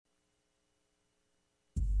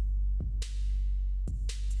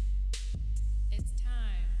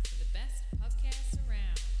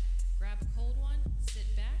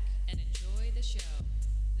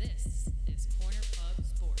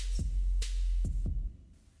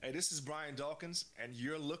Hey, this is Brian Dawkins, and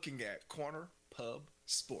you're looking at Corner Pub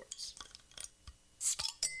Sports.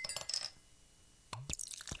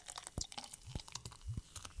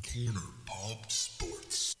 Corner Pub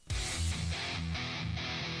Sports.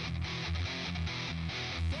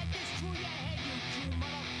 Get this through your head, you Jew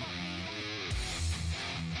motherfucker, you.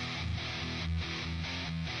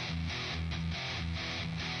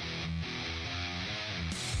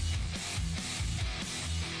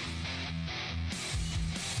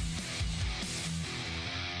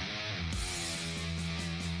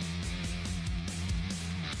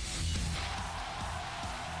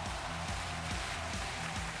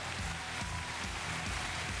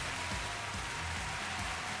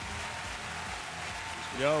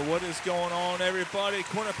 Yo, what is going on, everybody?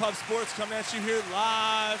 Corner Pub Sports coming at you here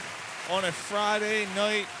live on a Friday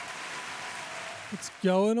night. What's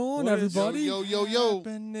going on, What is everybody?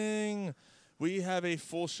 happening? We have a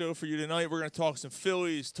full show for you tonight. We're going to talk some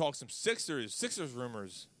Phillies, talk some Sixers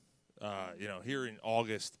rumors, here in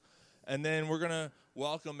August. And then we're going to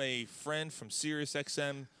welcome a friend from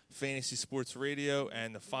SiriusXM Fantasy Sports Radio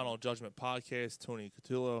and the Final Judgment podcast. Tony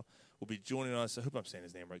Cotillo will be joining us. I hope I'm saying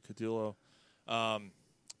his name right, Cotillo.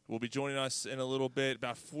 Will be joining us in a little bit,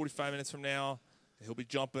 about 45 minutes from now. He'll be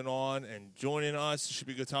jumping on and joining us. It should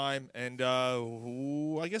be a good time. And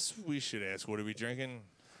I guess we should ask, what are we drinking?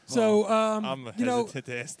 So, I'm hesitant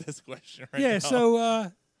to ask this question right now. yeah,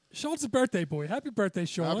 so Sean's a birthday boy. Happy birthday,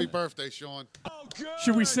 Sean. Happy birthday, Sean.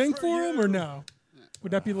 Should we sing for him or no?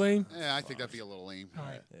 Would that be lame? Yeah, I think that'd be a little lame. All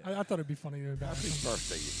right. I thought it'd be funny to about Happy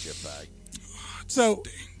birthday, you chip bag. So,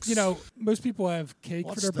 most people have cake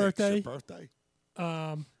for their birthday. Your birthday?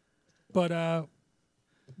 But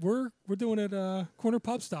we're doing it corner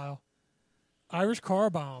pub style. Irish car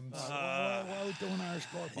bombs. Why are we doing Irish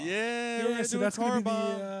car bomb? Yeah, we're yeah, gonna so do that's a car going to be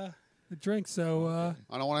bomb. the drink. So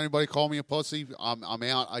I don't want anybody to call me a pussy. I'm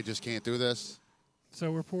out. I just can't do this.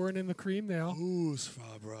 so we're pouring in the cream now. Ooh,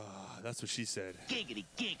 Fabra. That's what she said. Giggity,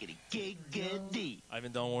 giggity, giggity. I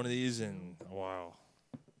haven't done one of these in a while.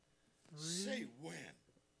 Say when.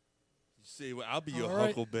 See, well, I'll be your All right.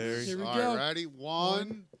 Huckleberry. Here we All go. right, ready?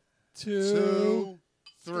 One, 2, two,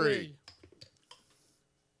 three.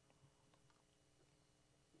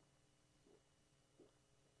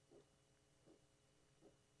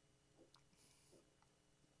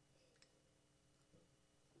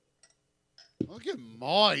 Look at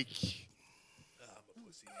Mike.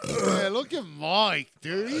 Yeah, look at Mike,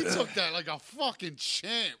 dude. He took that like a fucking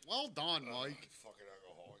champ. Well done, Mike.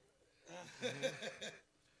 Good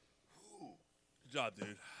job,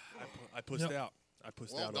 dude. I pushed Yep. out. I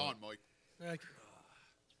pushed Well out. done, Mike. Thank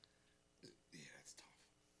you. Yeah, that's tough.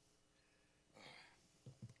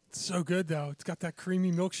 It's so good though. It's got that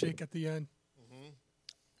creamy milkshake at the end.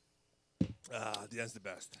 The end's the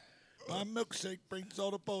best. My milkshake brings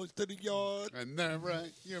all the boys to the yard. And that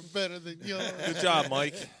right, you're better than yours. Good job,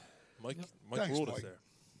 Mike. Mike Thanks, ruled us Mike. there.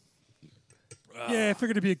 Yeah, I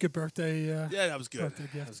figured it'd be a good birthday. Yeah, that was good. Birthday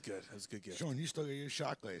gift. That was good. That was a good gift. Sean, you still got your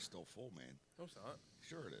shot glass still full, man. No, it's not.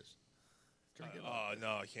 Sure it is. Drink it. Oh, no,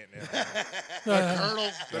 I can't now.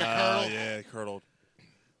 Curdled. Bit of curdled. Yeah, curdled.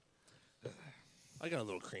 I got a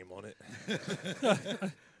little cream on it.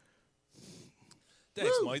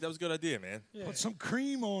 Thanks, Mike. That was a good idea, man. Put some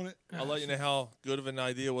cream on it. I'll let you know how good of an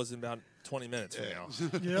idea was in about 20 minutes from now.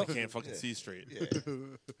 Yep. I can't fucking see straight. Yeah.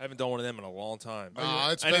 I haven't done one of them in a long time.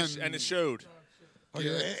 It's and, been and it showed. Oh,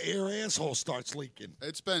 your asshole starts leaking.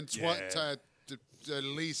 it's been Yeah. at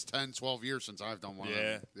least 10, 12 years since I've done one of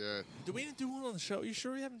them. Yeah. Did we do one on the show? You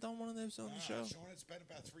sure we haven't done one of those on the show? Sean, it's been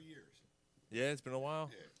about 3 years. Yeah, it's been a while.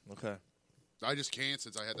 Okay. I just can't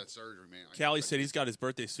since I had that surgery, man. Callie said he's got his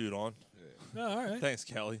birthday suit on. Oh, all right. Thanks,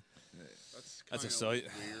 Callie. That's a kinda sight.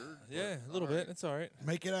 Weird. Yeah, a little bit. It's all right.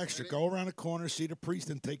 Make it extra. Go around the corner, see the priest,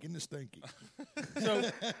 and take in the stinky.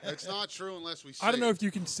 So It's not true unless we. I don't know save. if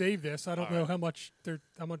you can save this. I don't All know right. how much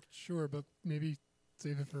I'm not sure, but maybe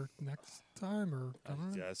save it for next time or I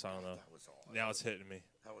don't know. Yes, I don't know. Now it's hitting me.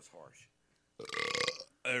 That was harsh.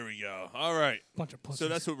 There we go. All right. Bunch of pussies. So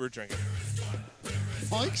that's what we're drinking.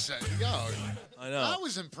 Mike said, "Yo, I know. that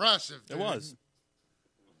was impressive." It Dude. was.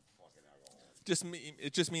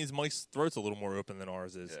 It just means Mike's throat's a little more open than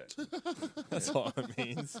ours is. That's all it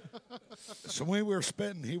means. So when we were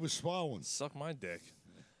spitting, he was swallowing. Suck my dick.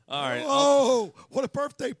 All right. Oh, what a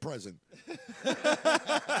birthday present.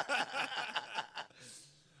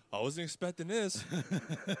 I wasn't expecting this.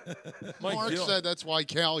 Mike, Mark if you don't- said that's why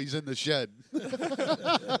Callie's in the shed.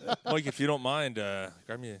 Mike, if you don't mind,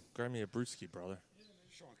 grab me a brewski, brother.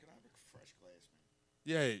 Sean, can I have a fresh glass,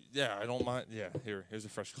 man? Yeah, I don't mind. Yeah, here's a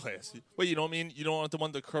fresh glass. Wait, you don't want the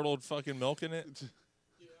one with the curdled fucking milk in it?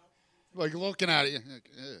 Like looking at it.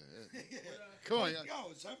 Come on, Yo,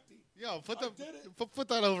 it's empty. yo, put I the did it. put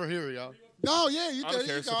that over here, yo. No, yeah, you I don't did.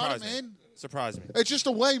 care. You got Surprise it, me. man. Surprise me. It's just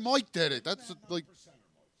the way Mike did it. That's like.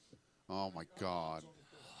 Oh my God,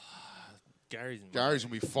 Gary's Gary's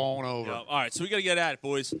gonna be falling over. Yep. All right, so we got to get at it,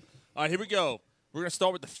 boys. All right, here we go. We're going to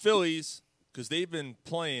start with the Phillies because they've been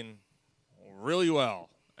playing really well.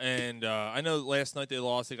 And I know last night they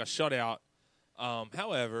lost. They got shut out.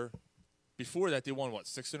 However, before that, they won,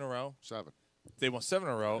 6 in a row? 7. They won 7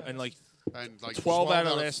 in a row. And, like 12 out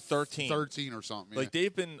of the last 13. 13 or something. Like,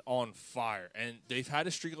 they've been on fire. And they've had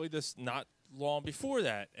a streak like this not long before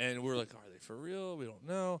that. And we're like, are they for real? We don't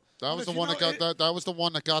know. that was if the you one know, that got that was the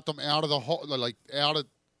one that got them out of the hole. Like out of.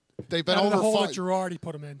 They've been Out of over the hole that 5. Girardi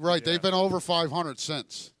put him in. Right, Yeah. they've been over 500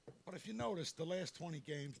 since. But if you notice, the last 20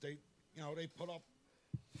 games, they put up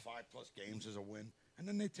 5+ games as a win, and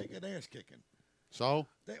then they take an ass kicking. So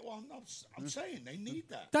I'm saying they need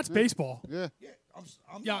that. That's baseball. yeah. Yeah,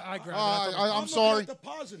 Yeah, I agree. I'm looking sorry. at the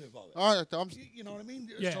positive of it. All right, You know what I mean?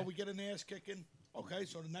 Yeah. So we get an ass kicking. Okay,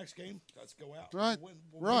 so the next game, let's go out. Right. We'll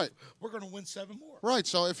Right. We're going to win 7 more. right.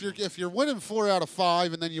 So if you're winning 4 out of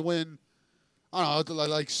 5 and then you win, I don't know,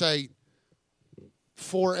 like say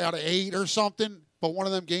 4 out of 8 or something. But one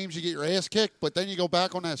of them games you get your ass kicked, but then you go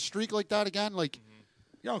back on that streak like that again. Like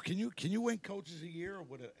Yo, can you win coaches of the year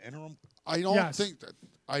with an interim? I don't Yes. think that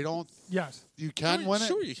Yes. you can win it.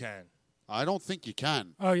 Sure you can. I don't think you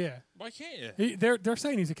can. Oh yeah. Why can't you? They're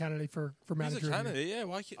saying he's a candidate for He's manager. a of the year. candidate, yeah.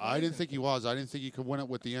 Why can't I didn't think he was. I didn't think you could win it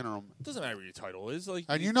with the interim. It doesn't matter what your title is. Like,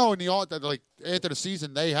 And you know, in the like after the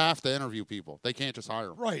season, they have to interview people. They can't just hire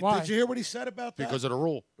them Right. Why? Did you hear what he said about that? because of the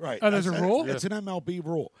rule. Right. Oh, there's a That's- rule? It's an MLB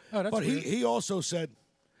rule. Oh, that's but weird. he also said,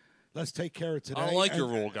 let's take care of today. I don't like and- your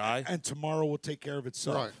rule, guy. And tomorrow will take care of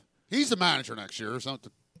itself. Right. He's the manager next year or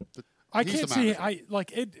something. I He's can't the see. manager. I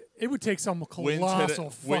like it. It would take some win colossal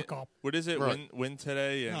today. fuck up. What is it? Right. Win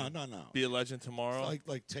today and No. be a legend tomorrow?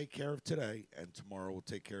 Like take care of today, and tomorrow will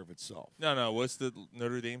take care of itself. No. What's the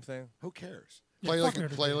Notre Dame thing? Who cares? Play fuck like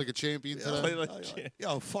Notre play Dame. like a champion today. Play like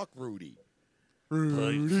Yo, fuck Rudy.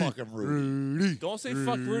 Rudy. Fuck him, Rudy. Don't say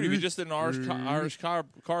fuck Rudy. We just did an Irish car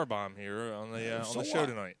bomb here on the So show what?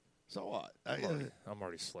 tonight. So what? I'm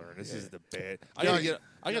already slurring. This is the bad. I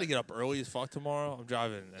gotta get up early as fuck tomorrow. I'm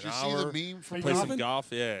driving an Did you hour. see the meme from Play some golfing? golf.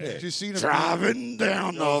 Yeah. Did you see the Driving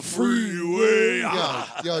down the freeway.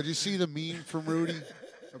 Yo, did you see the meme from Rudy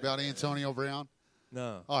about Antonio Brown?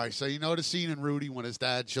 No. All right, so you know the scene in Rudy when his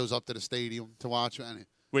dad shows up to the stadium to watch it? And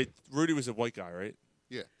Wait, Rudy was a white guy, right?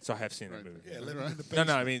 yeah. So I have seen Right. that movie. Yeah, living in the No, basement.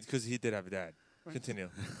 I mean because he did have a dad. Continue.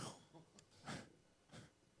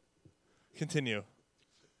 Continue.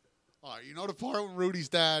 All right, you know the part when Rudy's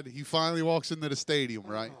dad, he finally walks into the stadium,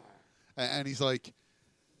 right? And he's like,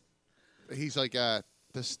 this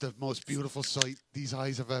is the most beautiful sight these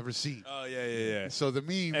eyes have ever seen. Oh yeah. So the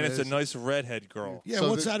meme And is, it's a nice redhead girl. Yeah, So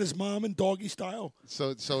what's the- that? His mom and doggy style.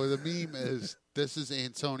 so the meme is this is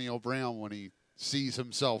Antonio Brown when he sees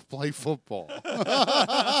himself play football.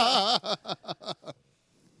 I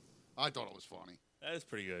thought it was funny. That is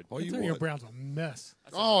pretty good. Well, you Antonio would. Brown's a mess.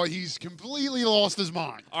 Oh, he's completely lost his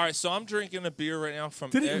mind. All right, so I'm drinking a beer right now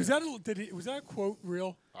from. Did he? Was that a quote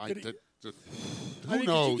real? I Did he- did- I who mean, 'cause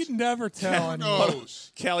knows? You could never tell. Who anymore.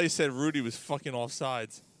 knows? Callie said Rudy was fucking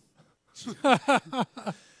offsides. And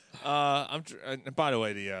by the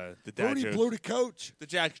way, the dad Rudy joke. blew the coach.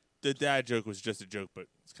 The dad joke was just a joke, but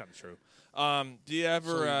it's kind of true. Do you ever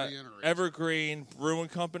So he reiterates. Evergreen Brewing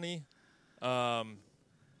Company? Oh,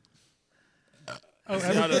 It's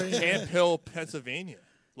out of Evergreen. Camp Hill, Pennsylvania,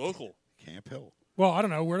 local. Camp Hill. Well, I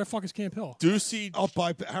don't know. Where the fuck is Camp Hill? Ducey, Up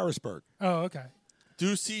by Harrisburg. Oh, okay.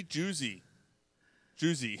 Juicy.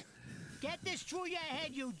 Get this through your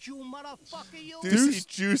head, you Jew motherfucker, you. Deucey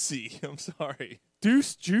Juicy. I'm sorry.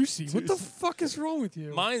 Deuce Juicy. What the fuck is wrong with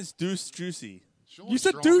you? Mine's Deuce Juicy. You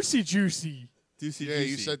said Deucey Juicy. Deucey Yeah, Juicy.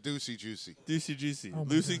 you said Deucey Juicy. Deucey Juicy. Oh my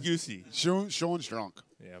Loosey God. Goosey. Sean's drunk.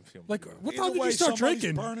 Yeah, I'm feeling Like, pretty good. what Either time did way, you start somebody's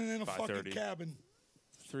drinking? burning in a 5:30. fucking cabin.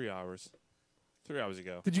 3 hours. 3 hours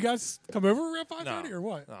ago. Did you guys come over around 5:30 No. or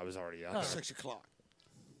what? No, I was already out Oh. there. 6 o'clock.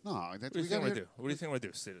 No, What do you we think got I'm gonna here. do? What do you think I'm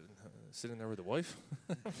gonna do? Sit in there with the wife?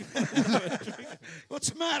 What's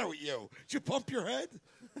the matter with you? Did you pump your head?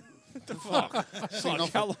 Fuck.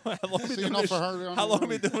 How long we See doing enough this? for her on How the long we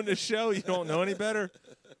movie. doing this show? You don't know any better?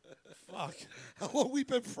 Fuck. How long we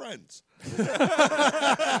been friends? How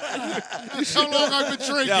long I've been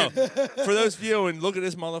drinking? Yo, for those viewing, look at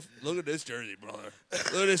this look at this jersey, brother.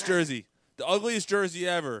 Look at this jersey. The ugliest jersey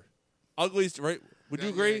ever. Ugliest, right? Would you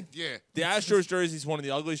agree? Yeah. The Astros jersey is one of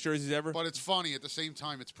the ugliest jerseys ever. But it's funny. At the same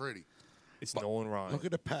time, it's pretty. It's Nolan Ryan. Look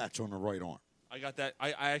at the patch on the right arm. I got that.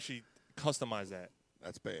 I actually customized that.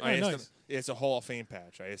 That's bad. I asked nice. him. It's a Hall of Fame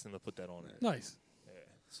patch. I asked him to put that on there. Nice.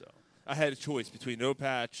 So I had a choice between no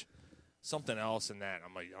patch, something else, and that.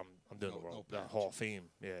 I'm like, I'm doing the patch. Hall of Fame.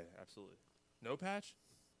 Yeah, absolutely. No patch.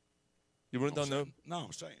 You wouldn't done no. No,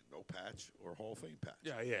 I'm saying no patch or Hall of Fame patch.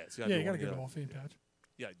 Yeah. It's Yeah, gotta you be got to one get or a the Hall other. of Fame patch.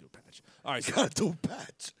 Yeah, I do a patch. All right, You so gotta do a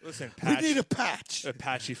patch. listen, We patch. need a patch.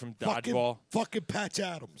 Patchy from Fucking, dodgeball. fucking Patch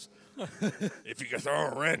Adams. If you can throw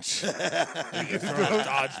a wrench, you can throw a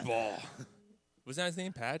dodgeball. Was that his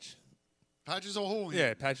name, Patch? Patches O'Hooligan.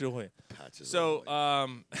 Yeah, Patch O'Hooligan. Patch is So,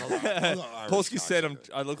 Another Irish Polsky said cocksucker.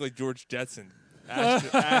 I look like George Jetson.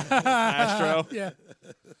 Astro. Yeah.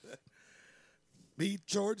 Meet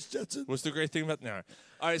George Jetson. What's the great thing about now?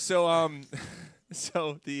 All right, so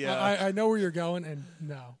so the I know where you're going, and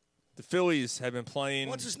no. the Phillies have been playing.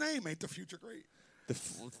 What's his name? Ain't the future great?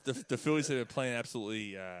 The Phillies have been playing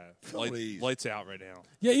absolutely Phillies. lights out right now.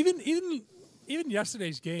 Yeah, even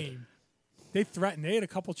yesterday's game, they threatened. They had a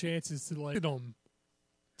couple chances to like them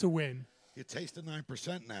to win. You taste the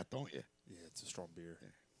 9% in that, don't you? Yeah, it's a strong beer.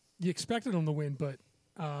 You expected them to win, but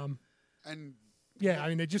And yeah, I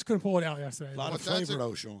mean they just couldn't pull it out yesterday. A lot But of flavor,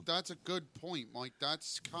 though, Sean. that's a good point, Mike.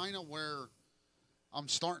 That's kind of where I'm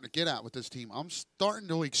starting to get at with this team. I'm starting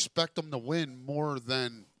to expect them to win more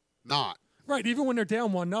than not. Right, even when they're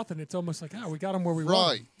down 1-0, it's almost like, we got them where we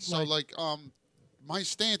want Right. 'em. So, my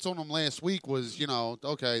stance on them last week was,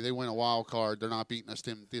 okay, they win a wild card. They're not beating us.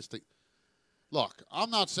 This thing. Look, I'm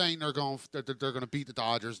not saying they're going to beat the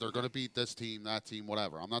Dodgers. They're going to beat this team, that team,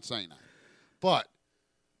 whatever. I'm not saying that. But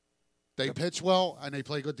they pitch well and they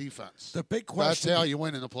play good defense. The big That's question. how you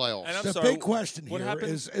win in the playoffs. And I'm The sorry, big question what here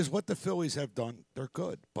happened? is what the Phillies have done. They're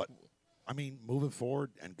good, but I mean, moving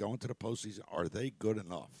forward and going to the postseason, are they good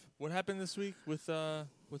enough? What happened this week with a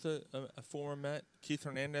former Met, Keith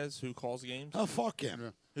Hernandez, who calls games, Oh, fuck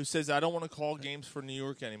him. who says I don't want to call games for New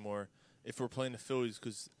York anymore if we're playing the Phillies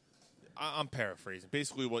because I'm paraphrasing.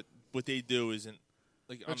 Basically, what they do isn't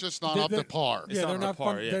like It's just not They- up to they're- par. It's Yeah, not they're on not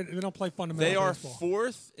par, fun. yeah. They don't play fundamental They are baseball.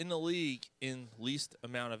 fourth in the league in least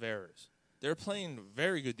amount of errors. They're playing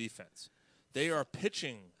very good defense. They are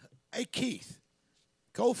pitching. Hey, Keith,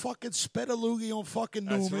 go fucking spit a loogie on fucking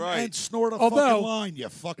That's Newman right. and snort a Although- fucking line, you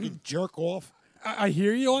fucking jerk off. I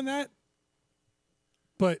hear you on that,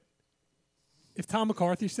 but if Tom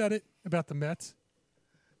McCarthy said it about the Mets,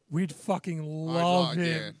 we'd fucking love him.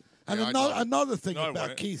 Yeah. And Yeah, I'd another, love it. another thing No, I about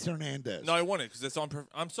wouldn't. Keith Hernandez. No, I won it because it's on.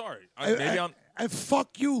 I'm sorry. and, Maybe I'm. and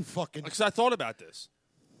fuck you, fucking. Because I thought about this.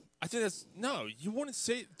 I think that's no. You wouldn't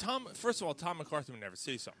say Tom. First of all, Tom McCarthy would never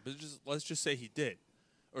say something. But let's just say he did,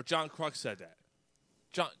 or John Kruk said that.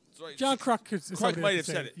 John Kruk is Kruk somebody might that have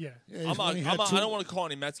could said say it. Yeah. Yeah, I'm he's not, only I'm had not, two- I don't want to call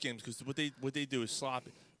any Mets games because what they do is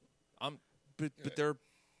sloppy. But they're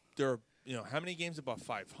how many games above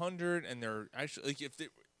 500 and they're actually like if they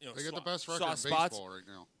They get the best swap record in spots. baseball right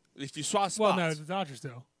now. If you swap spots, Well, no, the Dodgers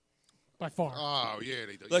do, by far. Oh, yeah,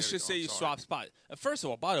 they do. let's Yeah, just they say do. you I'm swap sorry. spot. First of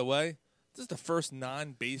all, by the way, this is the first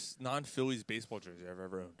non-Phillies baseball jersey I've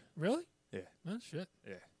ever owned. Really? Yeah, Oh, shit.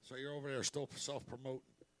 yeah. So you're over there still self-promoting.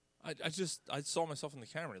 I saw myself in the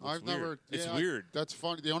camera. It looks I've weird. never. It's yeah, weird. That's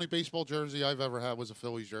funny. The only baseball jersey I've ever had was a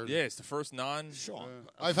Phillies jersey. Yeah, it's the first non. Sean,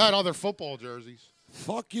 I've had other football jerseys.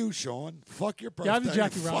 fuck you, Sean. Fuck your Yeah, I have birthday. the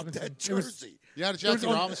Jackie Fuck Robinson. that It was- jersey. You had a It was Jackie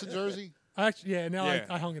on- Robinson jersey? Actually, yeah. Now Yeah.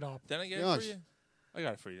 I hung it up. Did I get it Yes. for you? I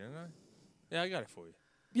got it for you, didn't I? Yeah, I got it for you.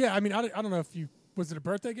 Yeah, I mean, I don't know if was it a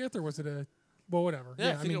birthday gift or was it a whatever.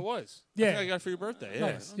 Yeah, I think mean, it was. yeah. I think I got it for your birthday.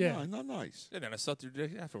 Yeah. Nice. Yeah. No, nice. Yeah, then I sucked your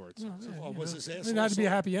dick afterwards. What was his I ass? mean, it had to be a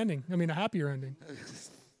also? happy ending. I mean, a happier ending.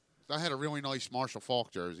 I had a really nice Marshall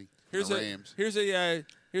Falk jersey. Here's the a Rams. here's a.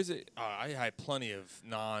 I had plenty of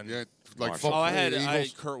non. Yeah, like Marshall. football. Oh, I had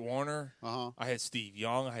Eagles. Kurt Warner. Uh-huh. I had Steve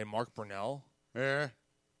Young. I had Mark Brunell. Yeah.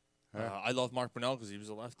 I love Mark Brunell because he was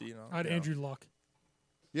a lefty. You know. I had you know. Andrew Luck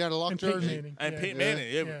You had a Luck and Peyton jersey? Manning. And yeah. Peyton Yeah.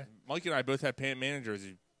 Manning. Yeah. Yeah. Mike and I both had Peyton Manning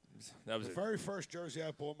jersey. That was The it. very first jersey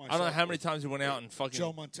I bought myself. I don't know how many was times we went out and fucking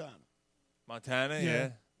Joe Montana. Montana. Yeah. Yeah.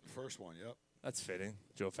 The first one, yep. That's fitting.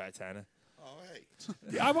 Joe Fatana. Oh, hey.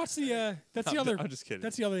 Yeah, I watched the. That's the other. I'm just kidding.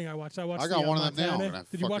 That's the other thing I watched. I watched. I got the, one of them now. I'm Montana. gonna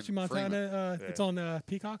Did you watch the fucking frame Montana? Yeah. It's on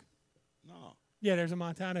Peacock. No. Yeah, there's a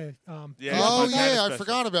Montana. Yeah. Oh, Montana yeah, I special.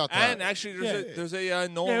 forgot about that. And actually, Yeah. there's a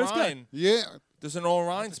Noel Yeah, it was good. Ryan. Yeah, There's a Noel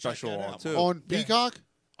Ryan check special that on out. too. on Peacock?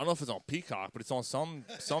 I don't know if it's on Peacock, but it's on some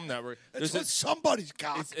network. It's There's on somebody's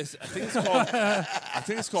cock. I think it's called. I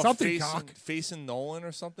think it's called Something cock. Facing Nolan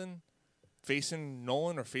or something. Facing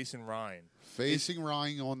Nolan or Facing Ryan. Facing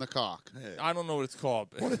Ryan on the cock. I don't know what it's called.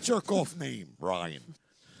 What a jerk off name, Ryan.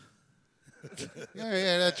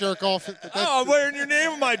 Yeah, that jerk off. Oh, I'm wearing your name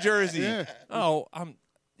on my jersey. Yeah. Oh,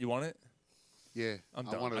 you want it? Yeah, I'm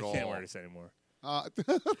I done. want it I all. can't wear this anymore.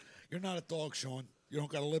 You're not a dog, Sean. You don't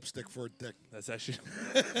got a lipstick for a dick. That's actually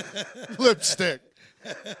Lipstick.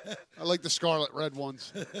 I like the scarlet red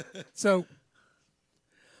ones. So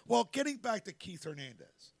Well, getting back to Keith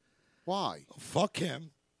Hernandez. Why? Fuck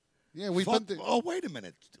him. Yeah, we've Fuck, been. oh, wait a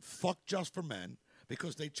minute. Fuck Just for Men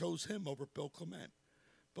because they chose him over Bill Clement.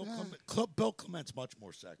 Bill Clement's much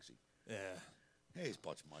more sexy. yeah. Hey, he's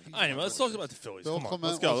much more. he's Anyway, much let's more talk about sexy. the Phillies. Bill Come on, Clement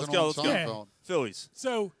let's go. wasn't on Seinfeld. Phillies.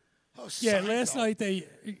 So Oh, yeah, last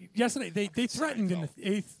Seinfeld. yesterday they threatened in the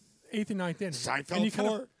eighth and ninth inning. Seinfeld and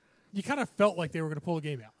for? you kind of felt like they were going to pull the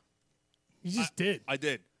game out. You just did. I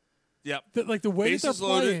did. Yep. Like the way that they're Bases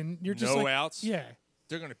loaded, playing, you're just no like, outs. Yeah.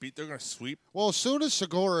 They're gonna sweep. Well, as soon as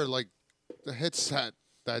Segura hits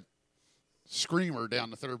that screamer down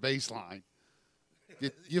the third baseline,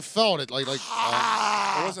 you felt it. It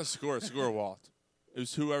wasn't Segura. Segura walked. It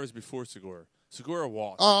was whoever's before Segura. Segura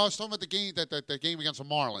walked. Oh, I was talking about the game that game against the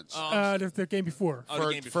Marlins. The game before. Oh,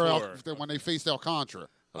 the game before. when they faced Alcantara.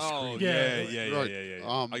 Oh, Yeah.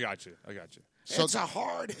 yeah. I got you. So It's a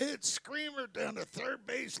hard hit screamer down the third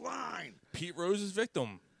base line. Pete Rose's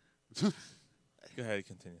victim. Go ahead,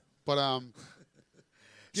 continue. but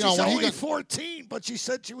She's when he only got 14, but she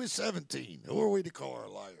said she was 17. Who are we to call her a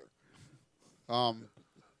liar?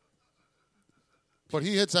 but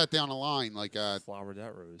he hits that down the line like Flowered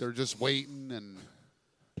that rose. they're just waiting and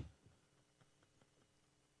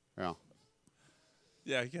yeah.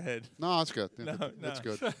 Yeah, go ahead. No, it's good. No, It's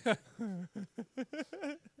no.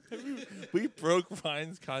 good. We broke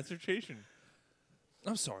Ryan's concentration.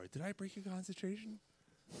 I'm sorry. Did I break your concentration?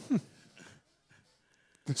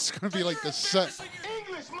 This is gonna be like the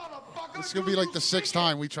This is gonna be like the sixth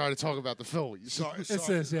time we try to talk about the Phillies. Sorry,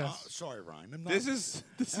 is, yes. sorry, Ryan. Them This is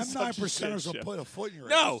them such nine a shit percenters will show. put a foot in your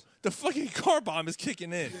No, ass. the fucking car bomb is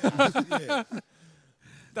kicking in. Yeah.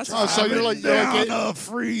 That's Oh, so you're like Down the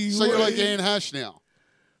freeway. so you're like Ian Hesh now.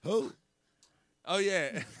 Who? Oh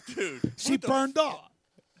yeah, dude. She burned up.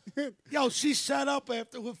 Yo, she sat up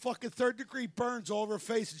after with fucking third-degree burns all over her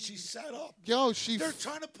face, and she sat up. Yo, she They're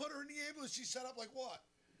trying to put her in the ambulance. She sat up like what?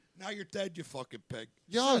 Now you're dead, you fucking pig.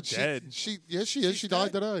 yo, dead. she is. She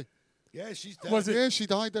died today. Yeah, she's dead. Was it? Yeah, she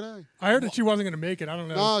died today. I heard that she wasn't going to make it. I don't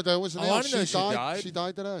know. No, that was an Oh, I ill. didn't know she died. She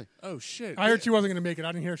died today. Oh shit. I heard she wasn't going to make it.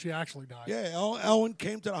 I didn't hear she actually died. Yeah, Ellen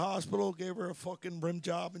came to the hospital, gave her a fucking rim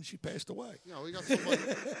job, and she passed away. Yo, we got somebody.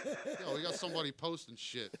 We got somebody posting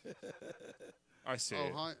shit. I see Oh,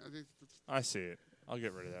 it. hi. I see it. I'll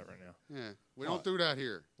get rid of that right now. Yeah, we don't do that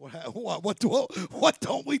here. What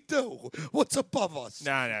don't we do? What's above us?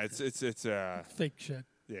 Nah, it's Fake shit.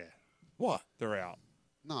 yeah. What? They're out.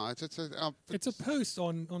 No, it's It's a post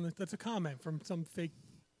on the, that's a comment from some fake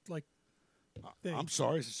like thing. I'm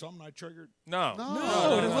sorry. Is it something I triggered? No. no,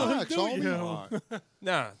 no, it has nothing relax, to do with homie. you.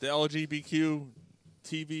 Nah. The LGBTQ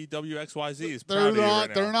TV WXYZ is proud They're of you not.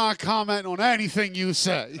 right They're now. not commenting on anything you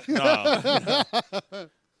say. No.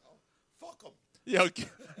 Fuck them. Yo,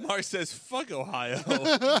 Mark says, "Fuck Ohio."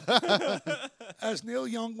 As Neil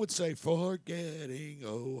Young would say, forgetting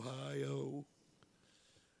Ohio.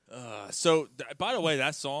 So, by the way,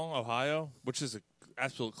 that song "Ohio," which is an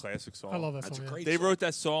absolute classic song. I love that That's song. a yeah. great They song. wrote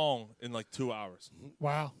that song in like 2 hours.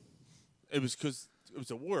 Wow. It was because it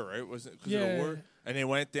was a war, right? Wasn't it because of Yeah. the war? And they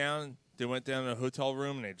went down. They went down to a hotel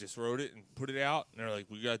room and they just wrote it and put it out. And they're like,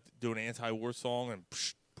 "We got to do an anti-war song," and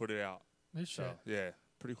put it out. This shit. So yeah,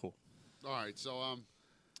 pretty cool. All right, so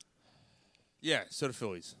Yeah. So the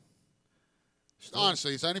Phillies.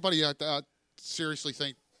 honestly, does anybody seriously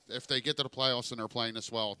think if they get to the playoffs and they're playing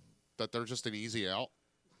this well that they're just an easy out?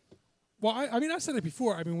 Well, I mean, I've said it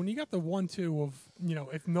before. I mean, when you got the 1-2 of,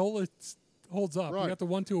 if Nola holds up, Right. you got the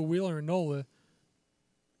 1-2 of Wheeler and Nola.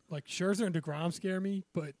 Like Scherzer and DeGrom scare me,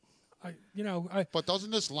 but But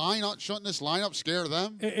shouldn't this lineup scare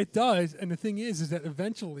them? it does. And the thing is that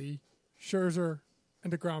eventually Scherzer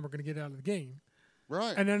and DeGrom are going to get out of the game.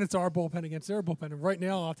 Right. And then it's our bullpen against their bullpen. And right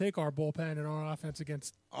now, I'll take our bullpen and our offense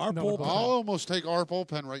against Our another bullpen. I'll almost take our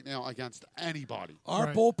bullpen right now against anybody. Our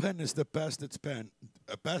Right. bullpen is the best it's been,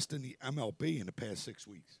 best in the MLB in the past 6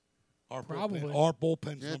 weeks. Probably. Our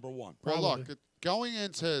bullpen's Yeah. number one. Well, Probably. look, going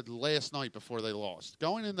into last night before they lost,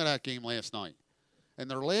 going into that game last night, in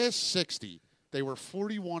their last 60, they were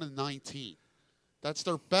 41-19. That's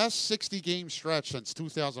their best 60-game stretch since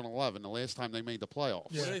 2011, the last time they made the playoffs.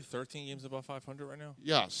 Yeah. What are they? 13 games above 500 right now.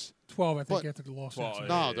 Yes. 12, I think, But- after the loss. 12, yesterday.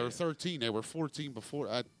 No, yeah, they're yeah. 13. They were 14 before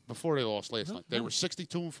they lost last night. They were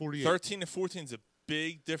 62-48. 13 to 14 is a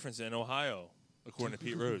big difference in Ohio, according to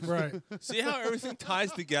Pete Rose. Right. See how everything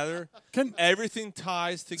ties together? Can, Everything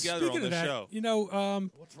ties together speaking on of the that, show.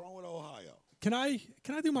 What's wrong with Ohio? can I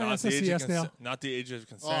do my Not the, age of SSCS now? not the age of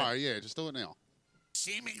consent. All right, yeah, just do it now.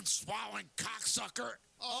 Seeming swallowing cocksucker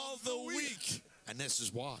of the week. And this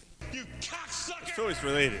is why. You cocksucker! Phillies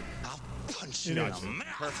related. I'll punch It you in is. the mouth.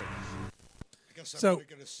 Perfect. I guess So- I'm going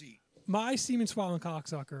to get a seat. My semen swallowing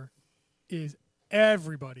cocksucker is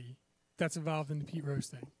everybody that's involved in the Pete Rose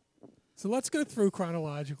thing. So let's go through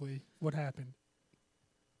chronologically what happened.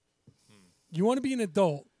 You want to be an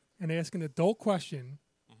adult and ask an adult question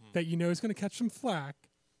that you know is going to catch some flack.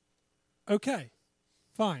 Okay,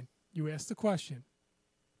 fine. You ask the question.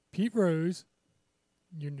 Pete Rose,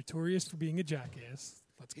 you're notorious for being a jackass.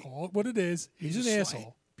 Let's call it what it is. He's an a slime-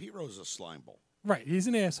 asshole. Pete Rose is a slime ball. Right, he's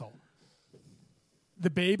an asshole. The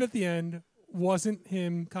babe at the end wasn't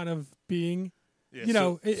him kind of being, Yeah, you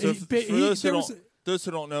know, those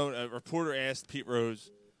who don't know, a reporter asked Pete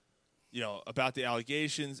Rose, about the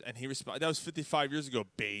allegations, and he responded. That was 55 years ago,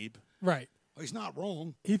 babe. right. He's not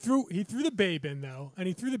wrong. He threw the babe in though, and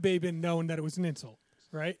he threw the babe in knowing that it was an insult,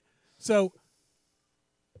 right? So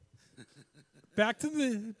back to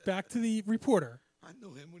the reporter. I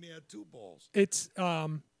knew him when he had 2 balls. It's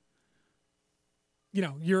you're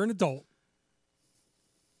an adult.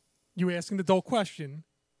 You ask an adult question,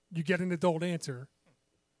 you get an adult answer.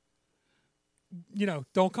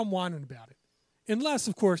 Don't come whining about it. Unless,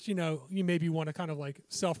 of course, you maybe want to kind of like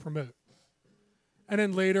self-promote. And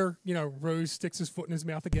then later, Rose sticks his foot in his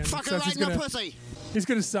mouth again. Fucking says right in the pussy. he's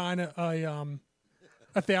gonna sign a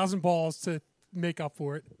 1,000 balls to make up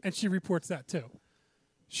for it, and she reports that too.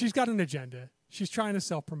 She's got an agenda. She's trying to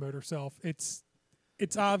self-promote herself. It's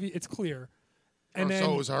obvious. It's clear. And then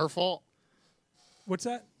So it was her fault? what's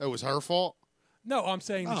that? It was her fault? No, I'm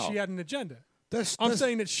saying that Oh. she had an agenda. This, I'm this-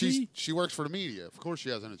 saying that She works for the media. Of course she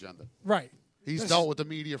has an agenda. right. He's This- dealt with the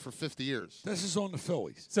media for 50 years. this is on the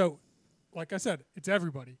Phillies. So, like I said, it's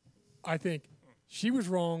everybody. I think she was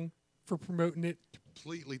wrong for promoting it.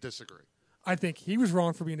 Completely disagree. I think he was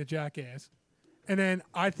wrong for being a jackass. And then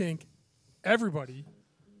I think everybody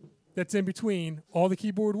that's in between, all the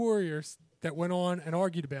keyboard warriors that went on and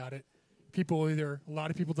argued about it, a lot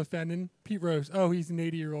of people defending Pete Rose. Oh, he's an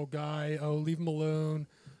 80-year-old guy. Oh, leave him alone.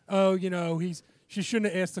 Oh, she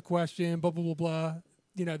shouldn't have asked the question, blah, blah, blah, blah.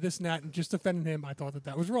 This and that, and just defending him, I thought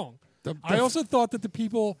that was wrong. I also thought that the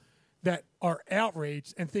people that are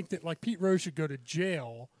outraged and think that, like, Pete Rose should go to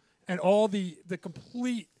jail and all the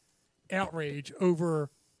complete outrage over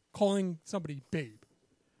calling somebody babe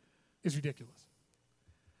is ridiculous.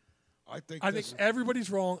 I think Everybody's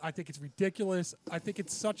wrong. I think it's ridiculous. I think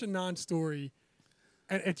it's such a non-story.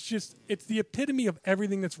 And it's the epitome of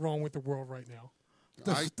everything that's wrong with the world right now.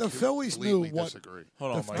 the Phillies knew completely what. disagree.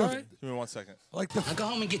 Hold on, Mike. all right. Give me 1 second. Like the Now go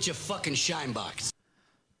home and get your fucking shine box.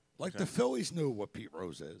 the Phillies knew what Pete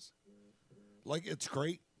Rose is. Like, it's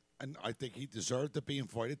great, and I think he deserved to be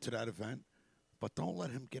invited to that event. But don't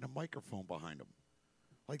let him get a microphone behind him.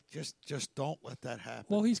 Like, just don't let that happen.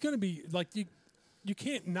 Well, he's going to be like you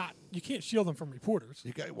can't shield him from reporters.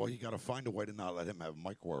 You got to find a way to not let him have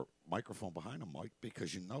a microphone behind him, Mike,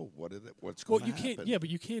 because you know what's Well, going to you happen. can't. Yeah, but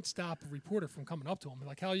you can't stop a reporter from coming up to him.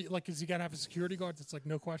 Like how? Is he got to have a security guard that's like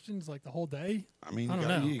no questions, like the whole day? I mean, I don't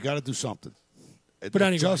know. you got to do something. It, But it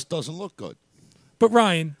anyway. just doesn't look good. But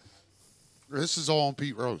Ryan, This is all on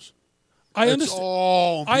Pete Rose. I It's understand.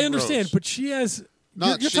 all on I Pete understand, Rose. but she has.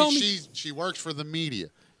 No, you're telling me. she works for the media.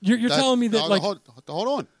 You're That's- telling me that no, like. hold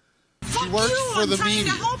on. She works for the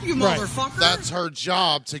media. Right. That's her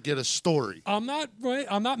job to get a story. I'm not right.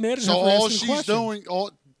 I'm not mad at So her for all asking the she's question. doing,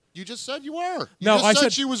 you just said you were. You No, just I said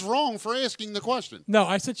said- she was wrong for asking the question. No,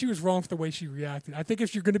 I said she was wrong for the way she reacted. I think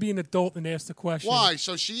if you're going to be an adult and ask the question, Why?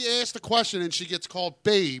 So she asked the question and she gets called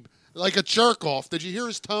babe, like a jerk off. Did you hear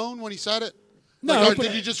his tone when he said it? No, Like, but-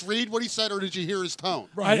 did you just read what he said, or did you hear his tone?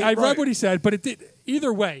 I read what he said, but it did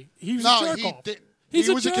either way. He was a No, jerk he off. did. He's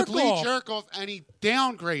He a was a jerk complete off. jerk off, and he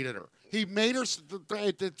downgraded her. He made her.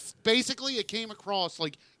 Basically, it came across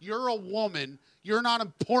like you're a woman. You're not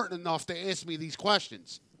important enough to ask me these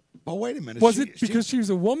questions. But wait a minute. Was it because she was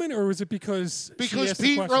a woman, or was it because she Because asked the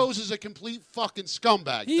Pete question? Rose is a complete fucking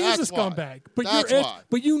scumbag. He That's is a why. scumbag, but That's you're why.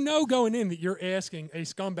 but you know going in that you're asking a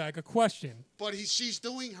scumbag a question. But she's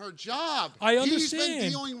doing her job. I He's been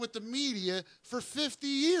understand. dealing with the media for 50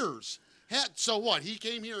 years. So what? He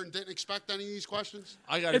came here and didn't expect any of these questions?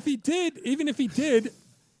 If he did, even if he did,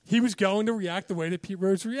 he was going to react the way that Pete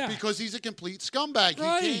Rose reacts. Because he's a complete scumbag.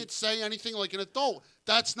 Right. He can't say anything like an adult.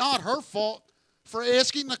 That's not her fault for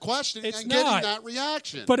asking the question It's and not. getting that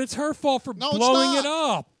reaction. But it's her fault for No, it's blowing not. it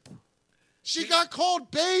up. She got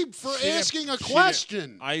called babe for She didn't- asking a she didn't-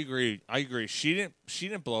 question. I agree. She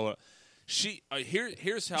didn't blow it.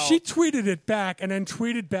 Here's how She tweeted it back and then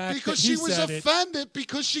tweeted back Because that he she was said it. offended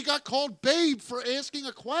because she got called babe for asking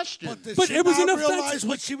a question. But, did But she it was not an realize offensive-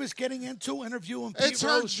 what she was getting into interviewing Pete It's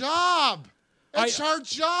her Rose? job. It's her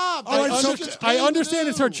job. All right, That's so what she's I paid to understand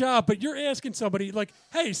it's her do. job, but you're asking somebody like,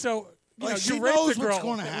 hey, so Like, you she raped knows a girl what's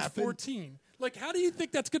gonna that was happen. 14. Like, how do you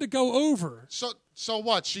think that's going to go over? So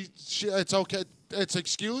what? She it's okay. It's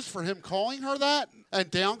excused for him calling her that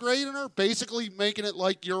and downgrading her, basically making it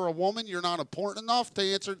like you're a woman, you're not important enough to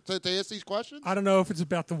answer to ask these questions. I don't know if it's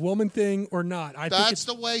about the woman thing or not. I think That's it's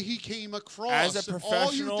the way he came across. As a All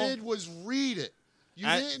professional- you did was read it. You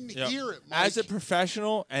didn't hear it, Mike. As a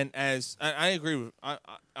professional, and as I agree with, I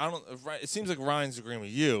don't. It seems like Ryan's agreeing with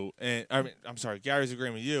you, and I mean, I'm sorry, Gary's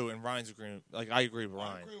agreeing with you, and Ryan's agreeing. Like I agree with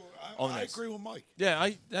Ryan. I agree with Mike. Yeah,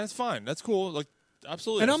 that's fine. That's cool. Like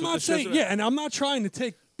absolutely. and That's I'm what not the show's saying about. yeah, and I'm not trying to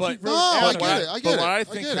take. But Pete No, Rose I out of get it. it. I get but it. what I I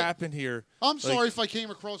think get it. happened here. I'm like, sorry if I came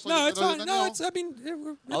across like No, it's fine. you No, know. it's. I mean,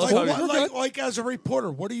 it's I'll cool. tell you. We're good. Like as a reporter,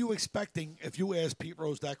 what are you expecting if you ask Pete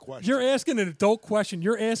Rose that question? You're asking an adult question.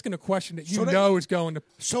 You're asking a question that you So that- know is going to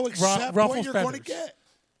so accept ruffle what you're feathers. going to get.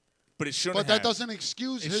 But it shouldn't. But that have. doesn't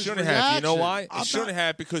excuse It his shouldn't reaction. have. You know why? It I'm shouldn't not-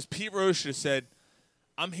 have because Pete Rose should have said,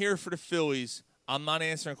 "I'm here for the Phillies. I'm not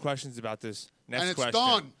answering questions about this." Next And it's question.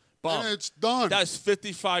 done. Boom. And it's done. That's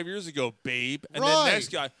 55 years ago, babe. And Right. then next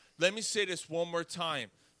guy, let me say this one more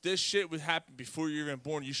time. This shit would happen before you were even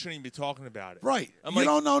born. You shouldn't even be talking about it. Right. I'm You like,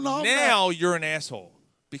 don't know, no, now you're an asshole.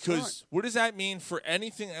 Because Right. what does that mean for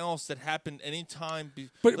anything else that happened anytime?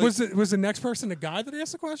 But was the next person the guy that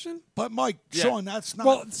asked the question? But Mike, Yeah. Sean, that's not.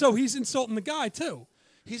 Well, so he's insulting the guy too.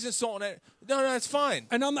 He's insulting it. No, that's fine.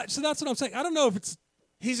 And I'm not. So that's what I'm saying. I don't know if it's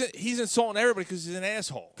He's insulting everybody because he's an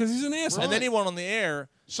asshole. because he's an asshole. And then he went on the air.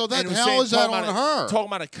 So then and was how saying- is that talking on about her? Talking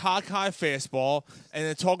about a cock-high fastball, and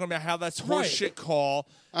then talking about how that's horse Right. shit call.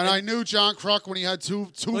 And I knew John Kruk when he had two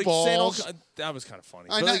Like, saying all balls. that was kind of funny.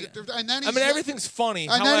 And But, then- like, and then I he's mean, a- everything's funny.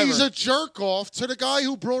 And however, then he's a jerk off to the guy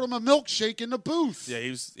who brought him a milkshake in the booth. yeah,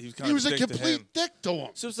 he was kind he of was a dick to complete him. dick to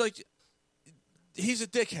him. So it's like he's a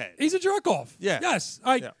dickhead. he's a jerk off. Yeah. Yes,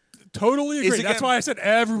 I Yeah. totally Is agree. he That's getting- why I said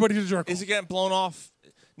everybody's a jerk off. Is he getting blown off?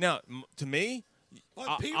 Now, to me,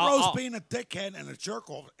 But Pete I'll- Rose I'll- being a dickhead and a jerk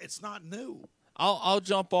off, it's not new. I'll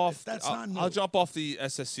jump off. That's I'll, not I'll new. jump off the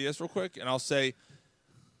SSCS real quick, and I'll say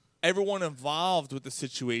everyone involved with the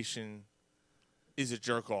situation is a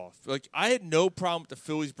jerk off. Like I had no problem with the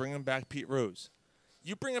Phillies bringing back Pete Rose.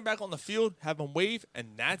 You bring him back on the field, have him wave,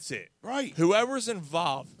 and that's it. Right. Whoever's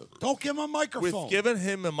involved Don't give him a microphone. with giving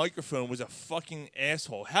him a microphone was a fucking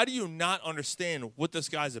asshole. How do you not understand what this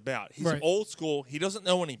guy's about? He's Right. old school. He doesn't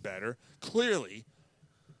know any better. Clearly,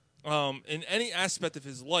 in any aspect of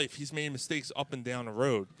his life, he's made mistakes up and down the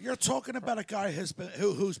road. You're talking about a guy who's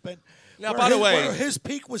been. Now, where by the his- way- where his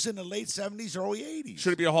peak was in the late '70s, early '80s.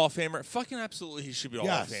 Should he be a Hall of Famer? Fucking absolutely, he should be a Hall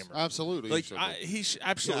of Yes, Famer. Absolutely. Like should be. he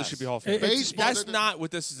absolutely Yes. should be a Hall of It- Famer. it's- Baseball- That's not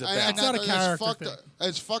what this is about. And not a as character fucked thing.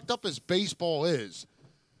 as fucked up as baseball is,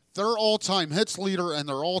 their all-time hits leader and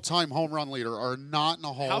their all-time home run leader are not in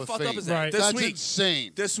the Hall How of fucked Fame. up is that? Right. This That's week,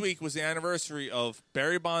 insane. This week was the anniversary of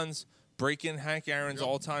Barry Bonds breaking Hank Aaron's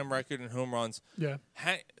all-time record in home runs. Yeah.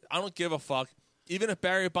 I don't give a fuck. Even if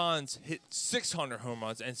Barry Bonds hit 600 home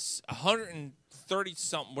runs and 130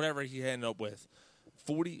 something, whatever he ended up with,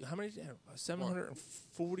 40. How many?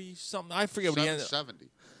 740 something. I forget what he ended up.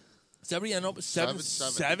 770. 70 ended up with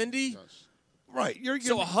 770. Yes. Right.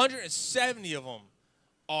 So 170 of them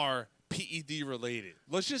are PED related.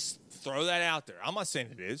 Let's just throw that out there. I'm not saying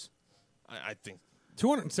it is. I think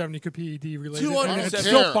 270 could PED related. 270. And it's I don't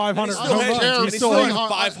still care. 500 I home don't runs. care. He's It's still still in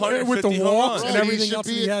 550 with the home walks runs. and Right, everything should else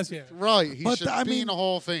be he has. Yeah. Right. He But, should I be in mean- the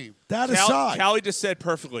Hall of Fame. that aside, Callie just said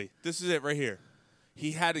perfectly. This is it right here.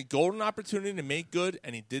 He had a golden opportunity to make good,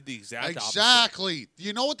 and he did the exact opposite. Exactly.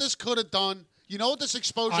 You know what this could have done? You know what this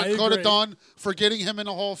exposure I could have agree. done for getting him in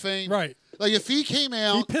the Hall of Fame? Right. Like if he came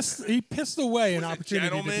out, He pissed away an Was a opportunity.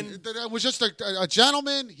 gentleman. that was just a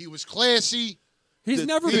gentleman. He was classy. He's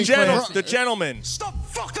never The, been gentle, classy. the gentleman. Stop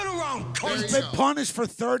fucking around, There cunt. you he's been go. punished for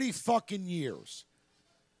 30 fucking years.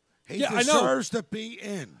 He Yeah, I know. deserves to be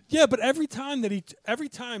in. Yeah, but every time that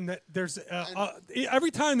there's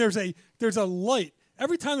every time there's a light,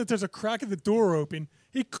 every time that there's a crack in the door open,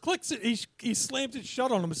 he clicks it. He slams it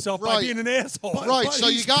shut on himself by Right. being an asshole. Right. But So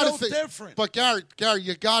you he's got to built think different. But Gary,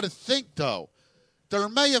 you got to think though. There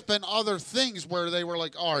may have been other things where they were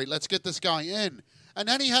like, "All right, let's get this guy in," and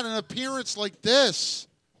then he had an appearance like this.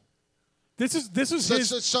 This is So-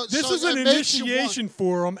 his. so this is it an makes you initiation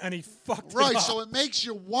for him, and he fucked Right. it up. So it makes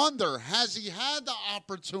you wonder: has he had the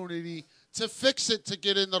opportunity to fix it to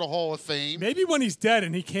get into the Hall of Fame? Maybe when he's dead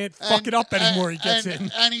and he can't fuck it up anymore, he gets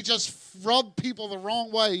in. And he just rubbed people the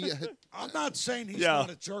wrong way. I'm not saying he's Yeah. not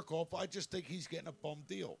a jerk off. I just think he's getting a bum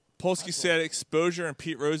deal. Polsky said exposure and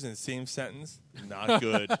Pete Rose in the same sentence. Not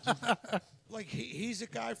good. Like he's a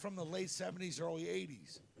guy from the late '70s, early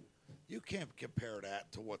 '80s. You can't compare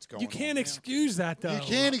that to what's going on. You can't now. excuse that though. You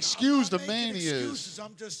can't excuse the I'm not making manias. excuses,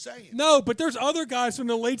 I'm just saying. No, but there's other guys from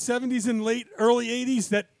the late 70s and early 80s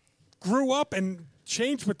that grew up and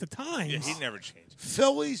changed with the times. Yeah, he never changed.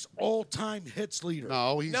 Philly's all-time hits leader.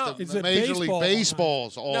 No, he's No. Is the it Major baseball League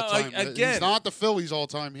Baseball's all-time. again- He's not the Phillies'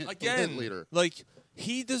 all-time hit Again, leader. like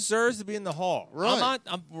he deserves to be in the Hall. Right.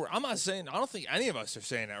 I'm not saying. I don't think any of us are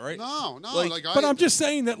saying that, right? No. But I'm just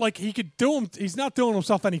saying that like he could do him. He's not doing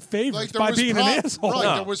himself any favors Like, there by was being an asshole. right.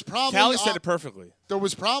 No. There was probably Callie said it perfectly. There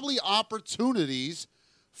was probably opportunities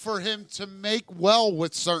for him to make well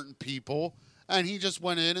with certain people, and he just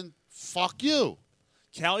went in and fuck you.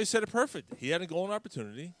 Callie said it perfect. He had a golden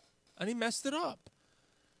opportunity, and he messed it up.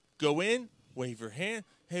 Go in, wave your hand.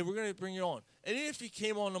 Hey, we're gonna bring you on. And even if he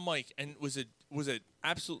came on the mic and was it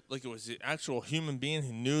absolute like it was an actual human being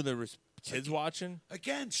who knew there was kids watching.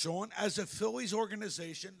 Again, Sean, as a Phillies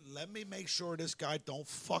organization, let me make sure this guy don't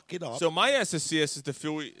fuck it up. So my SSCS is the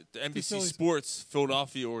NBC Phillies. Sports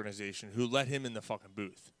Philadelphia organization who let him in the fucking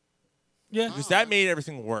booth. Yeah, Because that made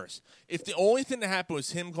everything worse. If the only thing that happened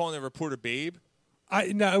was him calling the reporter babe,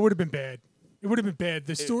 no, it would have been bad. It would have been bad.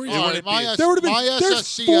 The story. it All wouldn't right, be- my There would've been- my there's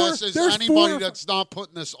SSCS is there's anybody four- that's not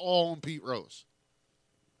putting this all on Pete Rose.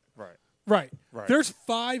 right? Right. Right. There's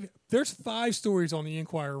five stories on the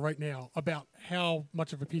Inquirer right now about how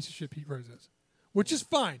much of a piece of shit Pete Rose is, which is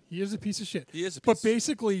fine. He is a piece of shit. He is a But piece of shit.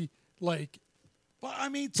 basically, like, but I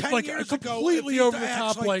mean, 10 like years ago, completely if he over the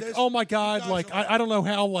acts top, like, this, oh my you God, guys like are I don't know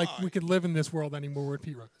how like "All we could live in this world anymore with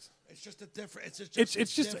Pete Rose. It's just a different.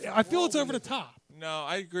 It's just I feel it's over the top. No,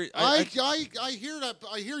 I agree. I hear that.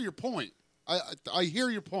 I hear your point. I hear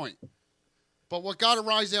your point. But what got a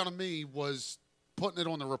rise out of me was putting it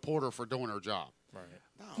on the reporter for doing her job.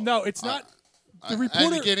 No, it's not. The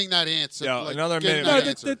reporter. And getting that answer. Yeah, like, another getting minute. that No,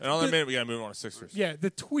 answer. Another minute, we got to move on to Sixers. Yeah, the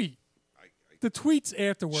tweet. The tweets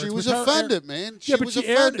afterwards. She was with her offended, man. She Yeah, but was she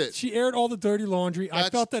offended. aired. She aired all the dirty laundry. I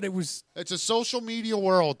That's- felt that it was. It's a social media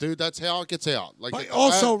world, dude. That's how it gets out. Like, But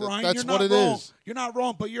also, that- Ryan, that's you're what not it wrong. is. You're not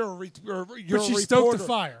wrong, but you're a But a she reporter. stoked the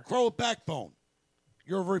fire. Grow a backbone.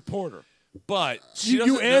 You're a reporter. But she You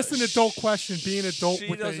doesn't asked know- an adult question, being an adult she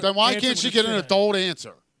with a doesn't- Then why answer can't with she a get an shithead. adult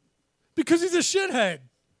answer? Because he's a shithead.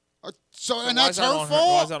 So, and why that's is that her on her? fault.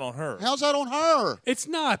 Why is that on her? How's that on her? It's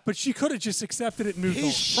not, but she could have just accepted it and moved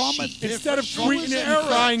He's on. from a Instead different of She tweeting was it and errant.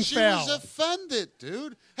 crying She foul. was offended,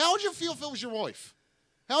 dude. How would you feel if it was your wife?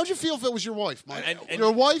 How would you feel if it was your wife, Mike? And-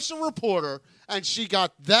 Your wife's a reporter, and she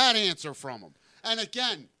got that answer from him. And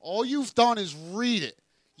again, all you've done is read it.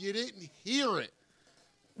 You didn't hear it.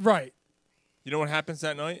 Right. You know what happens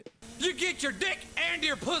that night? You get your dick and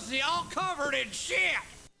your pussy all covered in shit.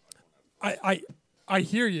 I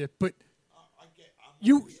hear you, but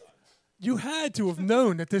you had to have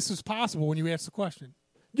known that this was possible when you asked the question.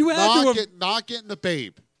 You had to have. Not getting the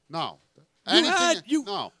babe. No.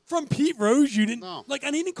 No. From Pete Rose. You didn't No. like.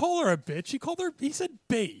 And he didn't call her a bitch. He called her. He said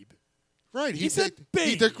babe. Right. He said He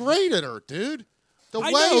babe. degraded her, dude. The I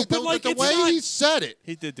way, know, but, like, the it's way not- he said it.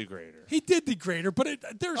 He did degrade her. He did degrade her, but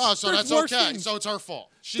there's. Oh, so there's that's worse okay. things. So it's her fault.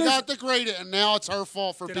 She There's- got degraded, and now it's her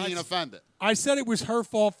fault for Did being I- offended. I said it was her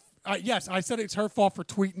fault. Yes, I said it's her fault for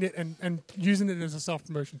tweeting it and using it as a self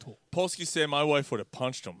promotion tool. Polsky said my wife would have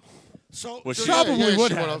punched him. So Was she- Probably Yeah,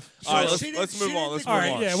 would she have. would've. All right, she let's didn't- move she on. didn't Let's All move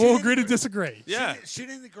right, on. yeah, She we'll didn't agree to agree- disagree. Yeah. She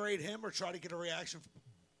didn't degrade him or try to get a reaction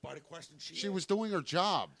by the question she She was doing her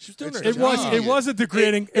job. She was doing It's her It was. job. It was a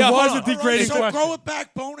degrading. Yeah, it was hold a on. All right, degrading so question. grow a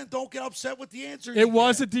backbone and don't get upset with the answer. It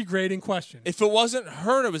was a degrading question. If it wasn't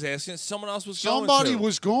her that was asking, someone else was Somebody going to.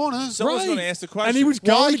 was gonna. Someone was Right. going to ask the question. And he was Why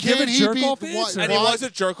going to give a can't he jerk be- off why- answer. And he Why- was a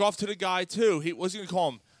jerk off to the guy too. He wasn't going to call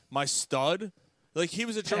him my stud. Like he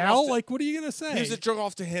was a jerk Pal, off. To, like, what are you gonna say? he was a jerk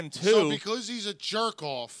off to him too. So because he's a jerk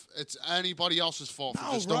off, it's anybody else's fault for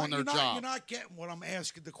No, just Ryan, doing their you're not, job. You're not getting what I'm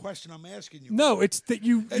asking. The question I'm asking you. no, it's that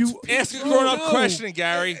you. Ask a No, grown-up no. question,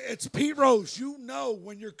 Gary. It's Pete Rose. You know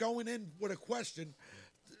when you're going in with a question,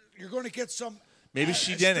 you're going to get some. Maybe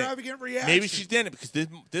she didn't. Extravagant reaction. Maybe she didn't because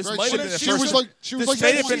this Right, might she- have been the she first. was like- she was this like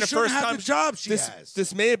may that have one. been the She shouldn't first have time. the job she this, has.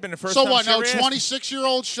 this may have been the first So time. what? she No, ever asked.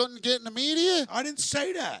 26-year-olds shouldn't get in the media. I didn't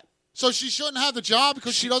say that. So she shouldn't have the job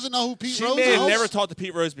because she doesn't know who Pete She Rose may is. have never talked to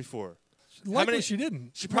Pete Rose before. Likely many- she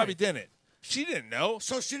didn't. She probably didn't. She didn't know.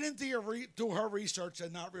 So she didn't do her research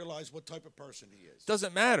and not realize what type of person he is.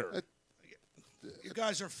 Doesn't matter. You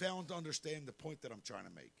guys are failing to understand the point that I'm trying to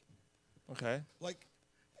make. Okay. Like,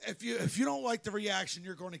 if you don't like the reaction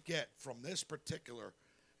you're going to get from this particular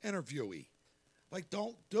interviewee, like,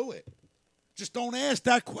 don't do it. Just don't ask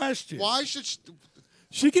that question. Why should she?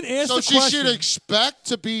 She can ask So the she question. should expect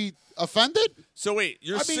to be offended? So wait,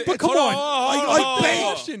 you're I mean, saying, but come hold on.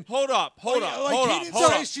 Hold up. Like, he didn't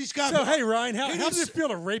say she's got. So hey Ryan, how He does didn't it feel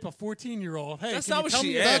to rape a 14-year-old? Hey, That's can not you what tell she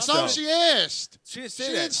me asked, That's about not though. what she asked. She didn't say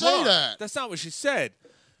She that. didn't Hold say on. that. That's not what she said.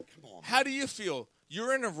 Come on. How do you feel?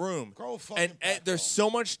 You're in a room, Grow a fucking and there's backbone. so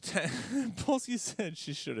much. Polsky said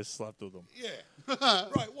she should have slept with him. Yeah.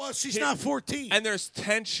 Right. Well, she's not 14. And there's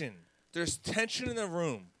tension. There's tension in the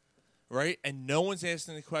room, right? And no one's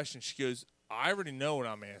asking the question. She goes, "I already know what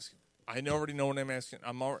I'm asking. Already know what I'm asking.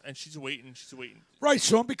 And she's waiting. She's waiting. Right,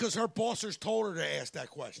 Sean, because her bosses told her to ask that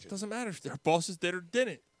question. Doesn't matter if her bosses did or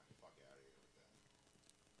didn't.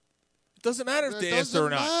 It doesn't matter if It they asked her or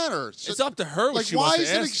doesn't not. matter. It's up to her what Like, she why wants to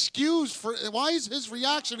is it ask. excused for? Why is his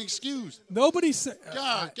reaction excused? Nobody said.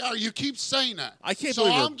 Gary, you keep saying that. I can't so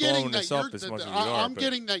believe we're I'm getting blowing that this up you're- as much as we I'm are, but-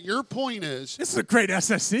 getting that your point is. This is a great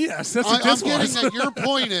SSCS. That's what I'm this getting was. that your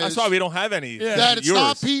point is That's why we don't have any. that it's yours.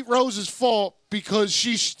 not Pete Rose's fault because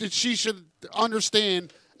she should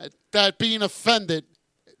understand that being offended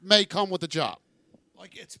may come with the job.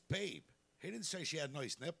 Like, it's Babe. He didn't say she had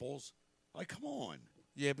nice nipples. Like, come on.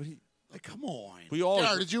 Yeah, but Like, come on. we all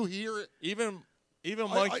Gary, did you hear it? even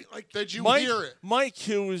Mike. Did you Mike, hear it? Mike,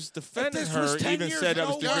 who was If defending this her, was 10 even years said that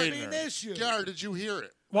ago, was it wouldn't degrading be her. an issue. Gary, did you hear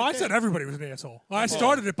it? Well, I said everybody was an asshole. I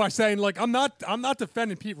started it by saying like I'm not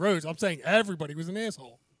defending Pete Rose. I'm saying everybody was an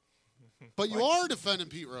asshole. But you are defending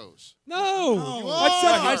Pete Rose. No, You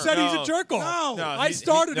I are. said he's No. a jerk off. No. No, I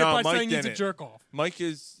started it by Mike saying he's a didn't. jerk off. Mike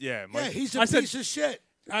is Mike. Yeah, he's a I said- piece of shit.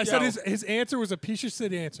 I said Yo. his answer was a piece of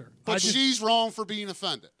shit answer. But she's wrong for being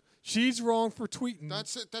offended. she's wrong for tweeting.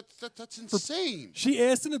 That's it. That's insane. She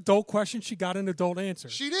asked an adult question. She got an adult answer.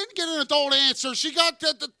 She didn't get an adult answer. She got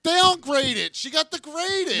downgraded. She got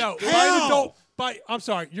degraded. No, by How? an adult. I'm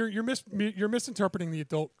sorry. You're misinterpreting the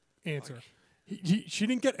adult answer. She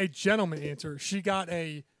didn't get a gentleman answer. She got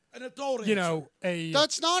a An adult you answer. know a.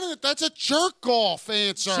 That's not it. That's a jerk off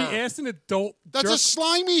answer. she asked an adult. That's jerk, a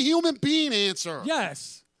slimy human being answer.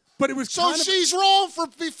 yes, but it was So kind of, she's wrong for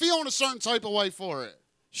feeling a certain type of way for it.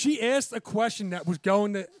 she asked a question that was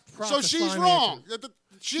going to. prompt So a she's slime wrong. answer.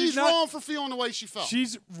 She's She's not- wrong for feeling the way she felt.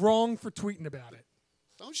 She's wrong for tweeting about it.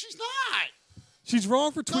 No, she's not. She's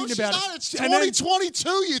wrong for No, tweeting she's about not. it. It's And then- 2022.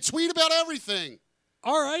 You tweet about everything.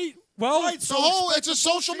 all right. Well, Right, It's So a whole. expect It's a the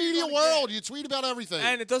social bullshit media you're gonna world. You tweet about everything.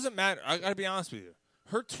 And it doesn't matter. I gotta be honest with you.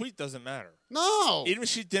 Her tweet doesn't matter. no. Even if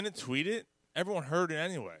she didn't tweet it, everyone heard it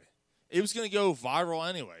anyway. It was gonna go viral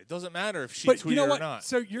anyway. It doesn't matter if she but tweeted you know it what? or not.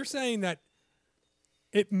 So you're saying that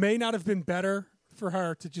it may not have been better for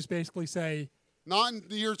her to just basically say, Not in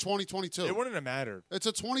the year 2022. It wouldn't have mattered. It's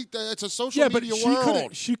a social yeah, but media she could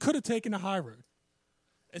world. she could have taken the high road.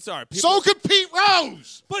 It's all right. So could Pete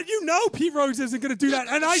Rose. But you know Pete Rose isn't going to do that.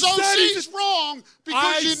 And I so said she's wrong because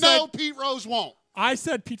I you said- know Pete Rose won't. I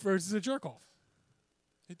said Pete Rose is a jerk off.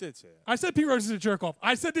 He did say that. I said Pete Rose is a jerk off.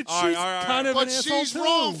 I said that All right, she's all right, all kind right. of an But asshole she's too.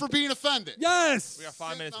 wrong for being offended. Yes. We got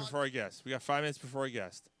 5 minutes not- before I guess. We got 5 minutes before I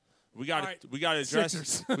guessed. We got All right. we got to address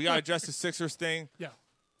Sixers. we got to address the Sixers thing. Yeah.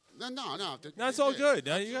 No. No, it's all Yeah, good.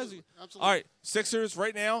 No, you guys. absolutely, absolutely. All right, Sixers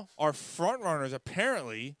right now are front runners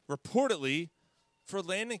apparently, reportedly, for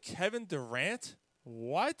landing Kevin Durant.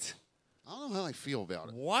 What? I don't know how I feel about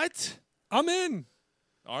it. What? I'm in.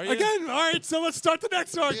 Are you Again, all right, so let's start the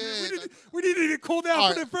next argument. Yeah, we need to get cooled down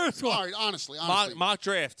All for right, the first one. All right, honestly. Mock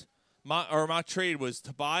draft, mock trade was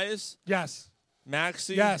Tobias, Yes.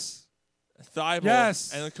 Maxey, Yes. Thibault,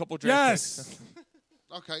 Yes. and a couple draft picks. Yes.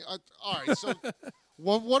 Okay. All right. So,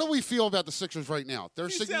 what do we feel about the Sixers right now? He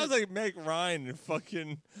sounds like Meg Ryan and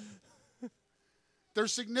fucking. they're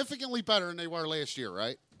significantly better than they were last year,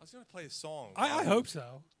 right? I was gonna play a song. I hope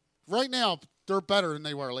so. Right now, they're better than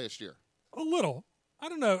they were last year. A little. I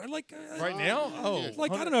don't know. Like Right now? Oh,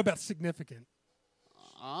 like I don't know about significant.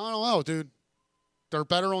 I don't know, dude. They're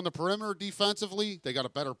better on the perimeter defensively. They got a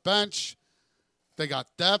better bench. They got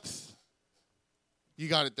depth. You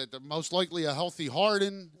got it. Most likely a healthy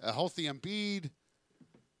Harden, a healthy Embiid.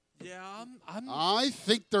 Yeah, I'm. I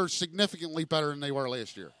think they're significantly better than they were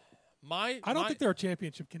last year. I I don't think they're a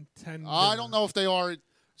championship contender. I don't know if they are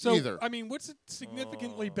so, either. I mean, what's it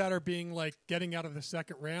significantly better being like getting out of the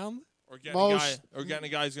second round? Or getting a guy, Most- or getting a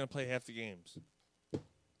guy who's gonna play half the games.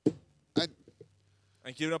 I-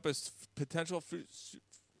 And giving up his potential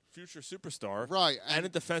future superstar, Right, and and a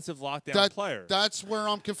defensive lockdown player. That's where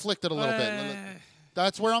I'm conflicted a little bit.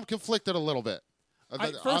 That's where I'm conflicted a little bit.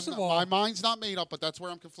 First of all- my mind's not made up, but that's where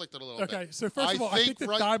I'm conflicted a little bit. Okay, so first of all, I think that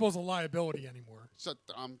Thibault's a liability anymore. So,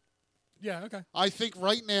 Yeah, okay. I think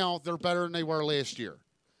right now they're better than they were last year.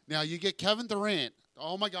 Now you get Kevin Durant.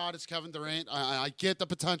 Oh my God, it's Kevin Durant. I get the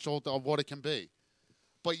potential of what it can be,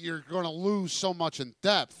 but you're going to lose so much in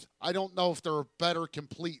depth. I don't know if they're a better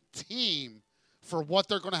complete team for what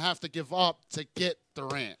they're going to have to give up to get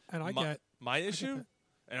Durant. And my issue,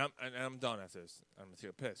 and I'm done after this. I'm gonna take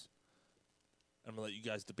a piss. I'm gonna let you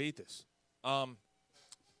guys debate this.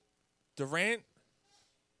 Durant,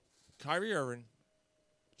 Kyrie Irving,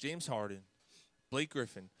 James Harden, Blake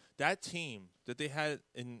Griffin. That team that they had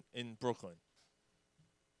in Brooklyn.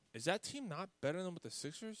 Is that team not better than what the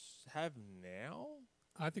Sixers have now?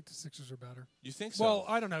 I think the Sixers are better. You think so? Well,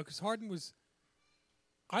 I don't know because Harden was.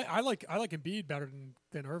 I like Embiid better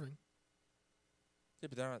than Irving. Yeah,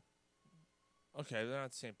 but they're not. Okay, they're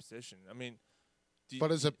not the same position. I mean,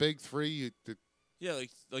 But as a big three, like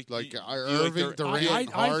Irving,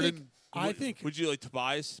 Durant, Harden. I think. Would you like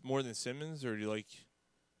Tobias more than Simmons, or do you like?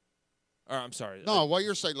 Or I'm sorry. No, what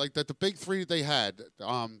you're saying, like that the big three they had,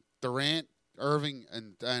 Durant, Irving,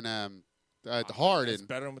 and Harden is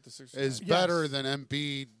better than what the Sixers is have. better than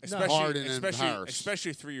Embiid, Harden, and Harris.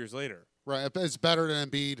 Especially 3 years later. Right, it's better than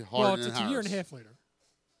Embiid, Harden, Well, and it's Harris. a year and a half later.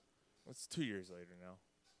 It's 2 years later now.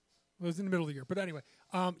 It was in the middle of the year, but anyway,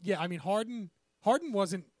 yeah. I mean, Harden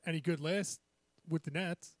wasn't any good last with the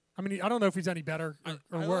Nets. I mean, I don't know if he's any better or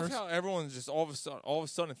I worse. love how everyone just all of a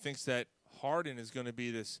sudden thinks that Harden is going to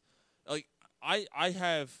be this. Like I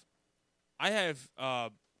have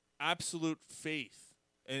absolute faith,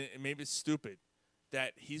 and maybe it's stupid,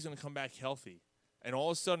 that he's going to come back healthy, and all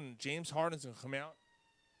of a sudden James Harden's going to come out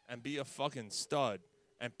and be a fucking stud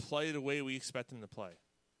and play the way we expect him to play.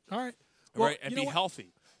 All right, well, right, and be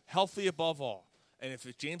healthy above all. And if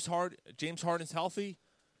James Harden's healthy,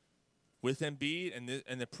 with Embiid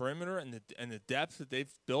and the perimeter and the depth that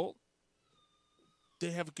they've built,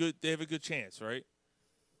 they have a good chance, right?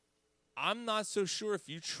 I'm not so sure if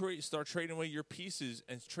you start trading away your pieces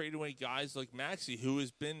and trade away guys like Maxey, who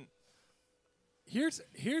has been. Here's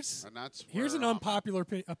an I'm unpopular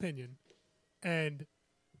opinion, and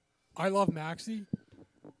I love Maxey,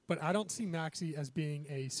 but I don't see Maxey as being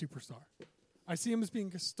a superstar. I see him as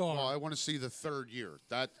being a star. Well, I want to see the third year.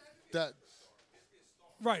 That.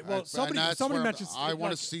 Right. Well, somebody mentioned. I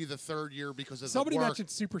want to see the third year because of somebody the work, mentioned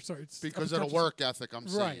superstar. It's because of the work ethic. I'm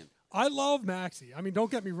right. saying. I love Maxey. I mean, don't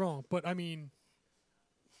get me wrong, but I mean,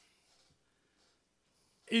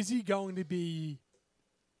 is he going to be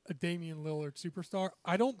a Damian Lillard superstar?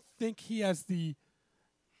 I don't think he has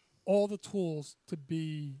all the tools to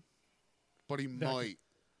be. But he might.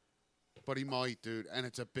 But he might, dude, and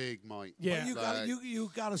it's a big might. Yeah,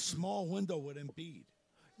 you got a small window with Embiid.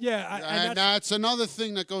 Yeah, and that's another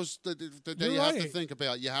thing that goes that you have to right. think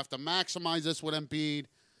about. You have to maximize this with Embiid.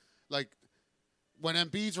 Like when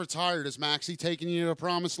Embiid's retired, is Maxey taking you to the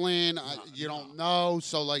promised land? You don't know.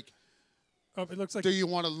 So like, it looks like. Do you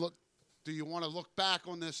want to look back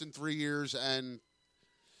on this in 3 years and?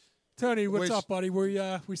 Tony, what's up, buddy?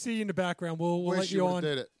 We see you in the background. We'll let you on.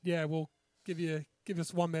 Did it. Yeah, we'll give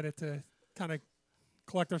us 1 minute to kind of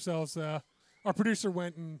collect ourselves. Our producer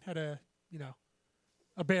went and had a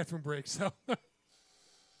bathroom break. So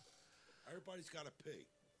everybody's got to pee.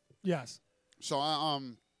 Yes. So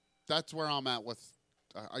that's where I'm at with.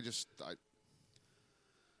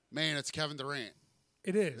 Man, it's Kevin Durant.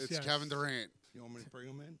 It is. It's yes. Kevin Durant. You want me to bring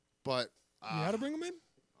him in? But you how to bring him in?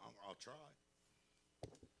 I'll try.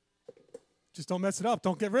 Just don't mess it up.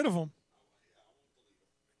 Don't get rid of him.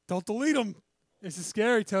 Don't delete him. This is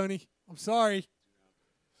scary, Tony. I'm sorry.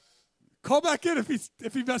 Call back in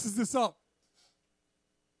if he messes this up.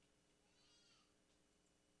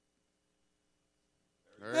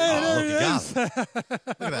 There he is. Look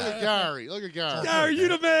at Gary. Look at Gary. Gary, you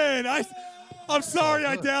the man. I'm sorry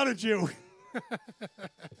I doubted you.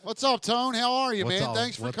 What's up, Tone? How are you, man? Up?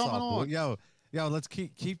 Thanks for coming on. Yo, let's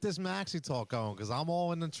keep this Maxey talk going because I'm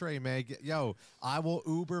all in the tray, man. Yo, I will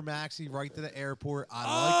Uber Maxey right to the airport.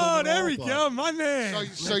 I like him there we go, my man.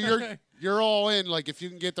 So you're all in. Like if you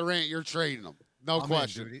can get Durant, you're trading him. No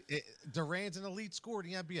question. Durant's an elite scorer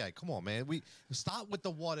in the NBA. Come on, man. We stop with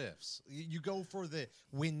the what ifs. You go for the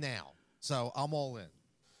win now. So I'm all in.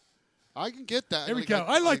 I can get that. There we go.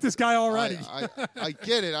 I like this guy already. I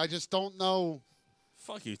get it. I just don't know.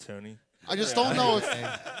 Fuck you, Tony. I just don't know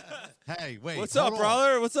if. Hey, wait. What's up,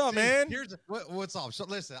 brother? What's up, man? What's up? So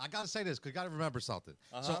listen, I got to say this because you got to remember something.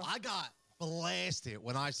 So I got blasted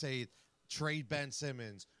when I say trade Ben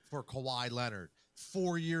Simmons for Kawhi Leonard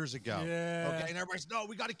 4 years ago. Yeah. Okay, and everybody's no,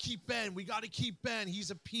 we got to keep Ben. We got to keep Ben.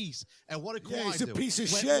 He's a piece. And what did Kawhi he's a do? piece of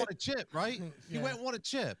He went shit. and won a chip, right? He Yeah. went and won a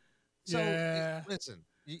chip. So Yeah. listen,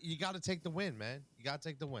 you got to take the win, man. You got to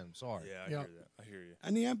take the win. I'm sorry. Yeah, I Yeah. hear that. I hear you.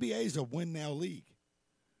 And the NBA is a win now league.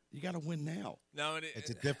 You got to win now. No, It's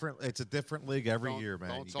a different league every year, man.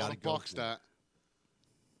 Don't You tell got the to go Bucks for it. that.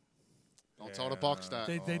 Don't tell the Bucks that.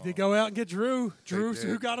 They go out and get Drew. Drew, did.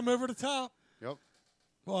 who got him over the top. Yep.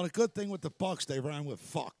 Well, the good thing with the Bucks, they ran with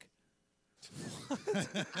fuck.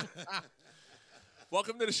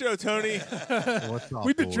 Welcome to the show, Tony. What's up,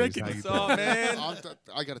 We've been boys? drinking. How you What's doing? up, man?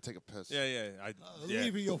 I got to take a piss. Yeah.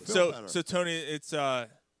 Levy, you'll feel So, better. so Tony, it's oh,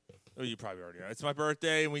 you probably already know. It's my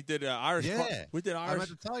birthday, and we did Irish. Yeah, We did I Irish.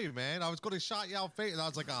 meant to tell you, man. I was going to shot you out face, and I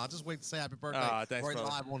was like, "Oh, I'll just wait to say happy birthday Thanks, right brother.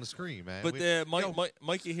 live on the screen, man." But We-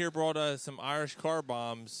 Mikey here brought some Irish car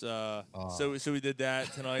bombs, so we did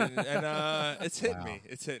that tonight, and it's hitting me.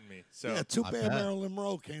 It's hitting me. So yeah, too I bad bet. Marilyn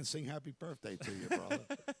Monroe can't sing happy birthday to you, brother.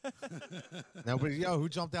 Nobody, who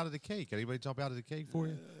jumped out of the cake? Anybody jump out of the cake for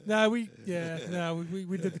you? No, we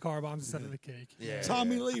did the car bombs instead of the cake. yeah,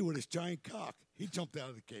 Tommy Lee with his giant cock. He jumped out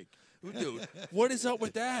of the cake. dude, what is up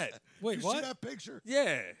with that? Wait, You what? see that picture?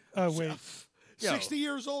 Yeah. Oh, wait. Yo. 60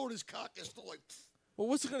 years old, his cock is still like, Well,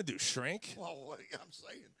 what's it gonna do? Shrink? well, what I'm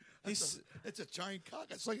saying. He's- It's a giant cock.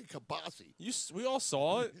 It's like a kibasi. We all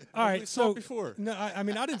saw it. All We right, saw so it before. no, I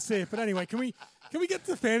mean I didn't say it, but anyway, can we get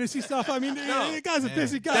to the fantasy stuff? I mean, you guys are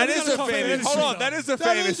busy guys. That We is gotta a talk fantasy. Hold on, stuff. that is a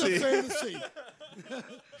That is fantasy. a fantasy.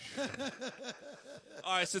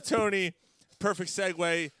 All right, so Tony, perfect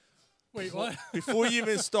segue. Wait, what? Before you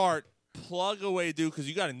even start, plug away, dude, because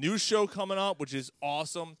you got a new show coming up, which is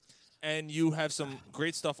awesome, and you have some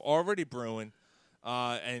great stuff already brewing.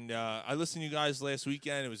 And I listened to you guys last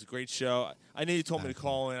weekend. It was a great show. I knew you told me to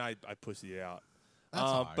call in. I pussied it out. That's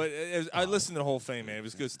all right. But I listened to the whole thing, man. It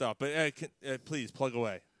was good stuff. But please, plug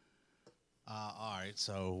away. All right,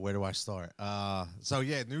 so where do I start?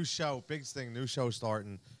 New show, biggest thing, new show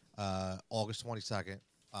starting August 22nd,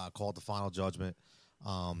 called The Final Judgment.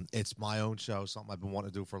 It's my own show, something I've been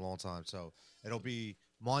wanting to do for a long time. So it'll be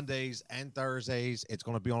Mondays and Thursdays. It's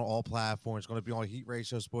going to be on all platforms. It's going to be on Heat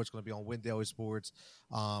Ratio Sports. It's going to be on Win Daily Sports.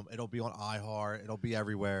 It'll be on iHeart. It'll be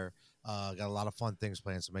everywhere. Got a lot of fun things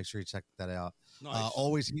planned, so make sure you check that out. Nice.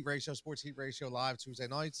 Always Heat Ratio Sports, Heat Ratio Live Tuesday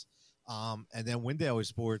nights. And then Win Daily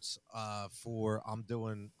Sports I'm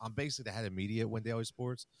basically the head of media at Win Daily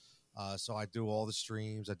Sports. So I do all the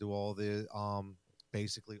streams. I do all the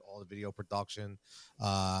basically all the video production.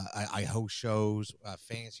 I host shows,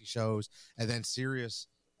 fantasy shows, and then Sirius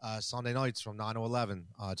Sunday nights from 9 to 11,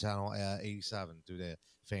 channel 87, do the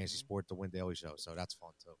fantasy sport, the Win Daily show. So that's fun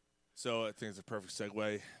too. So I think it's a perfect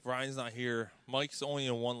segue. Ryan's not here. Mike's only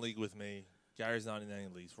in one league with me. Gary's not in any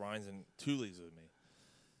leagues. Ryan's in 2 leagues with me.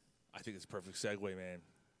 I think it's a perfect segue, man.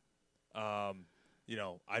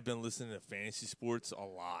 I've been listening to fantasy sports a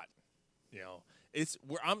lot. It's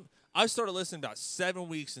where I started listening about 7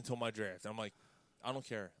 weeks until my draft. I'm like, I don't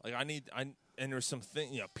care. Like and there's some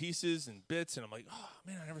pieces and bits, and I'm like, oh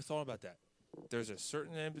man, I never thought about that. There's a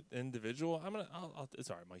certain individual. It's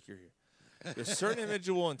all right, Mike, you're here. There's a certain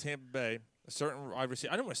individual in Tampa Bay, a certain wide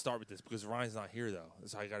receiver. I don't want to start with this because Ryan's not here though.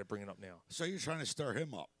 So I got to bring it up now. So you're trying to stir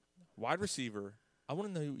him up. Wide receiver. I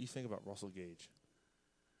want to know what you think about Russell Gage.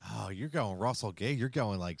 Oh, you're going Russell Gage. You're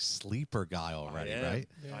going like sleeper guy already, I am. right?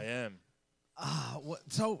 Yeah. I am.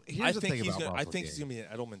 So here's I the think thing about Russell I think Gage. he's gonna be an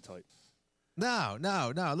Edelman type. No.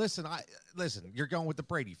 Listen. You're going with the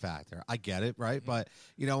Brady factor. I get it, right? But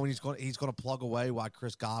when he's going to plug away while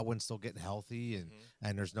Chris Godwin's still getting healthy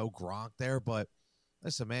and there's no Gronk there. But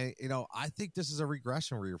listen, man, I think this is a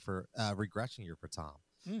regression year for Tom.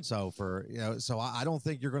 So I don't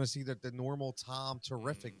think you're going to see the normal Tom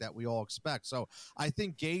terrific that we all expect. So I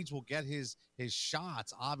think Gage will get his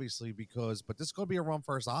shots, obviously, but this is going to be a run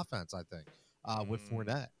first offense. I think. With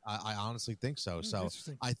Fournette, I honestly think so. So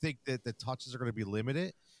Interesting. I think that the touches are going to be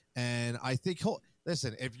limited, and I think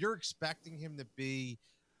listen. If you're expecting him to be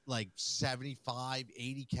like 75,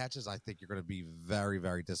 80 catches, I think you're going to be very,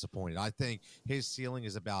 very disappointed. I think his ceiling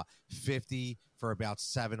is about 50 for about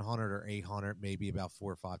 700 or 800, maybe about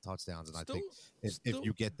 4 or 5 touchdowns. And I think if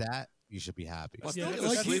you get that, you should be happy. Well, Yeah, still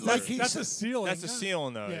like a he- sleeper. like that's a ceiling. That's a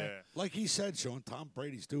ceiling, though. Yeah. Yeah. Like he said, Sean, Tom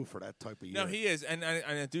Brady's due for that type of year. No, he is, and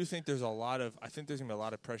I do think there's I think there's gonna be a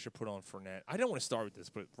lot of pressure put on Fournette. I don't want to start with this,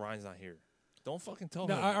 but Ryan's not here. Don't fucking tell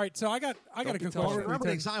No, him. all right. So I got a be good telling question. me. for you, Remember they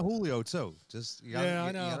Tony. signed Julio too. Just you gotta, Yeah, I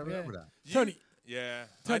you know, gotta remember yeah. that. Tony, Yeah,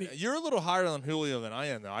 Tony- you're a little higher on Julio than I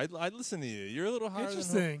am, though. I listen to you. You're a little higher.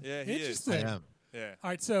 Interesting. Than Yeah, he Interesting. I is. am. Yeah. all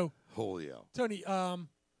right. So Julio. Tony,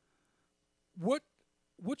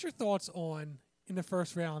 what's your thoughts on in the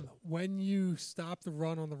first round when you stop the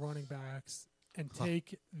run on the running backs and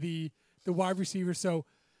take the wide receiver? So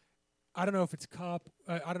I don't know if it's Cup.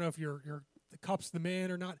 I don't know if the Cup's the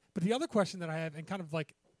man or not. But the other question that I have, and kind of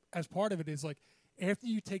like as part of it, is like after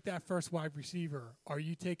you take that first wide receiver, are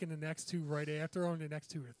you taking the next 2 right after, or the next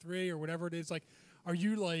 2 or 3 or whatever it is? Like, are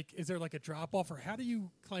you like, is there like a drop off, or how do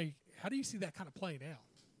you see that kind of playing out?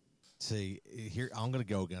 See, here I'm going to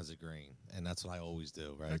go against the green, and that's what I always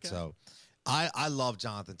do, right? Okay. So I love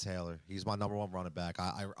Jonathan Taylor. He's my number one running back.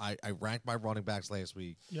 I ranked my running backs last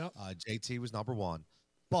week. Yep. JT was number one.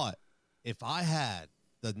 But if I had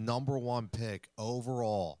the number one pick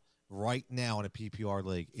overall right now in a PPR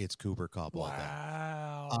league, it's Cooper Kupp all day.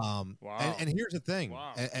 Wow. Wow. And here's the thing.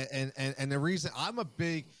 Wow. And the reason I'm a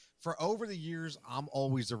big for over the years, I'm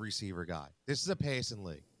always a receiver guy. This is a passing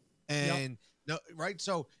league. And no, right.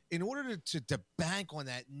 So in order to bank on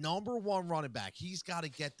that number one running back, he's got to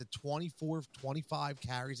get the 24, 25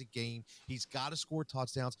 carries a game. He's got to score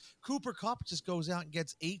touchdowns. Cooper Kupp just goes out and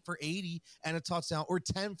gets 8 for 80 and a touchdown, or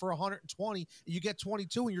 10 for 120. You get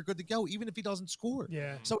 22 and you're good to go, even if he doesn't score.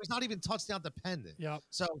 Yeah. So he's not even touchdown dependent. Yep.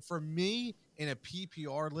 So for me in a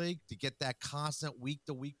PPR league to get that constant week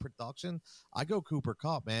to week production, I go Cooper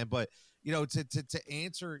Kupp, man. But you know, to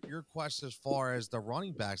answer your question as far as the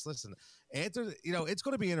running backs, listen, after, you know, it's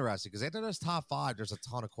going to be interesting because after this top five, there's a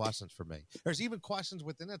ton of questions for me. There's even questions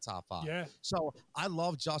within the top five. Yeah. So I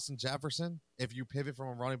love Justin Jefferson. If you pivot from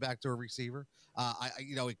a running back to a receiver,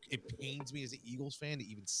 it pains me as an Eagles fan to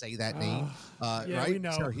even say that name. Yeah, right? we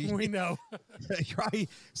know. So We know. right.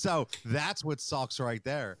 So that's what sucks right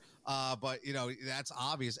there. But you know, that's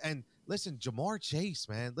obvious. And listen, Jamar Chase,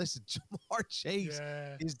 man. Listen, Jamar Chase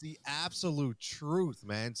is the absolute truth,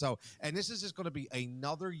 man. So, and this is just going to be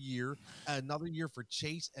another year for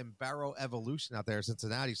Chase and Barrow evolution out there in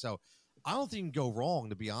Cincinnati. So, I don't think you can go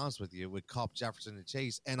wrong, to be honest with you, with Kupp, Jefferson, and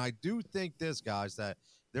Chase. And I do think this, guys, that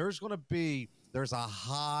there's a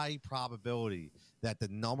high probability that the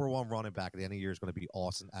number one running back at the end of the year is going to be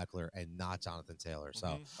Austin Eckler and not Jonathan Taylor.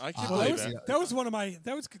 So I can Well, believe that that. was one of my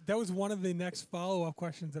that was one of the next follow-up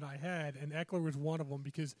questions that I had, and Eckler was one of them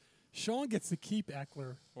because Sean gets to keep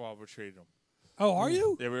Eckler. Well, we're trading him. Oh, are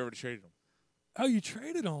you? Yeah, we already traded him. Oh, you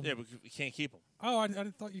traded him. Yeah, but we can't keep him. Oh, I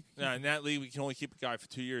thought you. No, in that league, we can only keep a guy for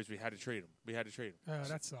 2 years. We had to trade him. Oh,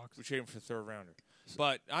 that sucks. We traded him for a third rounder.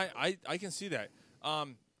 But I can see that.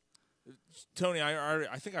 Tony,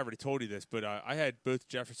 I think I already told you this, but I had both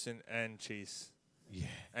Jefferson and Chase. Yeah.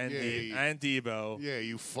 And Yeah, and Debo. Yeah,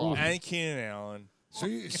 you fuck. And Keenan Allen. So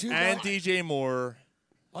you and DJ Moore.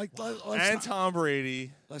 And Tom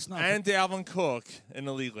Brady. Let's not and Dalvin Cook in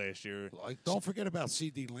the league last year. Don't forget about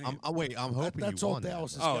CD Lamb. I'm hoping that's you all won that.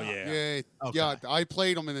 Dallas has Oh, got. yeah. Yeah, I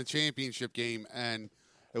played him in the championship game, and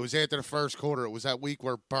it was after the first quarter. It was that week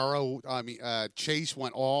where Chase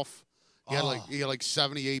went off. He had like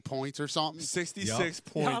 78 points or something. 66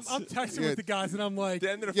 points. Yeah, I'm texting with the guys, and I'm like, the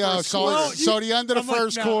end of the first so quarter. the end of the I'm like,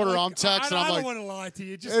 first no, quarter, like, I'm texting. I I'm don't like, want to lie to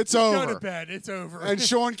you. Just it's go over. to bed. It's over. And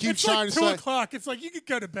Sean keeps it's like trying to 2 say, o'clock. It's like you could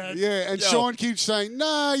go to bed. yeah, and Yo. Sean keeps saying,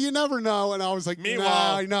 nah, you never know. And I was like, Meanwhile,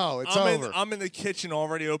 nah, I know. It's over. I'm in the kitchen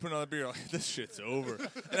already opening another beer. Like, this shit's over.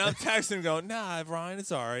 And I'm texting him going, nah, Ryan,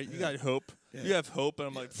 it's all right. You got hope. Yeah. You have hope. And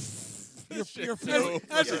I'm like, As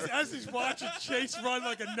he's watching Chase run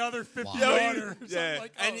like another 50 Wow. yarder. Yeah,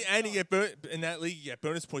 Like, and you get in that league, you get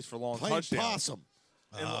bonus points for long Playing touchdowns. possum.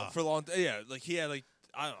 And for long, like he had like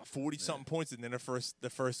I don't know 40 something points, and then the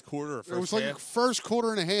first quarter or first It was like half. first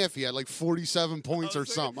quarter and a half. He had like 47 points or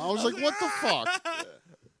something. I was like, what the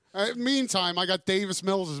fuck? Meantime, I got Davis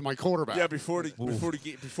Mills as my quarterback. Yeah, before the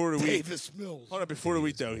week. Davis Mills. Hold on, before the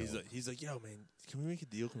week though, he's like, yo man, can we make a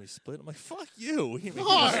deal? Can we split? I'm like, fuck you. We ain't making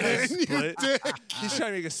Oh, a man, you split. dick. He's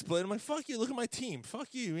trying to make a split. I'm like, fuck you. Look at my team. Fuck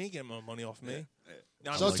you. You ain't getting my money off me.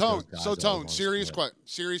 No, I'm So like, Tone, those guys all want serious split.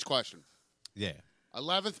 serious question. Yeah.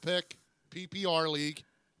 11th pick, PPR league.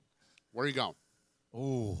 Where are you going?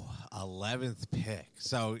 Ooh, 11th pick.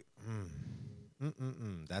 So,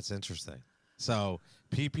 that's interesting. So,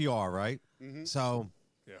 PPR, right? Mm-hmm. So,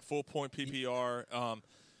 yeah, full point PPR.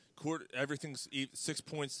 Everything's 6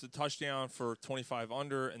 points to touchdown for 25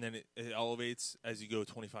 under, and then it elevates as you go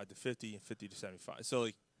 25 to 50 and 50 to 75. So,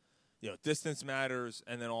 like, distance matters,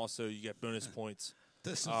 and then also you get bonus points.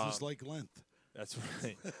 Distance is like length. That's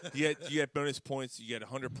right. You get bonus points. You get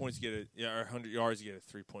 100 points. You get or 100 yards. You get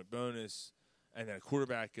a 3-point bonus, and then a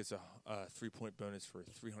quarterback gets a 3-point bonus for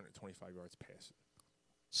 325 yards passing.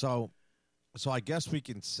 So I guess we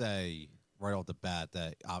can say right off the bat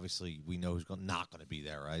that obviously we know who's not going to be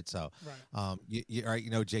there, right? So, Right. right,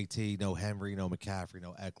 JT, no Henry, no McCaffrey,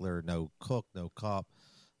 no Eckler, no Cook, no Kupp.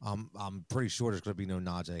 I'm pretty sure there's going to be no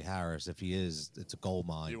Najee Harris. If he is, it's a gold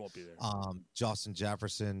mine. He won't be there. Justin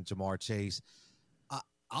Jefferson, Jamar Chase.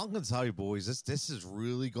 I'm going to tell you, boys, this is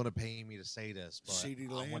really going to pain me to say this, but CD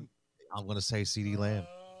Lamb. I'm going to say CD Lamb.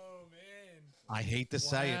 Oh, man. I hate to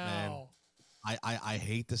say it, man. Wow. I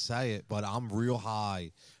hate to say it, but I'm real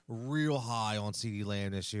high on CD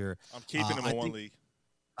Lamb this year. I'm keeping him in one league.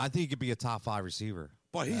 I think he could be a top 5 receiver.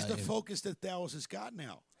 But he's the focus that Dallas has got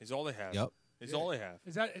now. He's all they have. Yep. He's all they have.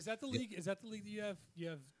 Is that the league? Is that the league that you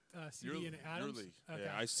have CD and Adams. Your league. Okay.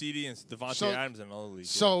 Yeah, I CD and Devontae So- Adams in another league.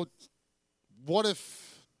 So, what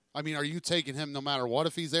if? I mean, are you taking him no matter what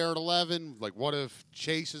if he's there at 11? Like, what if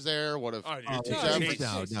Chase is there? What if? Oh, you're no, taking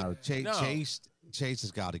Chase. No. No. Chase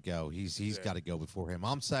has got to go. He's got to go before him.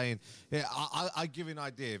 I'm saying, yeah, I give you an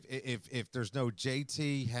idea. If there's no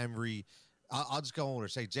JT Henry, I'll just go on order.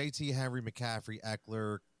 Say JT Henry, McCaffrey,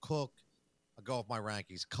 Eckler, Cook. I'll go off my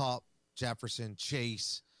rankings: Kupp, Jefferson,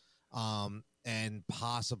 Chase, and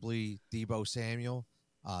possibly Debo Samuel.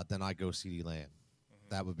 Then I go CeeDee Lamb.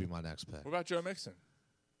 That would be my next pick. What about Joe Mixon?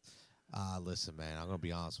 Listen, man, I'm gonna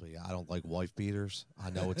be honest with you. I don't like wife beaters. I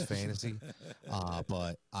know it's fantasy,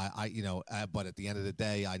 but but at the end of the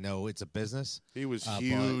day, I know it's a business. He was but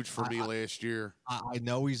huge for me last year. I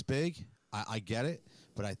know he's big. I get it,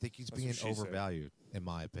 but I think he's That's being what she said. overvalued, in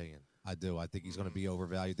my opinion. I do. I think he's going to be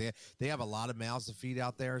overvalued. They have a lot of mouths to feed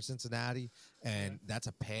out there in Cincinnati, and that's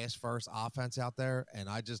a pass-first offense out there, and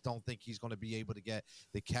I just don't think he's going to be able to get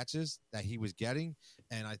the catches that he was getting,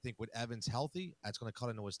 and I think with Evans healthy, that's going to cut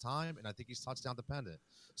into his time, and I think he's touchdown dependent.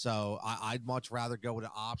 So I'd much rather go with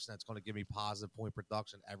an option that's going to give me positive point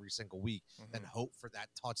production every single week than hope for that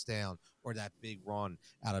touchdown or that big run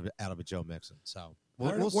out of a Joe Mixon. So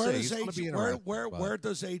we'll see. It's gonna be interesting, but- where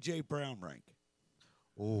does A.J. Brown rank?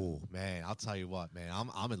 Oh man, I'll tell you what, man.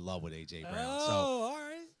 I'm in love with AJ Brown. Oh, So all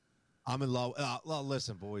right. I'm in love. Well,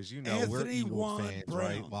 listen, boys, you know we're Anthony Eagles Juan fans, Brown.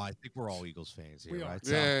 right? Well, I think we're all Eagles fans here, We are. right?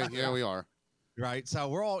 So, Yeah, we are. right. So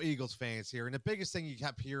we're all Eagles fans here, and the biggest thing you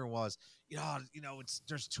kept hearing was,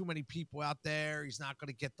 there's too many people out there. He's not going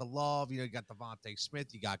to get the love. You got Devontae Smith,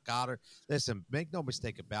 you got Goddard. Listen, make no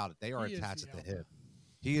mistake about it. They are He is attached the at the alpha. hip.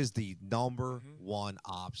 He is the number one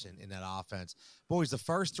option in that offense. Boys, the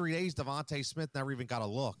first 3 days, Devontae Smith never even got a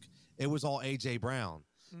look. It was all A.J. Brown.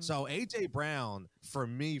 So A.J. Brown, for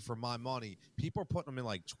me, for my money, people are putting him in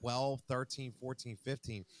like 12, 13, 14,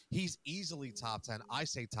 15. He's easily top 10. I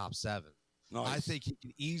say top 7. Nice. I think he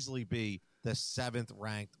can easily be the 7th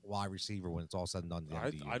ranked wide receiver when it's all said and done. at the end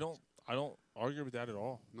of the year. I don't argue with that at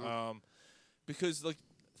all. No. Because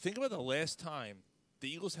think about the last time the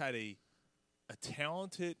Eagles had a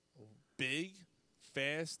talented, big,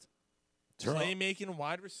 fast, playmaking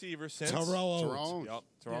wide receiver since Terrell Owens. Owens. Yep,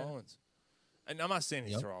 Terrell Owens. And I'm not saying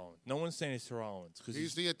he's Terrell Owens. No one's saying he's Terrell Owens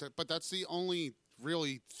because But that's the only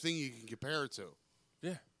really thing you can compare it to.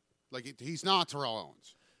 yeah. Like he's not Terrell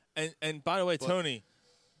Owens. And by the way, Tony,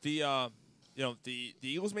 the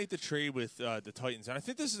Eagles made the trade with the Titans, and I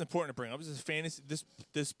think this is important to bring up. This is fantasy.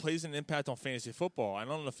 This plays an impact on fantasy football. I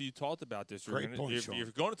don't know if you talked about this. Or Great point, Sean.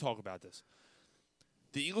 you're going to talk about this.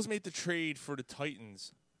 The Eagles made the trade for the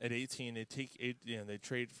Titans at 18. They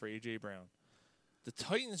trade for A.J. Brown. The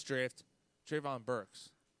Titans draft Trayvon Burks.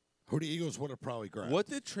 Who the Eagles would have probably grabbed. What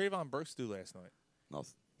did Trayvon Burks do last night?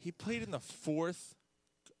 Nothing. He played in the fourth.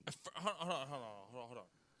 Hold on.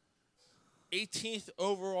 18th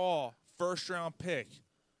overall first round pick.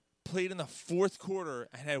 Played in the fourth quarter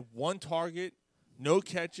and had 1 target, no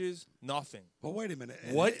catches, nothing. But wait a minute.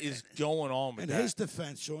 What is going on with in that? his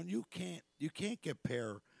defense, Sean, you can't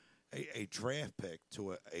compare a draft pick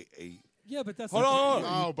to a Yeah, but that's Hold on.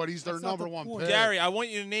 No, but he's their That's not number the one point. pick. Gary, I want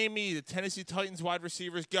you to name me the Tennessee Titans wide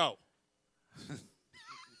receivers. Go.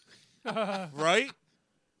 Right?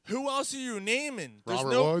 Who else are you naming? There's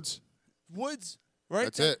Robert no Woods. Woods. Right?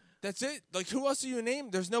 That's it. That's it. Like, who else are you name?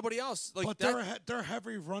 There's nobody else. Like, but they're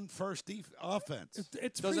heavy run first offense.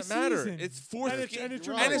 It's doesn't preseason. matter. It's fourth And it's, game. and it's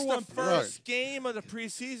your And number it's the one first game of the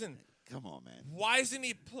preseason. Come on, man. Why isn't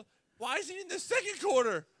he in the second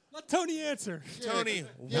quarter? Let Tony answer. Tony,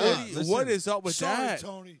 Yeah, what is up with Sorry, that?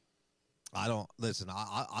 Tony. I don't listen.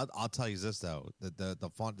 I'll tell you this though.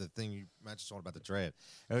 The thing you mentioned something about the draft,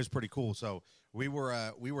 it was pretty cool. So we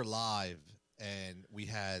were live and we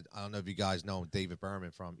had, I don't know if you guys know David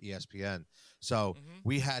Berman from ESPN. So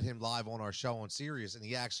we had him live on our show on Sirius, and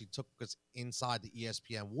he actually took us inside the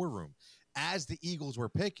ESPN war room as the Eagles were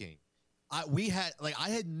picking. I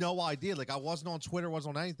had no idea. Like, I wasn't on Twitter,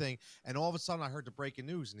 wasn't on anything, and all of a sudden I heard the breaking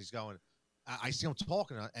news, and he's going. I see him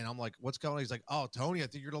talking, and I'm like, "What's going on?" He's like, "Oh, Tony, I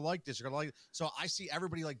think you're gonna like this. You're gonna like it." So I see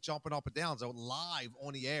everybody like jumping up and down. So live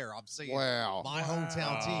on the air, I'm seeing Wow. my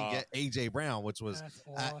hometown team get AJ Brown, which was That's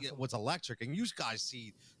awesome. was electric. And you guys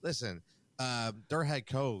see, listen, their head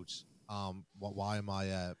coach. Why am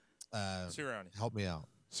I? Sirianni. Help me out.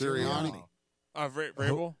 Sirianni.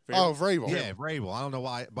 Vrabel? Oh, Vrabel. Yeah, Vrabel. I don't know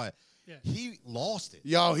why, but Yeah. he lost it.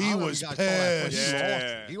 Yo, he I don't know if was you guys saw that, but pissed. He lost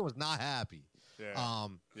Yeah. it. He was not happy. Yeah.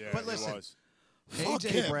 But he listen, was. Fuck AJ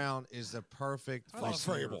him. Brown is the perfect I love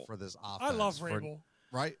receiver Vrabel. for this offense. I love for- Vrabel.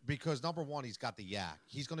 right? Because number one, he's got the yak.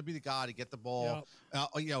 He's going to be the guy to get the ball.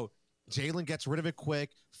 Jalen gets rid of it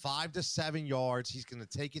quick, 5 to 7 yards. He's going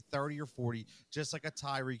to take it 30 or 40, just like a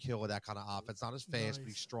Tyreek Hill with that kind of offense. Not as fast, but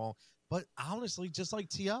he's strong. But honestly, just like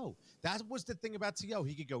T.O. That was the thing about T.O.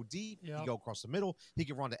 He could go deep. He could go across the middle. He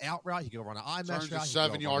could run the out route. He could run an I mesh route.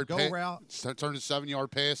 Turn a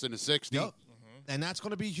 7-yard pass into 60. Yep. And that's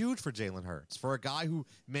going to be huge for Jalen Hurts. For a guy who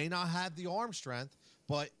may not have the arm strength,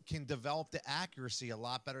 but can develop the accuracy a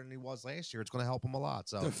lot better than he was last year. It's going to help him a lot.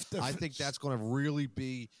 So I think that's going to really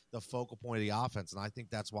be the focal point of the offense, and I think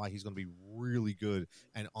that's why he's going to be really good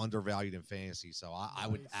and undervalued in fantasy. So I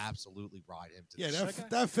would absolutely ride him.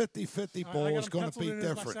 That 50-50 ball is going to be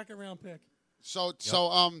different. My second round pick. So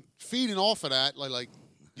feeding off of that, like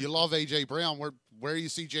you love A.J. Brown. Where do you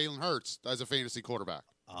see Jalen Hurts as a fantasy quarterback?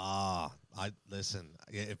 I listen.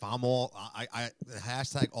 If I'm I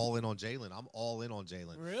hashtag all in on Jalen. I'm all in on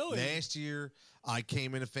Jalen. Really? Last year, I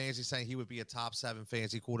came into fantasy saying he would be a top 7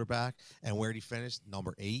 fantasy quarterback, and where did he finish?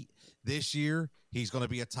 Number 8. This year, he's going to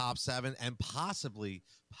be a top 7, and possibly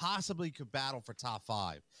could battle for top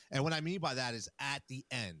 5. And what I mean by that is at the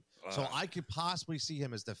end. So I could possibly see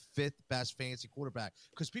him as the 5th best fantasy quarterback,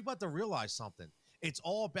 because people have to realize something. It's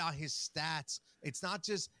all about his stats. It's not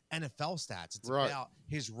just NFL stats. It's about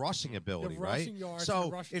his rushing ability, rushing yards,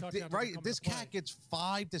 so if this cat gets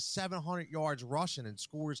 500 to 700 yards rushing and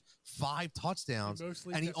scores 5 touchdowns,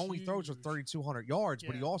 and he only throws for 3,200 yards,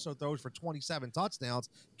 but he also throws for 27 touchdowns,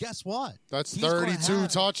 guess what? That's 32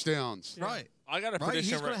 touchdowns. Right. I got a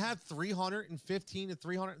prediction. He's going to have 315 to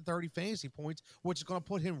 330 fantasy points, which is going to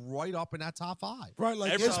put him right up in that top 5. Right,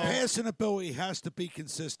 like his passing ability has to be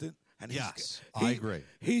consistent. And I agree.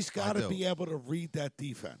 He's got to be able to read that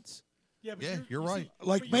defense. Yeah, you're right.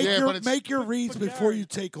 Like make your reads before you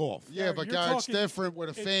take off. Yeah, but guys, it's different with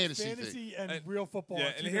a fantasy thing. And real football.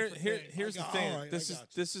 Yeah, and here's the thing.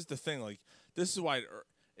 This is the thing. Like, this is why.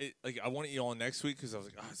 I want you on next week because I was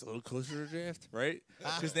like, it's a little closer to the draft, right?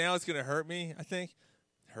 Because now it's gonna hurt me. I think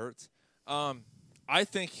hurts. I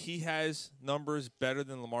think he has numbers better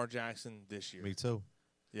than Lamar Jackson this year. Me too.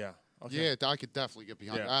 Yeah. Okay. Yeah, I could definitely get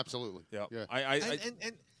behind. Yeah. Absolutely. Yeah.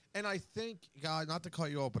 And I think, God, not to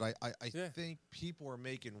cut you off, but I think people are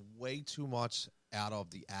making way too much out of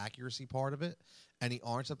the accuracy part of it and the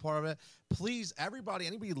arm part of it. Please,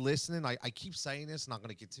 anybody listening, I keep saying this, and I'm going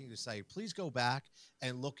to continue to say, please go back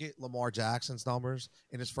and look at Lamar Jackson's numbers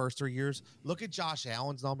in his first 3 years. Look at Josh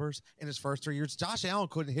Allen's numbers in his first 3 years. Josh Allen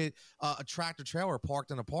couldn't hit a tractor trailer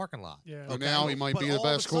parked in a parking lot. Yeah. Okay? Now he might be the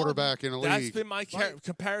best quarterback in the league. That's been my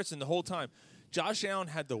comparison the whole time. Josh Allen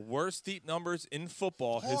had the worst deep numbers in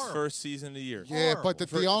football his first season of the year. Yeah, but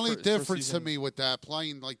the only difference to me with that,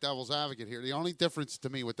 playing like devil's advocate here, the only difference to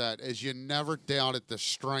me with that is you never doubted the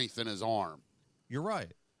strength in his arm. You're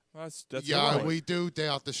right. That's right. We do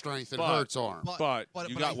doubt the strength in Hurts' arm. But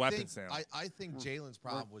you got weapons now. I think Jalen's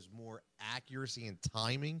problem was more accuracy and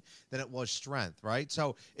timing than it was strength, right?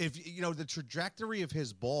 So if the trajectory of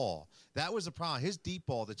his ball, that was the problem. His deep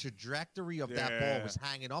ball, the trajectory of that ball was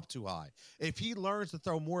hanging up too high. If he learns to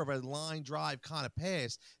throw more of a line drive kind of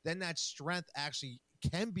pass, then that strength actually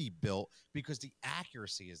can be built because the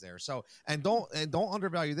accuracy is there. So and don't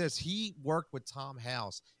undervalue this. He worked with Tom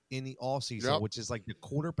House in the offseason, which is like the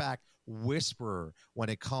quarterback whisperer when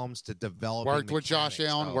it comes to developing. Worked with Josh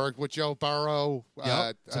Allen, worked with Joe Burrow.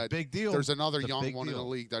 It's a big deal. There's another young one in the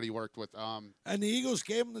league that he worked with. And the Eagles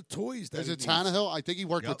gave him the toys. Is it Tannehill? I think he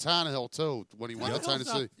worked with Tannehill, too, when he went to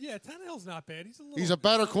Tennessee. Tannehill's not bad. He's a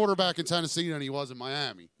better quarterback in Tennessee than he was in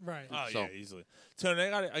Miami. Right. Oh, yeah, easily. Tony,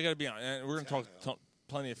 I got to be honest. We're going to talk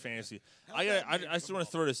plenty of fantasy. I just want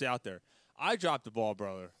to throw this out there. I dropped the ball,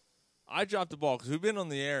 brother. I dropped the ball because we've been on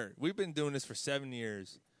the air. We've been doing this for 7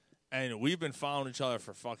 years, and we've been following each other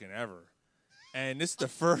for fucking ever. And this is the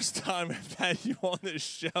first time I've had you on this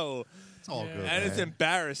show. It's all good, and it's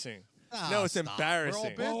embarrassing. No, it's stop.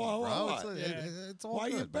 embarrassing. We're all busy, bro. It's all Why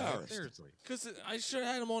good, are you embarrassed? Seriously. Because I should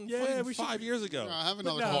have had him on fucking 5 years ago. I have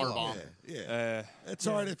another car bomb. Yeah. It's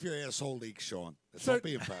all right if your asshole leaks, Sean. Don't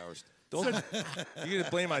be embarrassed. You're going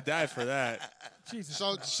to blame my dad for that. Jesus.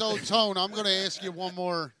 So Tone, I'm going to ask you one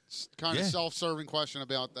more kind of self-serving question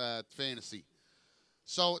about that fantasy.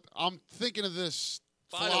 So I'm thinking of this.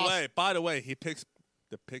 By the way, he picks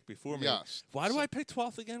the pick before me. Yes. Why do I pick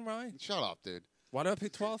 12th again, Ryan? Shut up, dude. Why do I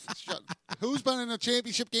pick 12th? Who's been in a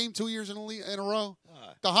championship game 2 years in a row?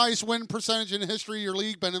 The highest win percentage in the history of your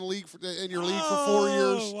league. Been in the league for 4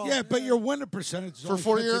 years. Well, yeah, but your winning percentage is for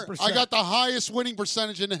 4 years. I got the highest winning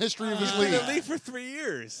percentage in the history of his league. Been in the league for 3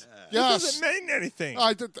 years. Yes. It doesn't mean anything.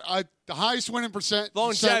 The highest winning percent.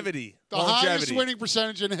 Longevity. The highest winning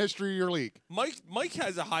percentage in the history of your league. Mike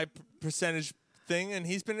has a high percentage thing, and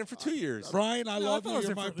he's been in for 2 years. Brian, I No, I love thought you. it was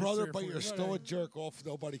You're in my for at least brother, 3 or but 4 you're years. still a Alright. jerk off.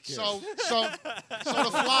 Nobody cares.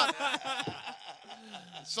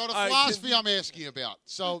 So the I philosophy I'm asking you about.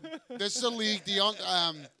 So this is a league.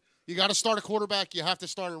 You got to start a quarterback. You have to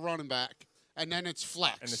start a running back, and then it's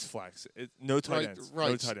flex. And it's flex. No tight ends. Right.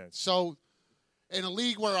 No tight ends. So in a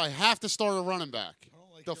league where I have to start a running back,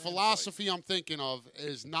 the philosophy I'm thinking of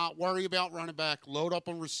is not worry about running back, load up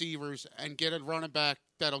on receivers, and get a running back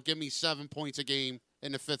that'll give me 7 points a game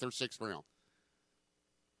in the 5th or 6th round.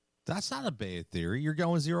 That's not a bad theory. You're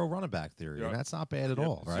going zero running back theory. Yep. And that's not bad at Yep.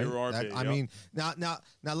 all, right? Zero RB, I yep. mean, now,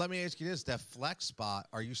 let me ask you this: that flex spot,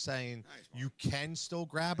 are you saying you can still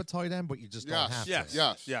grab a tight end, but you just don't have Yes.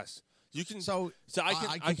 to? Yes. You can. So I can.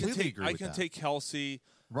 I can completely take. agree I with can that. take Kelsey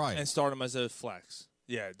Right. and start him as a flex.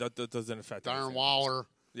 Yeah, that doesn't affect Darren anything. Waller.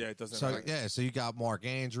 Yeah, it doesn't. So affect so you got Mark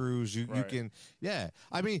Andrews. You Right. can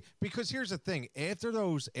I mean, because here's the thing: after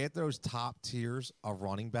those top tiers of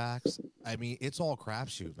running backs, I mean, it's all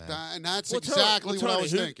crapshoot, man. And that's Well, exactly what I Tony,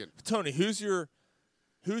 was who- thinking. Tony, who's your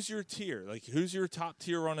tier? Like, who's your top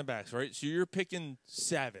tier running backs? Right. So you're picking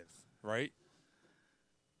 7th, right?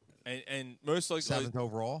 And most likely 7th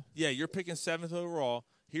overall. Yeah, you're picking 7th overall.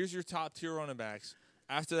 Here's your top tier running backs.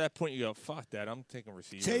 After that point, you go, fuck that. I'm taking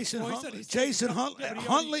receivers. Jason Well, he said Huntley. he's Jason taking- Huntley. yeah, but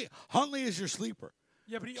he Huntley is your sleeper.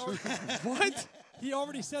 Yeah, but he already, What? he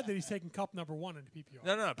already said that he's taking Cup number 1 in the PPR.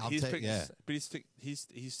 No. But I'll he's take- picking. yeah. But he's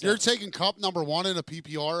You're 7th. taking Cup number 1 in a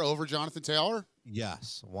PPR over Jonathan Taylor?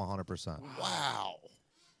 Yes, 100%. Wow.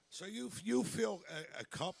 So you feel a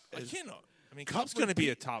Cup I is cannot. I mean, Cup Cup's going to be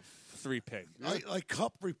a repeat- top 3 pick. like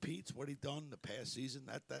Cup repeats what he done the past season.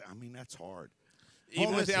 That I mean that's hard.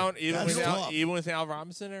 Even listen, that's tough. even with Al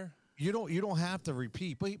Robinson there. You don't have to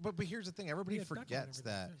repeat, but here's the thing: everybody Yeah, Beckham and forgets everything,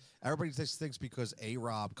 that. too. Everybody just thinks because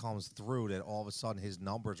A-Rob comes through that all of a sudden his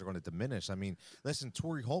numbers are going to diminish. I mean, listen,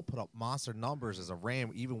 Torrey Holt put up monster numbers as a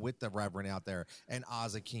Ram, even with the Reverend out there and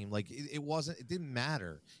Azakim. Like it didn't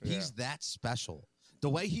matter. He's that special. The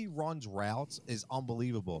way he runs routes is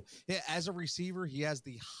unbelievable. Yeah, as a receiver, he has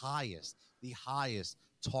the highest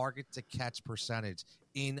target to catch percentage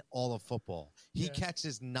in all of football. He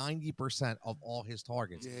catches 90% of all his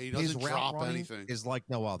targets. Yeah, he his doesn't route drop running anything. is like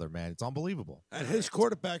no other, man. It's unbelievable. And his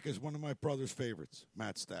quarterback is one of my brother's favorites,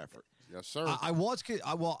 Matt Stafford. Yes, sir. I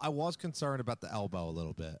was concerned about the elbow a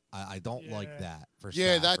little bit. I don't like that for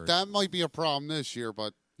yeah, Stafford. that might be a problem this year,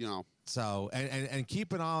 but, you know. So and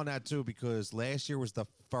keep an eye on that too, because last year was the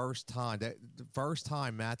first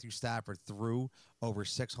time Matthew Stafford threw over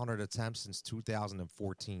 600 attempts since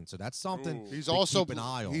 2014. So that's something He's to also keep an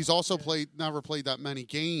eye on. he's also never played that many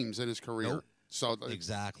games in his career. Nope. So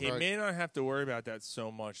Exactly. He may not have to worry about that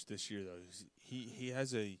so much this year, though. He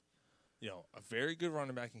has a very good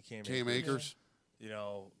running back in Cam Akers. You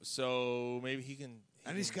know, so maybe he can.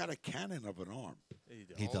 And he's got a cannon of an arm.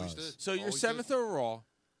 He Always does. did. So you're Always 7th overall.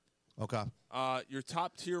 Okay. Your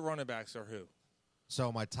top tier running backs are who?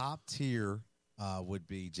 So my top tier would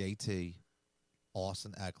be JT,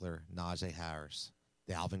 Austin Eckler, Najee Harris,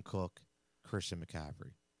 Dalvin Cook, Christian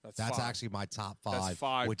McCaffrey. That's 5. actually my top That's 5,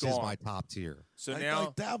 5 which is gone. my top tier. So I now,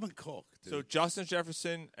 like Dalvin Cook. Dude. so Justin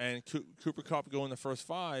Jefferson and Cooper Kupp go in the first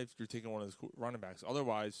 5. You're taking one of those running backs.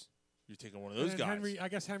 Otherwise, you're taking one of those And guys. I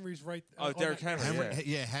guess Henry's right. Oh, on Derrick that-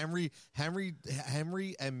 Henry.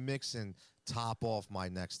 Henry and Mixon top off my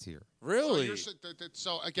next tier. Really?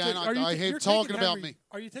 So again, Are you I ta- hate you're talking taking about Henry- me.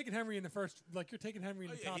 Are you taking Henry in the first? Like you're taking Henry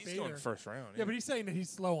in the top he's 8? going or- first round. Yeah, but he's saying that he's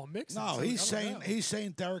slow on mixing. No, so he's I don't know.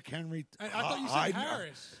 saying Derrick Henry. I thought you high- said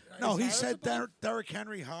Harris. No, Is he Harris said above? Derrick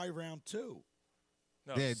Henry high round 2.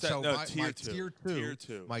 No, Yeah, so no, my tier tier 2. two, Tier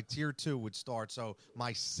 2. my tier 2 would start. So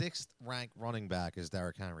my 6th ranked running back is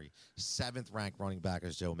Derrick Henry. 7th ranked running back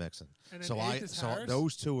is Joe Mixon. And then So 8th is Harris?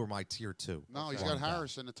 those 2 are my tier 2. No, he's running got back.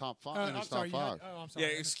 Harris in the top 5. in I'm his sorry. top 5. I'm Yeah,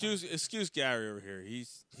 sorry. excuse Gary over here.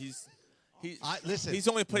 Listen, He's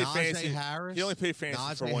only played Najee fantasy. Harris, He only played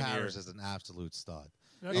fantasy for Najee 1 Harris year. is an absolute stud.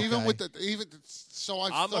 Even Okay. with the so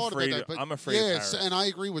I've I'm thought afraid about of- that. But I'm afraid of yes, Harris. and I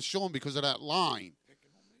agree with Sean because of that line.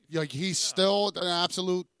 Like he's still an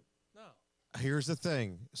absolute. Here's the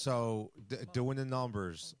thing. So doing the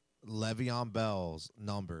numbers, Le'Veon Bell's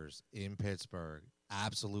numbers in Pittsburgh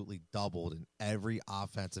absolutely doubled in every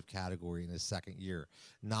offensive category in his second year.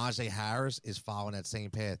 Najee Harris is following that same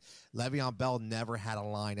path. Le'Veon Bell never had a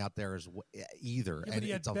line out there either, Yeah, but and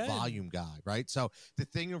he had it's a Ben. volume guy, right? So the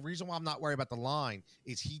reason why I'm not worried about the line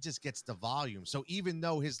is he just gets the volume. So even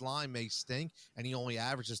though his line may stink and he only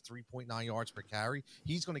averages 3.9 yards per carry,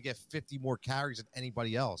 he's going to get 50 more carries than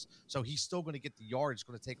anybody else. So he's still going to get the yard. It's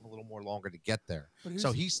going to take him a little more longer to get there. But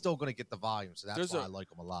So he's still going to get the volume. So that's There's why a- I like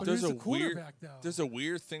him a lot. But There's who's a the weird. quarterback, though? There's a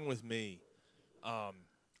weird thing with me.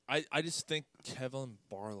 I just think Kevin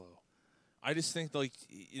Barlow. I just think like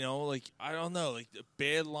I don't know, like a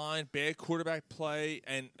bad line, bad quarterback play,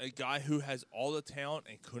 and a guy who has all the talent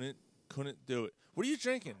and couldn't do it. What are you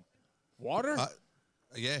drinking? Water?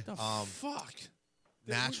 Yeah. The fuck.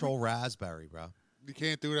 Natural raspberry, bro. You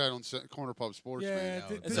can't do that on Corner Pub Sports. Yeah, man.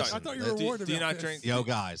 I thought you were warned Do you about not this. drink? Yo,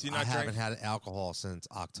 guys, Do you I not haven't drink? had alcohol since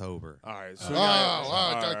October. All right. So Oh, we got- wow,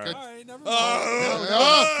 all that right. could- All right, never mind.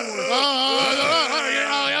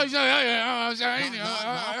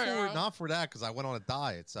 Not for that, because I went on a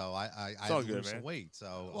diet, so I all had to good, lose some man. weight,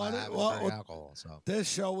 so Well, I it- haven't well, drank well, alcohol. So This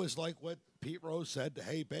show is like what Pete Rose said to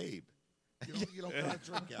Hey Babe. You don't gotta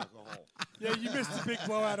drink alcohol. Yeah, you missed the big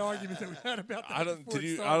blowout argument that we had about that. I don't. before Did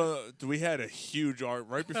it you? I started. don't. We had a huge art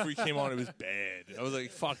right before you came on. It was bad. I was like,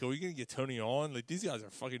 "Fuck, are we gonna get Tony on? Like these guys are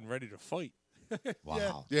fucking ready to fight."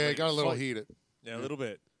 wow. Yeah, it got a little Fuck. heated. Yeah, a little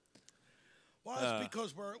bit. Well, that's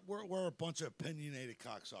because we're a bunch of opinionated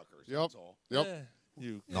cocksuckers. Yep. That's all. Yep. Yeah,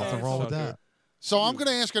 you. Nothing wrong with that. So I'm going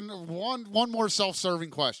to ask one more self-serving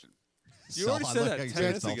question. You already said that 10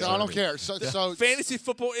 minutes ago. I don't care. So Fantasy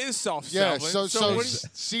football is yeah. self-serving. So what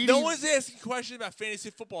CD. no one's asking questions about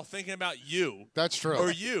fantasy football thinking about you That's true. or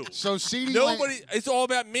you. So CD. Nobody. It's all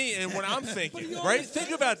about me and what I'm thinking. Right?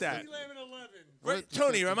 Think about that. Right,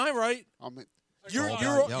 Tony? Am I right? You're all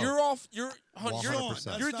you're about you. you're off. You're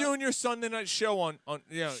 100%. you're doing your Sunday night show on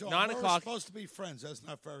Sean, 9 we're o'clock. supposed to be friends. That's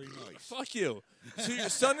not very nice. Fuck you. So your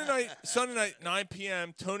Sunday night, 9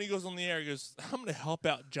 p.m. Tony goes on the air. He goes, I'm going to help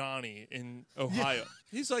out Johnny in Ohio.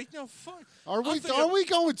 He's like, no, fuck. Are I'm we thinking- we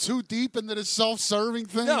going too deep into the self-serving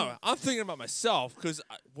thing? No, I'm thinking about myself because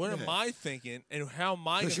what am I thinking and how am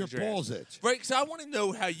I going Because to your draft? balls itch. Right, because I want to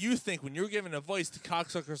know how you think when you're giving advice to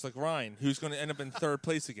cocksuckers like Ryan, who's going to end up in third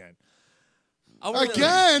place again. I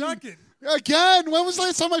wanna know- Again. When was the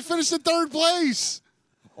last time I finished in third place?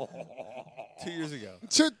 2 years ago.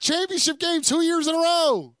 Championship game 2 years in a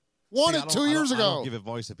row. Won See, I it don't- 2 I years don't- I ago. don't give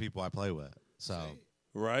advice to people I play with, so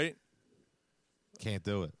Right? can't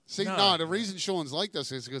do it. See, No. no, the reason Sean's like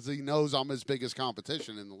this is because he knows I'm his biggest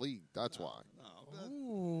competition in the league. That's why.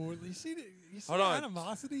 Ooh, you see the Hold on.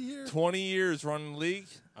 animosity here? 20 years running the league,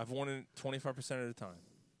 I've won it 25% of the time.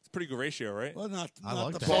 It's a pretty good ratio, right? Well, not I not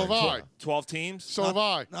like the that. So have I. 12 teams? So have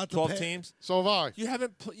I. Not the 12 pa- teams? So have I. You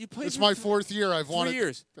haven't you played It's for my fourth year. I've won 3 it.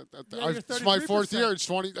 years. Yeah, you're It's my fourth 33%. year. It's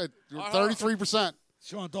 33%.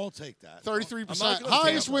 Sean, don't take that. 33%. gonna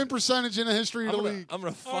Highest take it. win percentage in the history of the league. I'm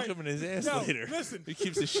gonna fuck right. him in his ass No, later. listen. He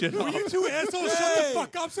keeps his shit Will up. you two assholes shut the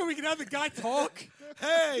fuck up so we can have the guy talk?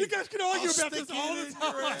 Hey, You guys can argue I'll about this stick all it the in your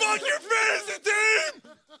time. ass. Fuck your fantasy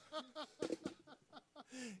team!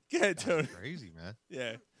 Go ahead, Tony. Crazy, man.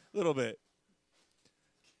 Yeah, a little bit.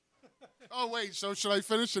 Oh, wait. So should I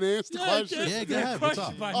finish and answer the Yeah, question? Yeah, go ahead. What's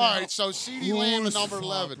up? By All now. right. So CD Lamb at number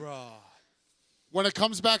 11. When it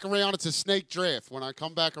comes back around, it's a snake draft. When I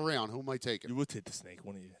come back around, who am I taking? You would take the snake,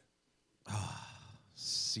 wouldn't you?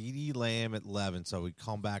 CD Lamb at 11, so we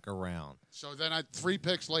come back around. So then 3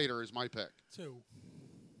 picks later is my pick. 2.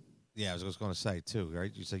 Yeah, I was just going to say too,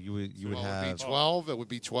 right? You said you would Well, it have. would be 12. It would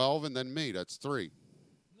be 12, and then me. That's 3.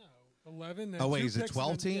 No. 11. Oh wait, two is it picks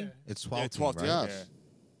 12 and then- team? yeah. It's 12 Yeah, team, 12 right? Yes.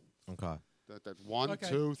 Okay. That's 1, Okay.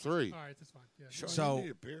 2, 3. All right, that's fine. Yeah. Sean, So- you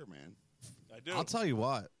need a beer, man. I do. I'll tell you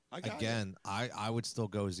what. I got Again, I would still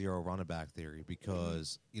go zero running back theory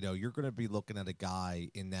because you're going to be looking at a guy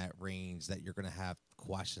in that range that you're going to have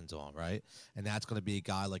questions on, right? And that's going to be a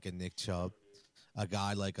guy like a Nick Chubb, a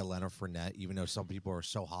guy like a Leonard Fournette. Even though some people are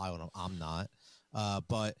so high on him, I'm not.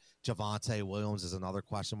 But Javonte Williams is another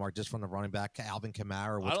question mark just from the running back. Alvin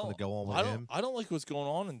Kamara, what's going to go on with him? I don't like what's going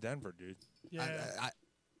on in Denver, dude. Yeah.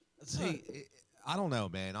 See, I don't know,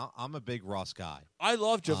 man. I'm a big Russ guy. I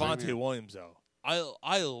love Javonte Williams, though. I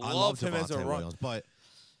love him as a Javonte run. Williams, but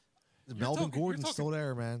Melvin talking- you're Gordon's talking- still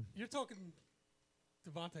there, man. You're talking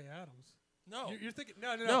Devontae Adams. No, You're thinking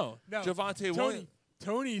no. No, Javonte Tony, Williams.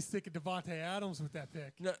 Tony's thinking Devontae Adams with that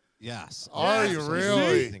pick. no. Yes. Are you Absolutely.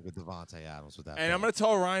 really? I think with Devontae Adams with that. And I'm pick. going to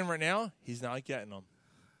tell Ryan right now, he's not getting them.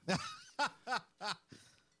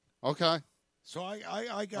 Okay. So I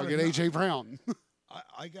got I'll a get ni- A.J. Brown.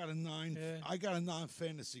 I got a 9. Yeah. I got a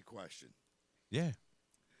non-fantasy question. Yeah.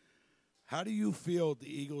 How do you feel the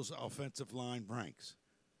Eagles' offensive line ranks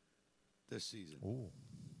this season? Ooh.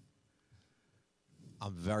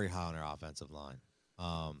 I'm very high on their offensive line.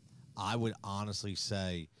 I would honestly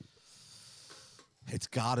say it's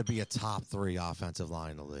got to be a top 3 offensive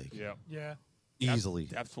line in the league. Yeah. Yeah. Easily.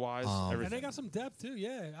 Depth-wise, And everything. And they got some depth too.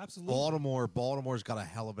 Yeah, absolutely. Baltimore's got a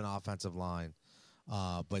hell of an offensive line.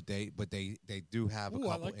 But they do have a Ooh,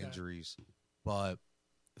 I couple like that. injuries. But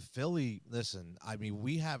Philly, listen, I mean,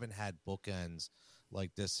 we haven't had bookends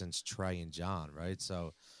like this since Trey and John, right?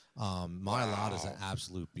 So Mailata's an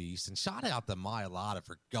absolute beast, and shout out to Mailata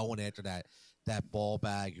for going after that ball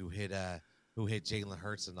bag who hit Jalen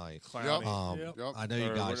Hurts tonight. Clowney. Yep. I know you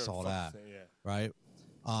Or guys whatever saw the that, fuck, yeah. right?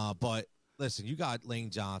 But listen, you got Lane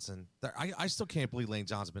Johnson. I still can't believe Lane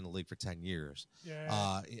Johnson's been in the league for 10 years.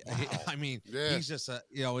 Yeah. I mean, Yeah. he's just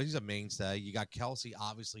he's a mainstay. You got Kelsey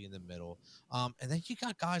obviously in the middle, and then you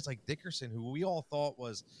got guys like Dickerson, who we all thought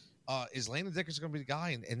was. Is Landon Dickerson going to be the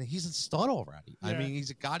guy? And he's a stud already. I Yeah. mean, he's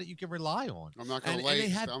a guy that you can rely on. I'm not gonna And lie. they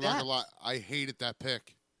had I'm not gonna depth. lie. I hated that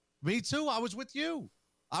pick. Me too. I was with you.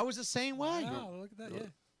 I was the same way. Wow, look at that. Yeah.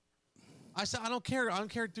 I said, I don't care. I don't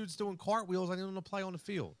care if dude's doing cartwheels. I need him to play on the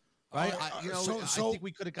field. Right? I think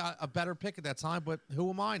we could have got a better pick at that time, but who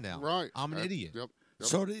am I now? Right. I'm an idiot. Yep.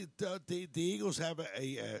 So the Eagles have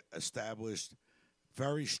a established,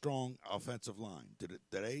 very strong offensive line. Do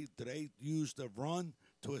they use the run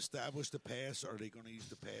to establish the pass, or are they going to use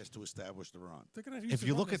the pass to establish the run? They're gonna use If the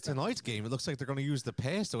you run look this at time. tonight's game, it looks like they're going to use the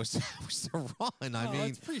pass to establish the run. I Oh, mean,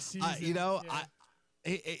 it's preseason. Yeah.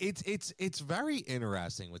 It's very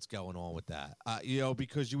interesting what's going on with that.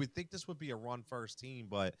 Because you would think this would be a run first team,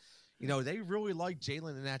 but they really like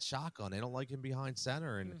Jalen in that shotgun. They don't like him behind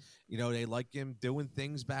center, and they like him doing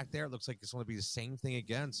things back there. It looks like it's going to be the same thing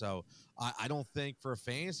again. So I don't think for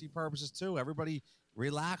fantasy purposes too, everybody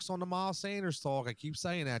relax on the Miles Sanders talk. I keep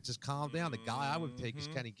saying that. Just calm down. The guy I would pick is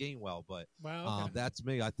Kenny Gainwell, but Wow, okay. that's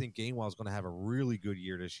me. I think Gainwell is going to have a really good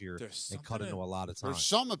year this year and cut into a lot of time. There's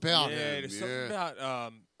something about him. There's something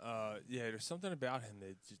about there's something about him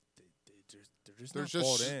that they're just There's not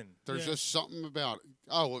bought just in. there's just something about it.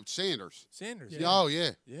 Oh, Sanders. Sanders. Yeah. Oh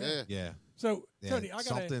yeah. Yeah. Yeah. So Yeah, Tony, I got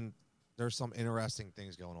something. There's some interesting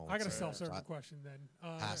things going on. I got a with Sanders. self-serving question then.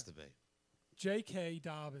 Has to be. J.K.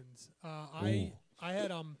 Dobbins. I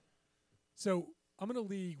had So I'm in a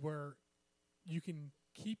league where you can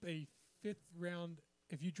keep a 5th round.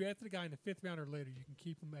 If you drafted a guy in the 5th round or later, you can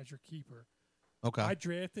keep him as your keeper. Okay. I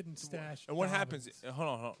drafted and stashed. And what Dobbins. happens? Hold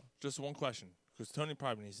on. Just one question, because Tony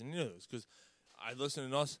probably needs to know this, because I listen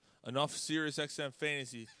to enough Sirius XM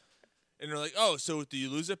fantasy, and they're like, "Oh, so do you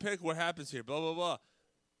lose a pick? What happens here? Blah blah blah."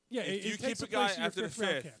 Yeah, if it you takes keep a the place guy of your after the 5th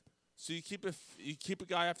round 5th, cap. so you keep a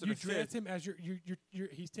guy after You the draft 5th. him as your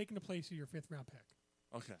he's taking the place of your 5th round pick.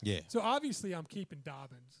 Okay. Yeah. So obviously I'm keeping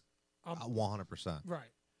Dobbins. 100%. Right.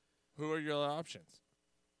 Who are your other options?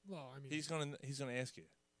 Well, I mean, He's gonna ask you.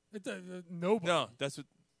 Nobody. No, that's what.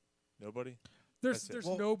 Nobody. There's That's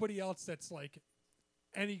it. nobody else that's like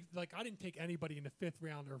I didn't take anybody in the 5th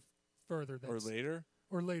round or further. Or That's, later.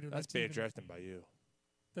 Or later. That's bad even- drafting by you.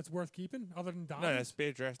 That's worth keeping, other than Dobbins. No, that's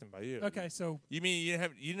bad drafting by you. Okay, so You mean you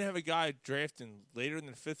didn't have a guy drafting later in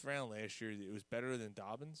the 5th round last year that was better than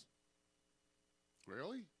Dobbins?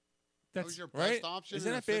 Really? that's That was your Right? best option. Isn't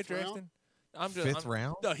in that the bad 5th round? drafting? I'm just 5th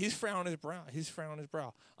round? No, he's frowning his brow. He's frowning his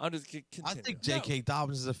brow. I'm just continue. I think J.K.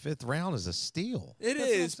 Dobbins is a 5th round is a steal. It That's what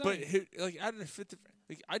I'm is, but saying. like out of the 5th,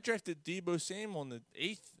 like I drafted Debo Samuel in the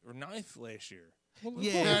 8th or 9th last year. well,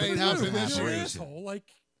 Yeah, well, that for ain't you, happening you're this an year. asshole.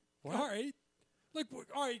 Like, What? all right. Like,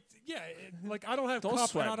 all right, yeah. Like, I don't have Don't Kupp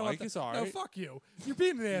sweat, and I don't Mike, have it's all No, right. fuck you. You're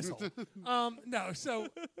being an asshole. No,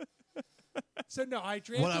 so no, I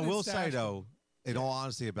drafted. What I and will say, stashed him. though, in all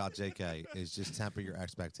honesty about J.K., is just temper your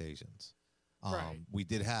expectations. Right. We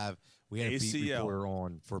had a beat ACL. reporter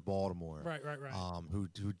on for Baltimore. Right.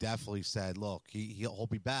 Who definitely said, look, he'll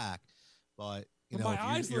be back, but you know, My if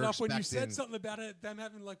eyes you're lit up when you said expecting- something about it. Them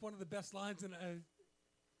having like one of the best lines in.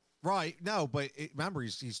 Right. No, but remember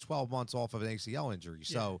he's 12 months off of an ACL injury.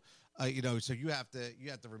 So, so you have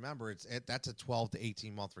to remember that's a 12 to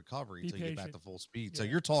 18 month recovery Be until you get back patient. to full speed. Yeah. So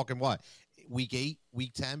you're talking what, week 8,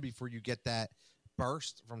 week 10 before you get that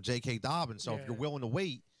burst from J.K. Dobbins. So if you're Yeah. willing to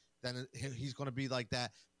wait, then he's going to be like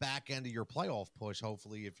that back end of your playoff push.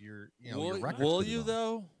 Hopefully, if your record's will good you enough.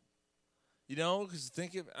 though? Because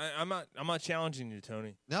I'm not challenging you,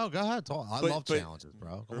 Tony. No, go ahead. Talk. I But- love but challenges,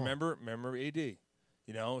 bro. Come on. Remember AD.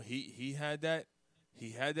 He had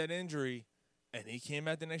that injury, and he came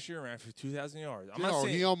out the next year around for 2,000 yards. I'm not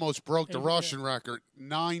saying He almost broke the Yeah. Russian record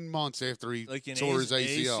 9 months after he like an tore his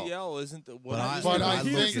ACL. ACL isn't the. But I- But I I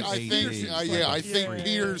think, look at I think, AD, I like- think Yeah.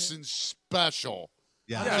 Peterson's special.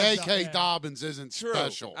 Yeah. Yeah. J.K. Yeah. Dobbins isn't True.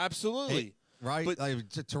 special. Absolutely. Right, But- like,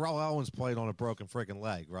 Terrell Owens played on a broken freaking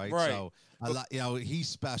leg, right? Right. So, he's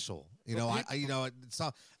special. It's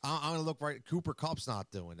not. I'm gonna look right. Cooper Kupp's not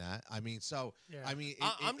doing that. I mean, so Yeah. I mean,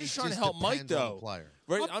 I'm it just trying to just help Mike depends on the though. player.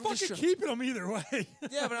 Right? I'm just fucking keeping them either way.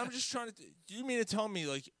 Yeah, but I'm just trying to. Do you mean to tell me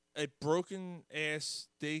like a broken ass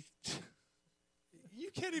steak? You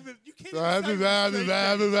can't even. You can't. Stop Even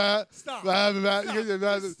Stop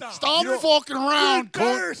fucking around, You're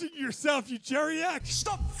cunt. embarrassing yourself, you geriac.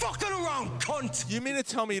 Stop fucking around, cunt! You mean to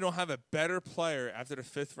tell me you don't have a better player after the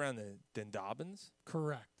 5th round than Dobbins?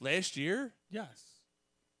 Correct. Last year? Yes.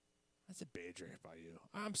 That's a bad draft by you.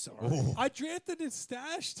 I'm sorry. I drafted and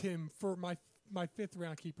stashed him for my 5th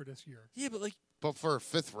round keeper this year. Yeah, but like But for a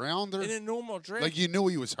 5th rounder, in a normal draft. like you knew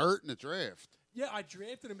he was hurt in the draft. Yeah, I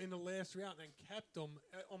drafted him in the last round and kept him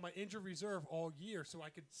on my injured reserve all year, so I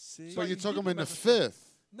could see. So I you could took keep him in the as a 5th.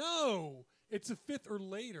 No, it's a 5th or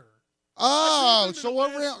later. Oh, I drafted him so in the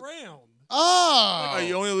what last round? round? Oh, Oh,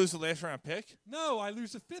 you only lose the last round pick? No, I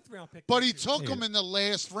lose a 5th round pick. but he this year. took him in the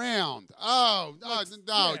last round. Oh, no, Like,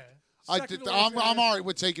 no. yeah, I second did, to last I'm round. all right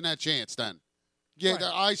with taking that chance then. Yeah, Right.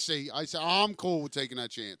 I see. I'm cool with taking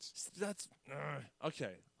that chance. That's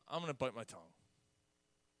okay. I'm gonna bite my tongue.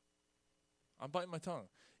 I'm biting my tongue.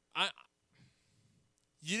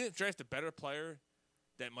 You didn't draft a better player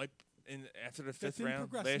that might in after the 5th That didn't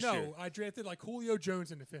round progress. last No, year. I drafted like Julio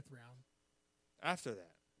Jones in the 5th round. After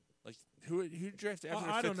that, like who drafted after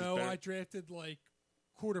the 5th? I don't was know. better? I drafted like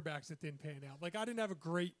quarterbacks that didn't pan out. Like I didn't have a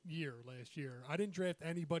great year last year. I didn't draft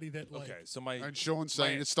anybody that like. Okay, so my And Sean's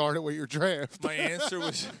saying my- it started with your draft. my answer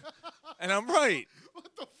was, and I'm right. What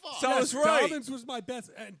the fuck? So I was Yes, right. Dobbins was my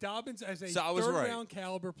best, and Dobbins as a So I was 3rd right. round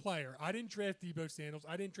caliber player. I didn't draft Debo Sandals.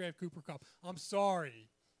 I didn't draft Cooper Kupp. I'm sorry.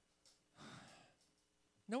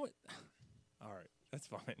 No, what? All right, that's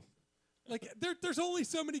fine. Like there's only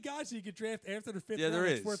so many guys that you could draft after the 5th Yeah, round. there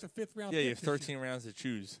that's is. worth a 5th round. Yeah, pick you have this year. 13 rounds to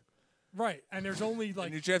choose. Right, and there's only And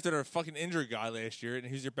like you drafted a fucking injured guy last year, and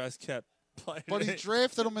who's your best kept player? But he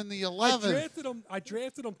drafted him in the I 11th.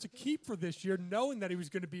 drafted him to keep for this year, knowing that he was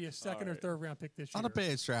going to be a 2nd or 3rd round pick this year. Not a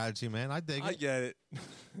bad strategy, man. I dig I it. get it.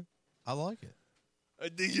 I like it. I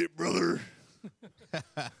dig it, brother.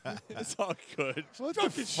 It's all good. What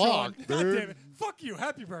Fucking the Sean. fuck, God damn dude? it. Fuck you.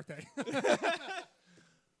 Happy birthday.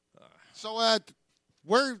 So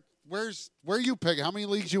where you picking? How many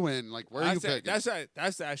leagues you in? Like where are you picking?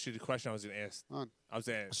 That's actually the question I was going to ask. Huh. I was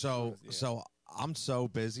asking. So I'm so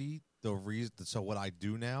busy. So what I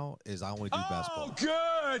do now is I only do best ball.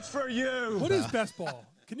 Good for you! What is best ball?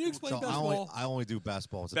 Can you explain So best ball? I only do best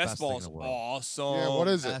ball. It's the Best best thing ball's in the world. awesome. Yeah, what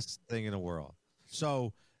is it? Best thing in the world.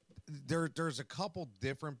 So there's a couple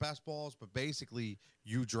different best balls, but basically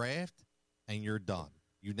you draft and you're done.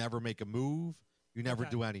 You never make a move. You never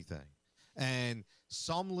Okay. do anything. And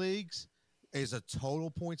some leagues is a total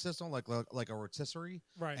point system, like a rotisserie.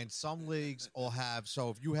 Right. And some leagues will have. So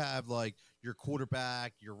if you have like your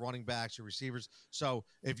quarterback, your running backs, your receivers. So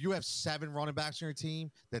if you have 7 running backs on your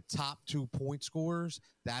team, the top 2 point scorers,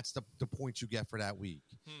 that's the points you get for that week.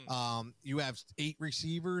 You have 8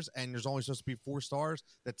 receivers, and there's only supposed to be 4 stars.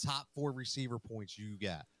 The top 4 receiver points you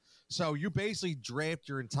get. So you basically draft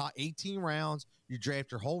your entire 18 rounds. You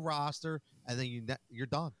draft your whole roster, and then you're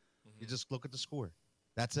done. You just look at the score.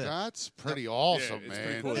 That's it. That's pretty awesome, it's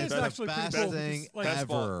pretty man. cool. That is Best- actually pretty best cool. thing because, like,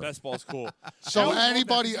 ever. Best ball's cool. So I would love that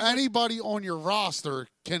anybody because you- anybody on your roster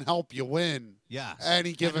can help you win Yes. any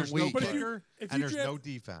And given there's no week. But if kicker, you're if and you there's draft, no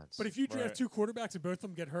defense. but if you draft Right. 2 quarterbacks and both of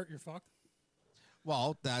them get hurt, you're fucked.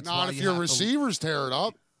 Well, that's Not why if you your have to- receivers tear it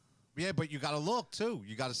up. Yeah, but you got to look too.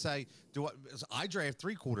 You got to say, I draft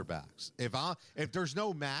 3 quarterbacks. If there's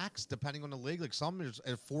no max, depending on the league, like some there's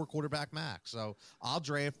a 4 quarterback max, so I'll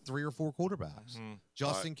draft 3 or 4 quarterbacks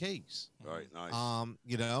just Right. in case. Right, nice.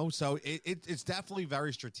 So it's definitely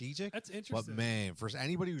very strategic. That's But interesting. man, for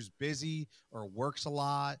anybody who's busy or works a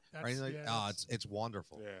lot, or That's- anything, yeah, it's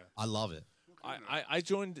wonderful. Yeah. I love it. I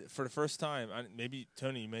joined for the first time. Maybe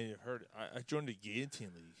Tony, you may have heard. I joined the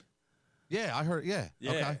Guillotine League. Yeah, I heard. Yeah.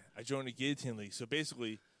 Yeah, Okay. I joined the Guillotine League. So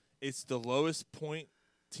basically, it's the lowest point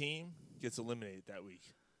team gets eliminated that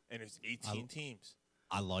week, and there's 18 teams,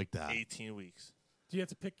 I like that. 18 weeks. Do you have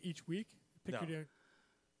to pick each week? Pick No. your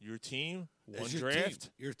Your team, one It's your draft.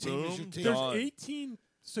 team. Your team is your boom, team. There's done. 18.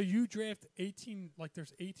 So you draft 18. Like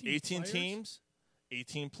there's 18. 18 players? teams,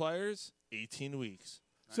 18 players, 18 weeks.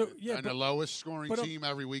 So yeah, and but, the lowest scoring but, team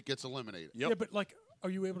every week gets eliminated. Yep. yeah, but like, are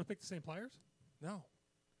you able to pick the same players? No,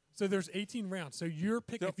 So there's 18 rounds. So you're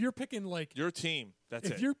picking. Yep. If you're picking like, your team. That's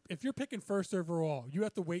if it. you're picking first overall, you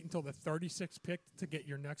have to wait until the 36th pick to get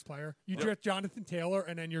your next player. You Yep. draft Jonathan Taylor,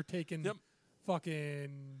 and then you're taking Yep.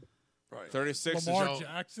 fucking 36 Lamar is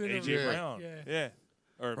Jackson. AJ or, Brown. Yeah.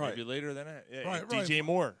 Or Right. maybe later than that. Yeah. Right, DJ right.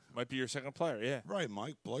 Moore might be your second player. Yeah. Right,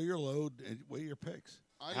 Mike. Blow your load and weigh your picks.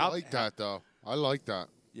 I How- like that though. I like that.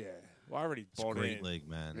 Yeah. Well, I already It's a bought great in. league,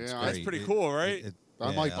 man. Yeah, It's that's great. pretty cool, right? I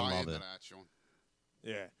yeah, might I buy love into it. that, Sean.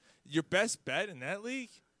 Yeah. Your best bet in that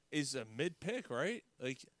league is a mid pick, right?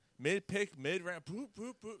 Like mid pick, mid round, boop,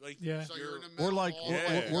 boop, boop. Like, Yeah. So you're in the Or middle like all the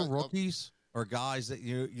way Yeah. or up. rookies or guys that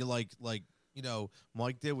you like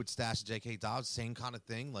Mike did with stash J.K. Dobbs, same kind of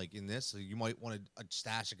thing. Like in this, so you might want to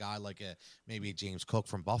stash a guy like maybe a James Cook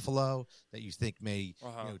from Buffalo that you think may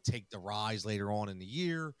take the rise later on in the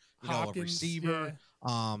year. A Hopkins, receiver,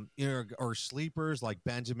 or sleepers like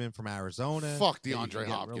Benjamin from Arizona. Fuck that you DeAndre can get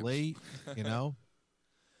Hopkins. Late,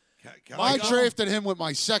 I drafted him with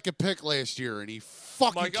my second pick last year, and he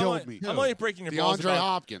fucking Mike, killed me. I'm only breaking your balls DeAndre about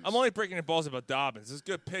Hopkins. I'm only breaking your balls about Dobbins. It's a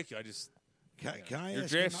good pick. I just Can I your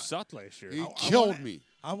ask draft you sucked last year. He I killed wanna- me.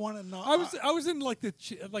 I want to know. I was in like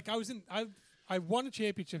I won a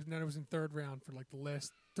championship and then I was in third round for like the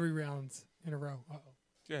last 3 rounds in a row. Uh-oh.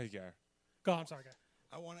 Yeah, you go. Go on, I'm sorry, guy.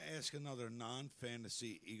 I want to ask another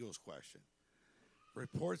non-fantasy Eagles question.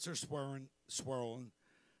 Reports are swirling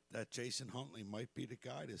that Jason Huntley might be the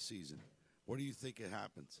guy this season. What do you think it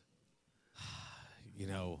happens?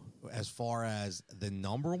 As far as the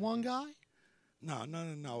number one guy.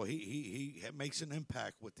 No. He makes an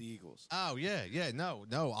impact with the Eagles. Oh yeah.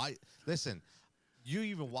 No. I listen. You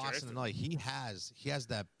even watching tonight. He has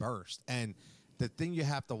that burst, and the thing you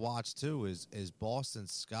have to watch too is Boston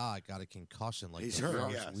Scott got a concussion like He's the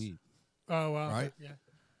hurt, first yes. week. Oh wow. Right? Yeah.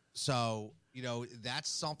 So that's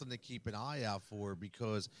something to keep an eye out for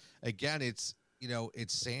because again, it's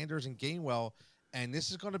Sanders and Gainwell, and this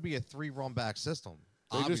is going to be a 3-run back system.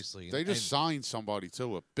 Obviously, They just signed somebody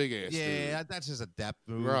too, a big ass dude. yeah, that's just a depth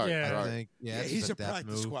move. Right, Yeah. I right. think. Yeah, that's he's just a depth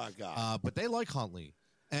practice move. squad guy. But they like Huntley.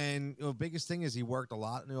 And the biggest thing is he worked a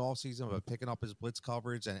lot in the offseason about picking up his blitz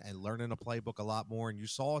coverage and learning the playbook a lot more. And you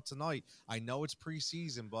saw it tonight. I know it's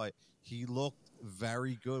preseason, but he looked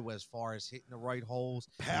very good as far as hitting the right holes.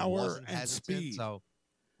 He Power wasn't and hesitant, speed. So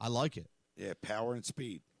I like it. Yeah, power and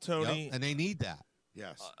speed. Tony, Yep, and they need that.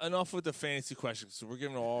 Yes. enough with the fantasy questions. So we're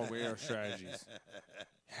giving all away our strategies.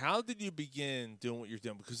 How did you begin doing what you're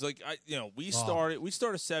doing? Because we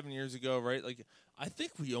started 7 years ago, right? Like I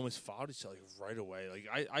think we almost followed each other right away. Like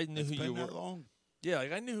I knew It's who been you were. that long. Yeah,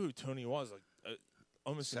 like I knew who Tony was. Like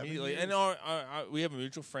almost 7 immediately. years. And we have a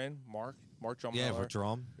mutual friend, Mark Drumheller. Yeah, for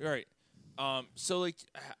drum. Right. So like,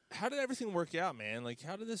 how did everything work out, man? Like,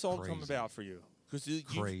 how did this all come Crazy. about for you? Because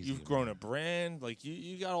Crazy, you've grown man. a brand. Like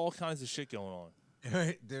you got all kinds of shit going on.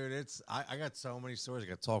 Dude, I got so many stories. I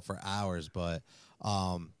could talk for hours, but We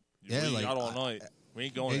like got all night. We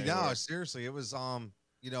ain't going Hey, anywhere. no, seriously, it was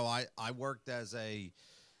I worked as a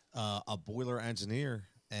boiler engineer,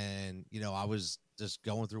 and I was just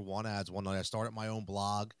going through one ads one night. I started my own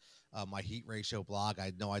blog, my heat ratio blog. I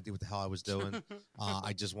had no idea what the hell I was doing.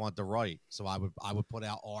 I just wanted to write, so I would put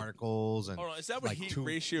out articles and. Hold on, is that where like heat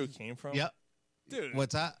ratio came from? Yep. Dude.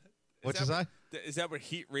 What's that? What'd you say? Is that where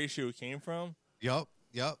heat ratio came from? Yep.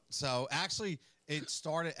 So actually, it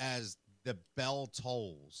started as the Bell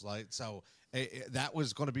Tolls. That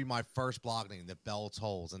was going to be my first blog name, the Bell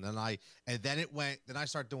Tolls, and then I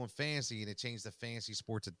started doing fantasy, and it changed to Fantasy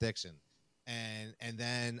Sports Addiction, and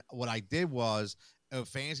then what I did was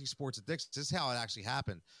Fantasy Sports Addiction. This is how it actually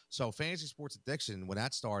happened. So Fantasy Sports Addiction, when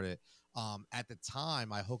that started, at the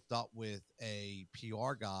time I hooked up with a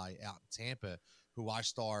PR guy out in Tampa who I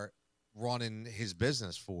start running his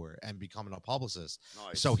business for and becoming a publicist.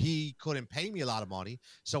 Nice. So he couldn't pay me a lot of money.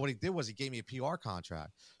 So what he did was he gave me a PR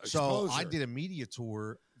contract. So I Exposure. did a media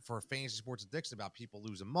tour for Fantasy Sports Addiction about people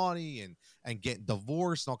losing money and getting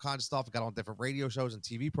divorced and all kinds of stuff. I got on different radio shows and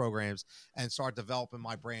TV programs and started developing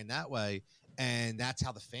my brand that way. And that's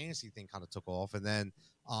how the fantasy thing kind of took off. And then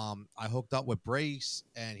I hooked up with Brace,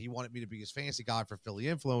 and he wanted me to be his fantasy guy for Philly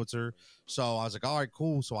Influencer. So I was like, all right,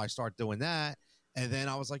 cool. So I started doing that. And then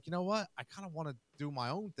I was like, you know what? I kind of want to do my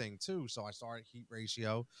own thing too. So I started Heat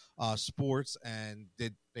Ratio Sports and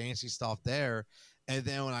did fancy stuff there. And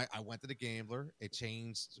then when I went to the Gambler, it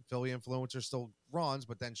changed. Philly Influencer still runs,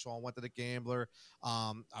 but then Sean went to the Gambler.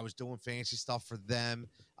 I was doing fancy stuff for them.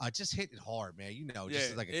 Just hitting it hard, man.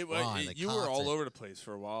 Just like a grind. Like you were all content. over the place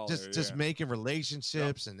for a while. Just making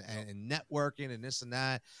relationships and networking and this and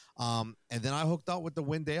that. And then I hooked up with the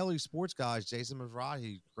Win Daily Sports guys. Jason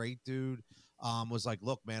Mizrahi, great dude. Was like,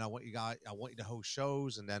 look, man, I want you to host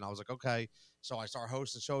shows. And then I was like, okay. So I started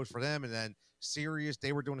hosting shows for them. And then Sirius,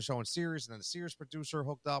 they were doing a show on Sirius. And then the Sirius producer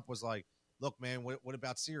hooked up, was like, look, man, what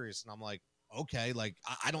about Sirius? And I'm like, okay, like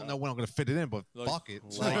I don't know when I'm going to fit it in, but fuck it.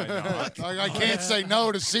 why not? I can't say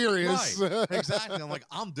no to Sirius. Right, exactly. I'm like,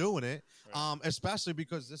 I'm doing it, especially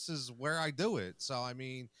because this is where I do it. So I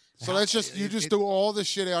mean, So that's just you just do all the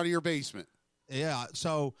shit out of your basement. Yeah.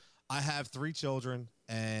 So I have 3 children,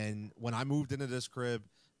 and when I moved into this crib,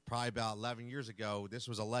 probably about 11 years ago, this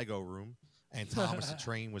was a Lego room. and Thomas the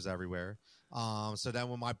Train was everywhere. So then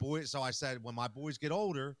I said, when my boys get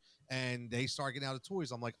older and they start getting out of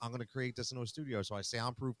toys, I'm like, I'm going to create this into a studio. So I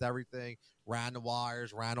soundproofed everything, ran the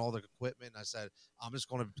wires, ran all the equipment. And I said, I'm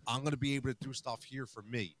going to be able to do stuff here for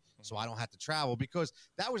me. So I don't have to travel, because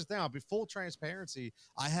that was the thing. I'll be full transparency.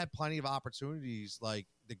 I had plenty of opportunities like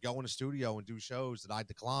to go in the studio and do shows that I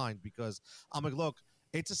declined, because I'm like, look,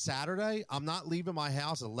 it's a Saturday. I'm not leaving my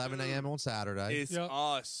house at 11 a.m. on Saturday. It's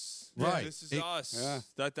us. Right. This is It- us. Yeah.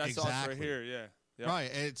 That's us right Exactly. here. Yeah. Yep.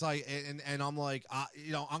 Right. And it's like, and I'm like,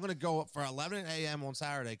 I'm going to go for 11 a.m. on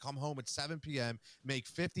Saturday, come home at 7 p.m., make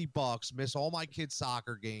 $50, miss all my kids'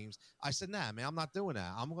 soccer games. I said, nah, man, I'm not doing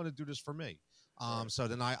that. I'm going to do this for me. So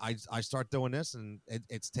then I start doing this, and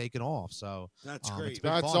it's taken off. So That's it's great.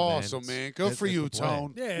 been That's fun, awesome, man. man. Good for it's you, the plan.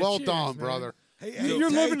 Tone. Yeah, well cheers, done, man. brother. Hey, You're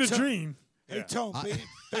living the Tone- dream. Hey, Yeah. Tone,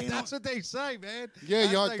 being That's what they say, man. Yeah,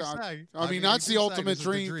 That's yeah. what they say. I mean, we that's do the say ultimate this is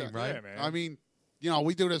the dream, right? Yeah, man. I mean,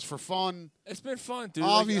 we do this for fun. It's been fun, dude.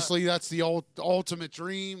 Obviously, that's the ultimate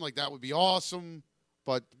dream. Like, that would be awesome.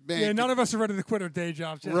 But, man. Yeah, none of us are ready to quit our day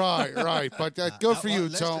jobs yet. Right. But good for you,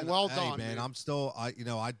 listen, Tone. Well hey, done, man. I'm still,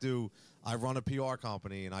 I run a PR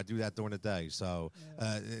company, and I do that during the day. So,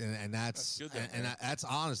 and that's That's good, and man. that's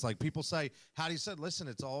honest. Like people say, how do you say? Listen,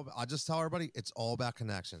 it's all. I just tell everybody, it's all about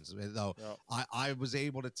connections. Though Yep. I was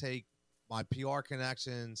able to take my PR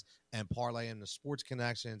connections and parlay in the sports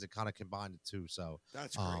connections and kind of combine the two. So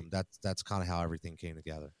That's great. that's kind of how everything came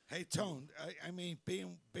together. Hey, Tone, I mean,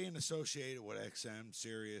 being associated with XM,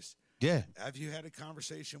 Sirius, Yeah. have you had a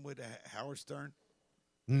conversation with Howard Stern?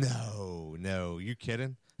 No, you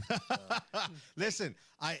kidding? Listen,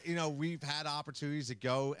 we've had opportunities to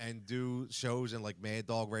go and do shows in like Mad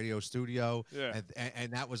Dog Radio Studio, Yeah.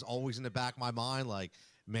 and that was always in the back of my mind. Like,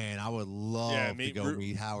 man, I would love to meet go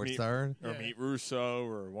meet Howard Stern. Or Yeah. meet Russo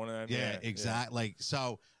or one of them. Yeah, exactly. Like,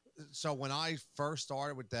 so when I first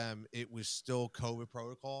started with them, it was still COVID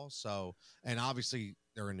protocol. So, and obviously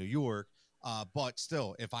they're in New York. But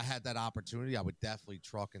still, if I had that opportunity, I would definitely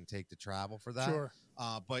truck and take the travel for that. Sure.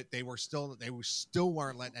 But they still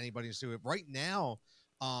weren't letting anybody do it. Right now,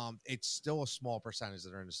 it's still a small percentage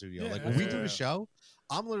that are in the studio. Yeah, Like when we do yeah. the show,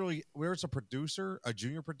 there's a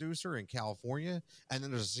junior producer in California, and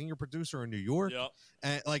then there's a senior producer in New York, Yep.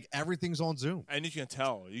 and like everything's on Zoom. And you can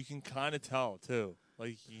tell. You can kind of tell too.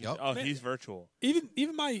 Like, Yep. oh, Man. he's virtual. Even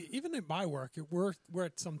at my work, we're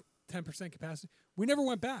at some 10% capacity. We never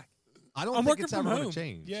went back. I don't I'm think working it's from ever going home. to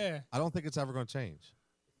change. Yeah. I don't think it's ever going to change,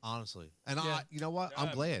 honestly. And Yeah. you know what? I'm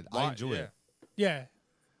Yeah, glad. why- I enjoy yeah. it. Yeah.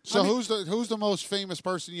 So I mean- who's the most famous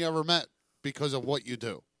person you ever met because of what you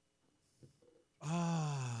do?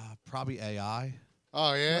 Probably AI.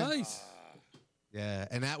 Oh yeah. Nice. Yeah,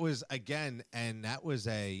 and that was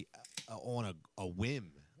on a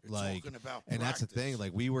whim. You're Like, talking about and that's the thing. practice.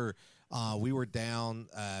 Like we were down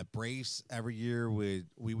Brace every year. We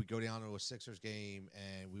would go down to a Sixers game,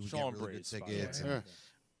 and we would Sean get really Brace, good by the way. tickets. Yeah. And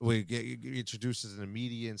we get introduced to the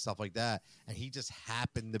media and stuff like that. And he just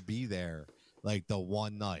happened to be there, like the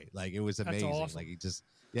one night. Like it was That's amazing. awesome. Like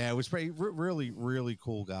it was pretty really really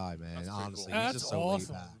cool guy, man. That's pretty Honestly, cool. he's That's just so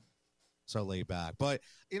awesome. laid back. So laid back. But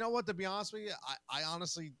you know what? To be honest with you, I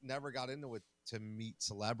honestly never got into it to meet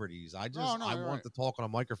celebrities. I No, want you're right. to talk on a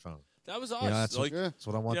microphone. That was us. You know, that's like, Yeah. That's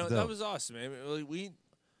what I want to do. that was us, man. Like,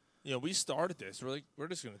 we started this. We're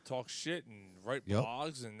just gonna talk shit and write Yep.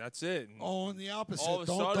 blogs, and that's it. And On the opposite, all of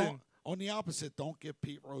a sudden- on the opposite, don't give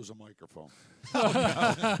Pete Rose a microphone.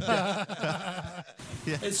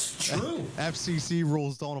 It's true. FCC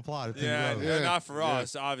rules don't apply to Pete yeah, Rose. yeah, Yeah. not for Yeah.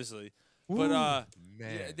 us, obviously. But man.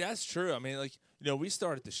 yeah, that's true. I mean, like, we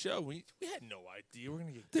started the show. We had no idea we're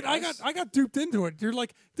gonna get. Dude, guests. I got duped into it. They're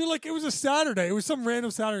like, it was a Saturday. It was some random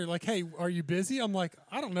Saturday. Like, hey, are you busy? I'm like,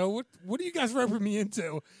 I don't know. What are you guys roping me into?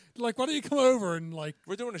 They're like, why don't you come over and like?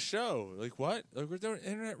 We're doing a show. Like what? Like we're doing an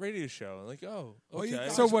internet radio show. I'm like, oh, Well, you okay.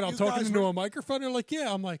 guys- So what? I'm you talking guys into were- a microphone. They're like,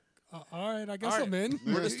 yeah. I'm like, all right. I guess All right. I'm in.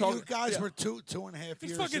 We're just talking. You guys yeah. were two and a half It's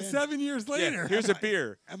years fucking in, 7 years later. Yeah, here's a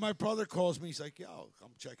beer. and my brother calls me. He's like, "Yo,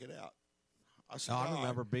 come check it out." I said, No, I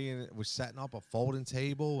remember was setting up a folding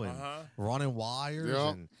table and running wires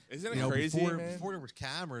Yeah. and Isn't it crazy, before, man? before there was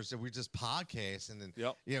cameras and we just podcasting and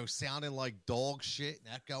Yep. sounding like dog shit and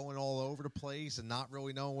echoing all over the place and not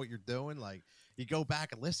really knowing what you're doing. Like you go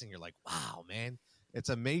back and listen, you're like, wow, man, it's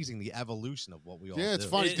amazing the evolution of what we all do. Yeah, it's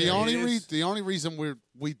funny. It- the it only is. the only reason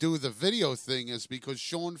we do the video thing is because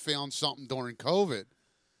Sean found something during COVID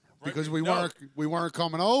because we weren't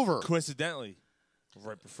coming over. Coincidentally,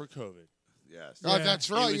 right before COVID. "Yes." Oh, Yeah. that's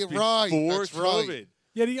It right. was You're right. before That's COVID. right.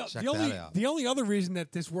 Yeah. Check The only that out. the only other reason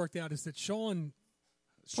that this worked out is that Sean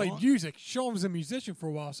played music. Sean was a musician for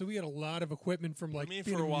a while, so we had a lot of equipment from like mean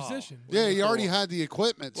being for a a while? musician. Yeah, he already had the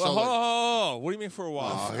equipment. Well, So like, what do you mean for a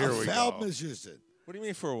while? Oh, here we Failed go. musician. What do you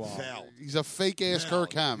mean for a while? Failed. he's a fake ass Failed,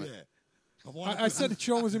 Kirk Hammett. Yeah. I said that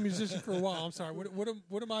Sean was a musician for a while. I'm sorry.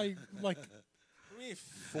 What am I like? What do you mean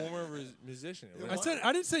former musician?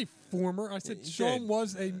 I didn't say former. I said You Sean did.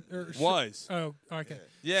 was a Was. Oh, okay.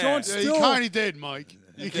 Yeah. Sean Yeah, still. he kind of did, Mike.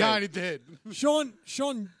 He kind of did.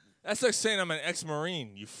 Sean. That's like saying I'm an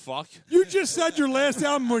ex-marine. You fuck. You just said your last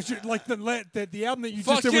album was like the album that you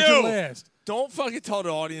Fuck just did was your you. last. Don't fucking tell the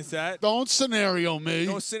audience that. Don't scenario me.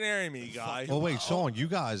 Don't scenario me, guy. Well, wait, Sean,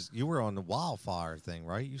 you were on the wildfire thing,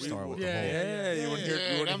 right? You started with Yeah, the whole. Yeah, you want to hear?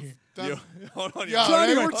 Yeah, You want to them- hear? Hold on. Yeah, So they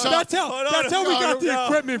anyway, were tough. that's how Hold on, that's how we no, got the no.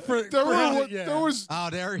 equipment for. There for were, there was, Oh,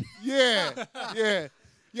 there. yeah.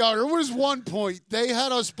 Yeah, there was one point they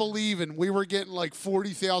had us believing we were getting like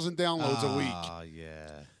 40,000 downloads a week. Oh, yeah.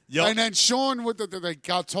 Yup. And then Sean, they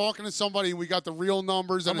got talking to somebody, and we got the real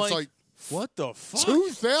numbers, and I'm it's like what the fuck?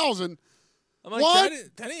 2,000. I'm like, What?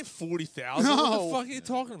 that ain't 40,000. What No. the fuck are you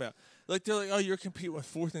talking about? Like they're like, oh, you're competing with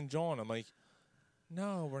Fourth and John. I'm like,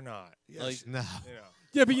 no, we're not. Like, No. you know.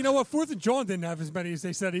 Yeah, but you know what? Fourth and John didn't have as many as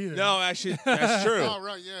they said either. No, actually, that's true. Oh,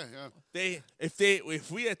 right, yeah.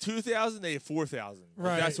 If we had 2,000, they had 4,000. Like,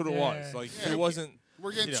 Right, that's what it was. yeah. Like Yeah, it wasn't.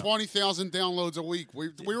 We're getting you know. 20,000 downloads a week. We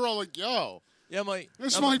were all like, yo, Yeah, I'm like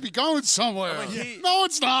this I'm might like, be going somewhere. I'm like, No,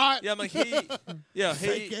 it's not. Yeah, I'm like hey,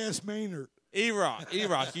 Fake ass Maynard. E-Rock,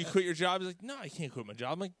 you quit your job? He's like, no, I can't quit my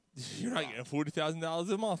job. I'm like, you're not getting $40,000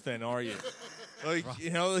 a month, then, are you? Like,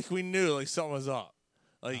 like we knew like something was up.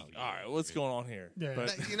 Like, all right, what's going on here? Yeah.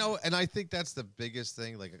 But And I think that's the biggest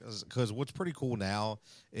thing, like, because what's pretty cool now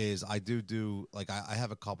is I do like I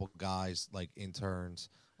have a couple guys like interns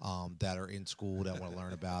that are in school that want to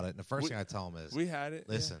learn about it, and the first thing I tell them is, we had it.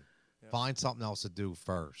 listen, find something else to do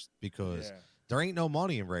first because. Yeah. There ain't no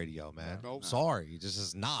money in radio, man. Nope. Sorry, it just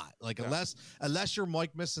is not. Like unless you're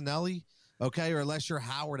Mike Missinelli, okay, or unless you're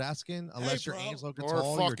Howard Eskin, unless you're bro. Angelo Or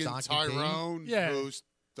Cataldo, you're fucking John Kincaid. Tyrone. Yeah. Who's,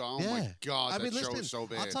 oh, my God, that show is so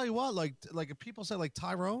bad. I'll tell you what, like if people say like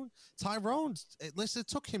Tyrone, listen, it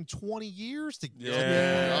took him 20 years to get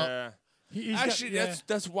Yeah. He's got- Actually, yeah.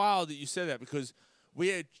 that's wild that you said that because we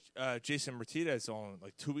had Jason Martinez on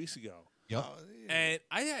like 2 weeks ago, Yep. and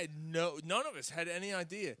I had none of us had any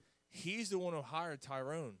idea. He's the one who hired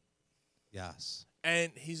Tyrone, Yes.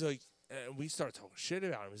 and he's like, we started talking shit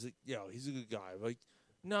about him. He's like, yo, he's a good guy. I'm like,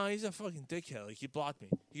 no, he's a fucking dickhead. Like he blocked me.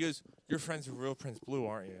 He goes, you're friends with Real Prince Blue,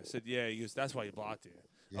 aren't you? I said, yeah. He goes, that's why he blocked you.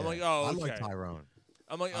 I'm Yeah. like, oh, I okay. like Tyrone.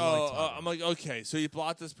 I'm like, I like oh, Tyrone. I'm like, okay, so you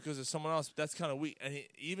blocked us because of someone else. But that's kind of weak. And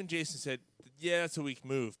even Jason said, yeah, that's a weak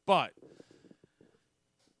move. But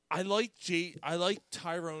I like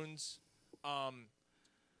Tyrone's,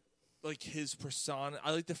 like his persona.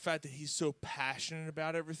 I like the fact that he's so passionate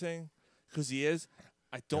about everything because he is.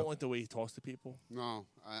 I don't like the way he talks to people. No,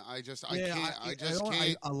 I just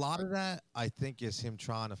can't. A lot of that, I think, is him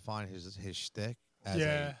trying to find his shtick. As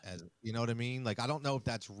Yeah. as you know what I mean? Like I don't know if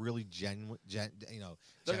that's really genuinely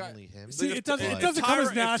him. See, it doesn't. if It doesn't come as Tyron-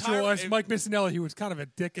 if natural Tyron- as if- Mike Missinelli, who was kind of a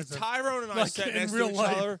dick as a. Tyrone and I like, sat in next real to each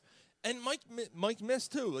life. other, and Mike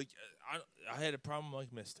missed too. Like I had a problem with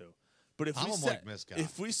Mike missed too. But if I'm we a sat, Mike Miss guy.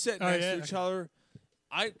 if we sit Oh, next yeah, to each okay. other,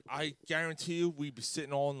 I guarantee you we'd be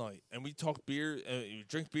sitting all night and we talk beer,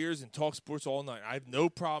 drink beers and talk sports all night. I have no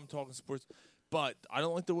problem talking sports, but I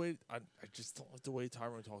don't like the way I just don't like the way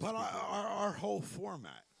Tyrone talks. But to people. our whole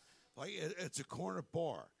format, like it's a corner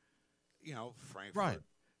bar, you know, Frankfurt, Right.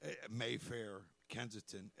 Mayfair,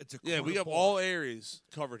 Kensington. It's a Yeah, corner we have bar. all areas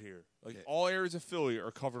covered here. Like all areas of Philly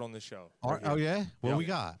are covered on this show. right Oh here. yeah, what Yeah. we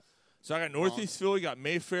got? So I got Northeast Philly, got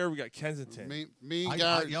Mayfair, we got Kensington. Me and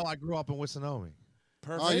Gary. I grew up in Wissanomi.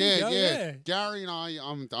 Perfect. Oh There you yeah, go, yeah, yeah. Gary and I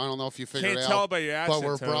don't know if you figured Can't it tell out, by your but accent.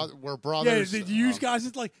 we're Tony. we're Yeah, brothers. you guys,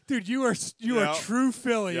 it's like, dude, you are Yeah. true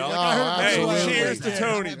Philly. Yeah. Like, I heard Oh, that's Hey, why- absolutely. cheers to yeah.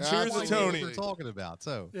 Tony. Yeah, Cheers to absolutely. Tony. We're talking about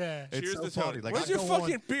so. Yeah. It's Cheers so to funny. Tony. Like, Where's I your go on-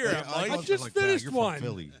 fucking beer at, I Mike? go just like, "Dad, finished you're one." From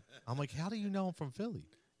Philly. I'm like, how do you know I'm from Philly?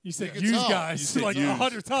 You said can you tell. guys You said like yous.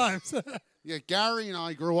 100 times. Yeah, Gary and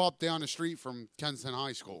I grew up down the street from Kensington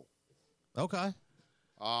High School. Okay.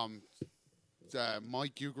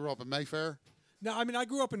 Mike, you grew up in Mayfair. No, I mean I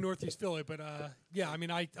grew up in Northeast Philly, but yeah, I mean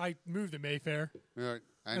I moved to Mayfair. Yeah,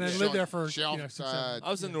 And I lived there for, Shelf, you know, 6, 7 I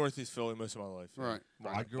was in Northeast Philly most of my life. Right.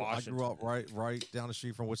 Well, I grew up right down the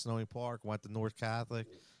street from Wissanomi Park. Went to North Catholic.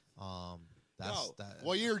 That's that.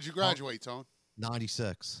 What year did you graduate, Tone?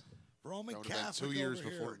 96. Roman That would've been Catholic 2 years over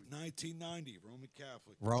here, before. 1990, Roman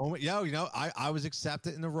Catholic. Roman. Yo, you know, I was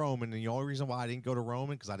accepted in the Roman, and the only reason why I didn't go to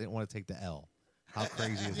Roman because I didn't want to take the L. How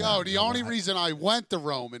crazy is that? Yo, the You know, only reason I went to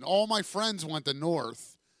Roman, all my friends went to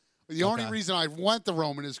North. The only Okay. reason I went to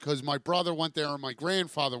Roman is because my brother went there and my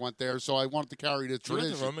grandfather went there, so I wanted to carry the You went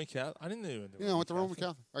tradition. to Roman Catholic? I didn't know you went to Yeah, I went to Roman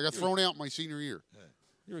Catholic. I got thrown out my senior year,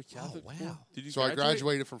 You're a Catholic? wow. boy? Did you so I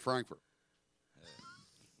graduated from Frankfurt.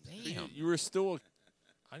 Damn. You were still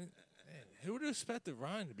I didn't, man, who would have expected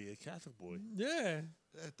Ryan to be a Catholic boy? Yeah.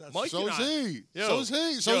 Mike So and is I, he. Yo, So is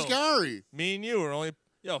he. So is yo. Gary. Me and you are only.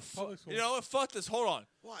 Yo, Public school. you know what? Fuck this. Hold on.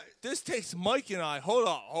 What? This takes Mike and I. Hold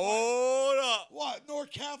on. Hold up. What?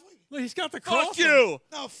 North Catholic? Look, he's got the cross. Fuck you.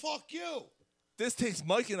 No, fuck you. This takes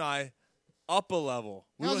Mike and I up a level.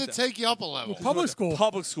 We How does went it to take you up a level? Public school.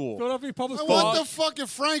 Public school. Philadelphia Public I School. went to fucking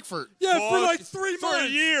Frankfurt. Yeah, for Fuck like 3 For a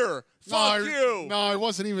months. year. Fuck you. No, I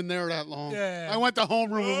wasn't even there that long. Yeah. I went to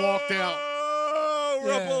homeroom and walked out. Oh,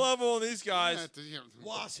 we're up Yeah. a level on these guys.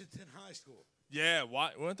 Washington High School. Yeah,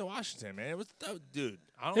 we went to Washington, man. It was, dude.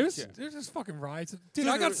 I don't There's care. just fucking riots. Dude, Dude,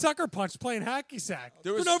 I got there- sucker punched playing hacky sack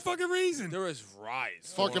There for was- no fucking reason. There was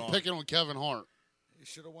riots. Fucking going on. picking on Kevin Hart. You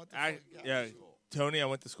should have went to I, fucking Catholic yeah, school. Tony. I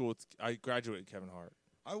went to school. I graduated Kevin Hart.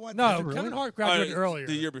 I went No, to Kevin Hart graduated earlier.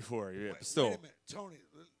 The year before. Yeah, but still. Wait a minute, Tony.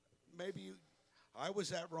 Maybe you. I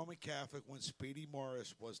was at Roman Catholic when Speedy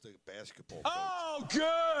Morris was the basketball coach. Oh,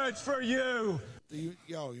 good for you. You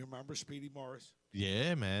remember Speedy Morris?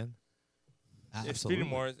 Yeah, man. Yeah, Absolutely. Speedy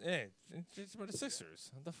Morris. Yeah, it's about the Sixers.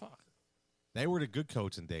 What the fuck? They were the good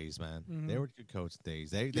coaching days, man. They were the good coaching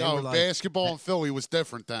days. They Yo, were like, basketball in Philly was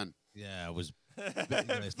different then. yeah, it was.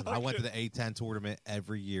 Listen, I went to the A10 tournament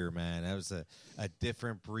every year, man. That was a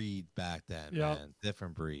different breed back then, Yep. man.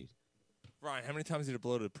 Different breed. Ryan, how many times did it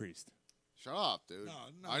blow to the priest? Shut up, dude.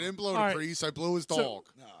 No. I didn't blow All the right. priest. I blew his So- dog.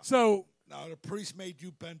 So, No, the priest made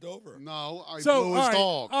you bend over. No, I so blew all his right,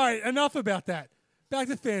 dog. all right, enough about that. Back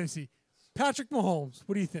to fantasy. Patrick Mahomes,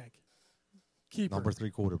 what do you think? Keeper. Number 3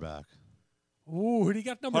 quarterback. Ooh, who do you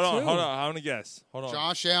got number Hold 2? on. I'm gonna guess. Hold on.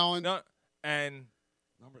 Josh Allen. No, and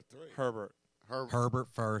Number 3. Herbert. Herbert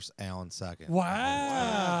first, Allen second.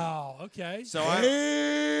 Wow. Okay. So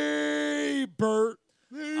Hey, Bert.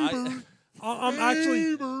 I'm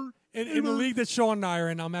actually in the league that Sean and I are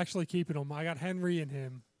in. I'm actually keeping him. I got Henry and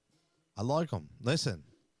him. I like him. Listen,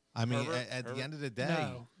 I mean, Herbert? at the Herbert? end of the day,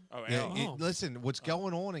 No. Oh, yeah, Allen. Oh. listen, what's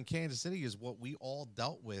going on in Kansas City is what we all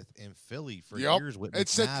dealt with in Philly for Yep. years with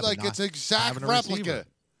It's McNabb like and it's not exact having a replica. receiver.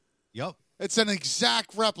 Yep. It's an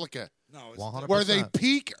exact replica. No, it's 100%. Where they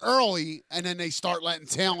peak early and then they start letting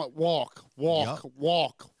talent walk. Yep.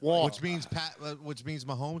 Which means which means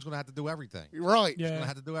Mahomes going to have to do everything. You're right. He's going Yeah. to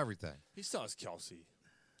have to do everything. He still has Kelsey.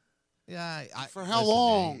 Yeah. For how listen,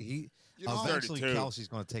 long? Man, he, You know? eventually, 32. Kelsey's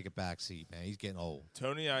going to take a back seat, man. He's getting old.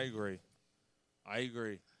 Tony, I agree.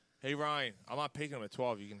 Hey Ryan, I'm not picking him at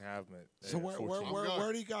 12. You can have him at So where 14. I'm good.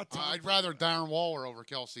 where do you got Tom? I'd rather Darren Waller over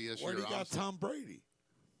Kelsey this Where year. do you got honestly. Tom Brady?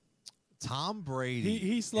 Tom Brady.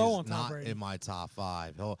 He's slow is on Tom not Brady. in my top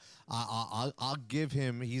 5. I'll give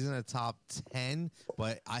him. He's in the top 10,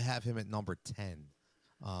 but I have him at number 10.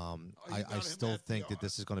 I got him still at think the- that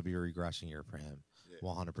this is going to be a regression year for him.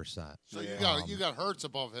 100%. So you got Hurts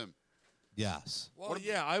above him. Yes. Well,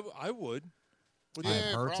 yeah, I would. I have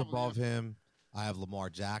Yeah, Hurts probably, above him. I have Lamar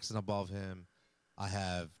Jackson above him. I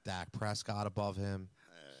have Dak Prescott above him.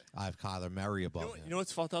 I have Kyler Murray above him. You know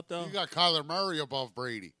what's fucked up though? You got Kyler Murray above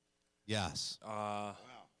Brady. Yes. Wow,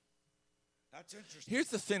 that's interesting. Here's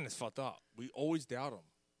the thing that's fucked up. We always doubt him.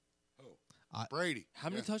 Brady. How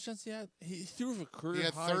many touchdowns he had? He threw for career He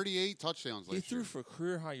had high. 38 touchdowns He last threw year. for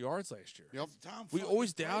career high yards last year. Yep. Tom We fucking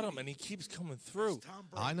always doubt him, Brady. and he keeps coming through. It's Tom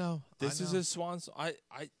Brady. I know. This I is know. his swan.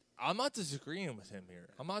 I'm not disagreeing with him here.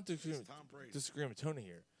 I'm not disagreeing, It's Tom Brady. disagreeing with Tony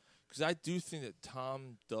here, because I do think that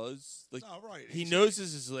Tom does like No, right. he He's- knows this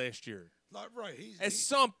is his last year. Not right. He's At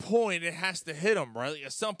some point, it has to hit him, right? Like,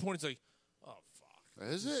 at some point, it's like, oh fuck,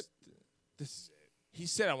 Is it? this is it. He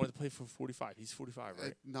said I wanted to play for 45. He's 45,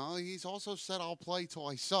 right? No, he's also said I'll play till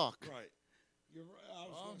I suck. right. You're right. I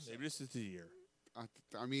was Well, gonna say- maybe this is the year.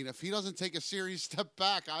 I mean, if he doesn't take a serious step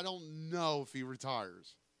back, I don't know if he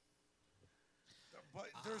retires. But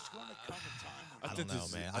there's going to come a time. I I think don't know, this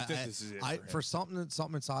is- man. I think this is it for him. for something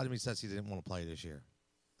inside of me says he didn't want to play this year.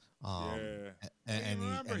 Yeah. And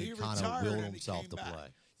remember, he he kind of retired willed and he himself came to back. play.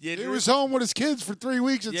 Yeah, He there was is- home with his kids for 3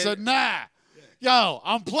 weeks and Yeah. said, "Nah, yo,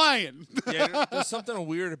 I'm playing." there's something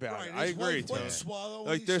weird about Right, it. I his agree, wife wouldn't Tony. swallow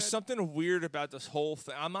when Like, he there's said- something weird about this whole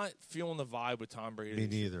thing. I'm not feeling the vibe with Tom Brady. Me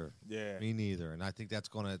neither. Yeah. Me neither. And I think that's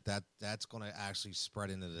gonna actually spread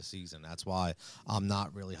into the season. That's why I'm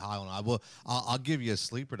not really high on it. I'll give you a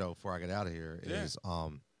sleeper though before I get out of here. Yeah. Is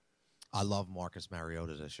I love Marcus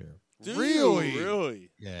Mariota this year. Dude, Really? Really?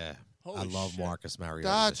 Yeah. Holy I love shit. Marcus Mariota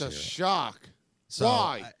That's this a year. shock. So,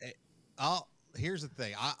 Why? I'll here's the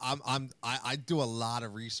thing. I do a lot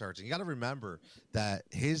of research, and you got to remember that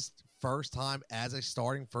his first time as a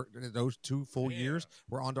starting for those 2 full years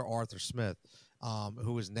were under Arthur Smith,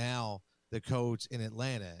 who is now the coach in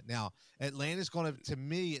Atlanta. Now, Atlanta's going to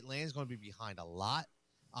me, Atlanta's going to be behind a lot.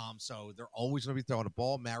 So they're always going to be throwing the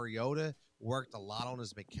ball. Mariota worked a lot on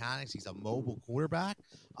his mechanics. He's a mobile quarterback.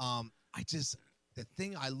 The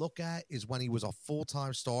thing I look at is when he was a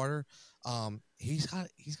full-time starter, he's got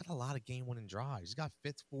a lot of game-winning drives. He's got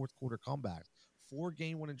fifth, fourth quarter comebacks, 4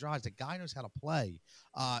 game-winning drives. The guy knows how to play.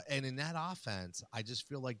 And in that offense, I just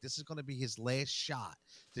feel like this is going to be his last shot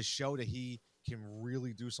to show that he can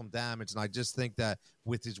really do some damage. And I just think that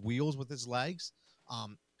with his wheels, with his legs,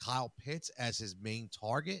 Kyle Pitts as his main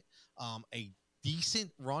target, a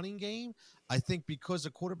decent running game. I think because the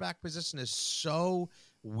quarterback position is so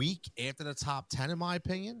weak after the top 10, in my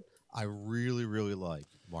opinion, I really, really like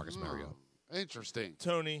Marcus Mariota. Interesting.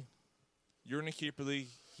 Tony, you're in a keeper league.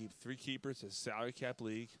 Keep 3 keepers. It's a salary cap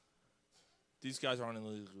league. These guys aren't in the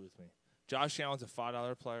league with me. Josh Allen's a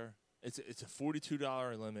 $5 player. It's a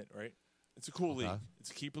 $42 limit, right? It's a cool league. It's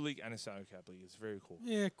a keeper league and a salary cap league. It's very cool.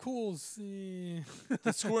 Yeah, cool's. The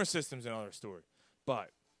scoring system's another story. But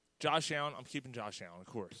Josh Allen, I'm keeping Josh Allen, of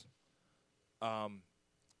course. I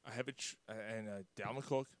have Dalvin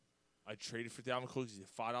Cook. I traded for Dalvin Cook. He's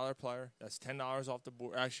a $5 player. That's $10 off the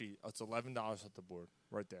board. Actually, it's $11 off the board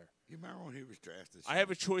right there. You remember when he was drafted? I have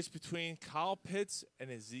a choice between Kyle Pitts and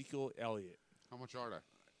Ezekiel Elliott. How much are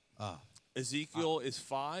they? Ezekiel is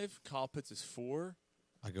 5. Kyle Pitts is 4.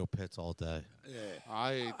 I go Pitts all day. Yeah.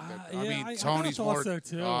 I yeah, mean, I Tony's thought more. so,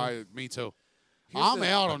 too. Me too. Here's I'm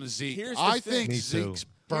the- out on the Zeke. here's the I thing. think Me too. Zeke's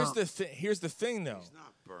burnt. Here's the thing, though. He's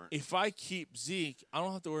not burnt. If I keep Zeke, I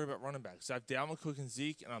don't have to worry about running backs. I have Dalvin Cook and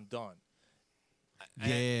Zeke, and I'm done.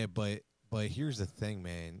 Yeah, but here's the thing,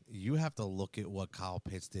 man. You have to look at what Kyle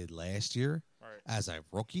Pitts did last year Right. as a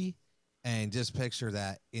rookie, and just picture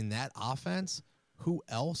that in that offense. Who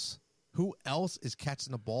else is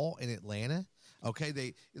catching the ball in Atlanta?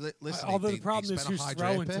 Okay, listen. Although they the problem is spent a who's high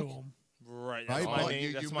throwing draft to pick. him. Right. Right, That's my but main.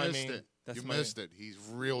 you That's my missed main. it. That's You my missed it. He's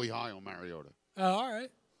really high on Mariota. Oh, all right.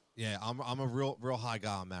 Yeah, I'm a real high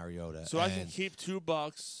guy on Mariota. So I can and keep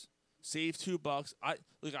 $2, save $2.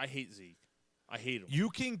 I hate Zeke. I hate him. You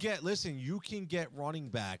can get running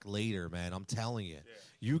back later, man. I'm telling you.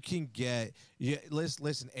 You can get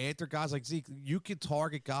listen, after guys like Zeke, you can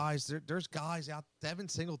target guys. There's guys out. Devin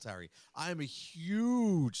Singletary. I am a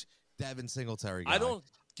huge Devin Singletary guy. I don't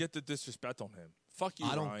get the disrespect on him. Fuck you,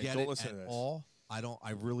 I don't Ryan. get Don't it listen at to this. all.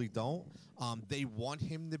 I really don't. They want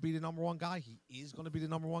him to be the number 1 guy. He is going to be the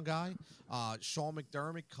number 1 guy. Sean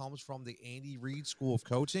McDermott comes from the Andy Reid School of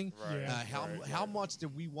Coaching. Right. Yeah. How much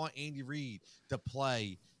did we want Andy Reid to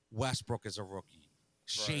play Westbrook as a rookie?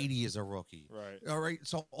 Shady as a rookie. Right. All right.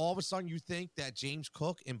 So all of a sudden you think that James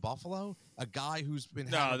Cook in Buffalo, a guy who's been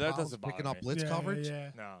No, having that problems doesn't picking bother up me. blitz Yeah, coverage yeah.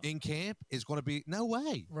 No. in camp, is going to be no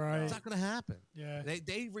way. Right. It's not going to happen. Yeah.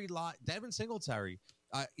 They rely Devin Singletary.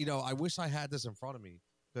 I wish I had this in front of me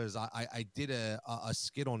because I did a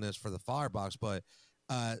skit on this for the Firebox, but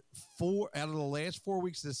 4 out of the last 4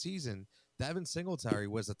 weeks of the season, Devin Singletary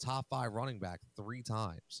was a top 5 running back 3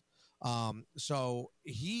 times. So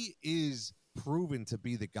he is proven to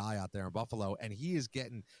be the guy out there in Buffalo, and he is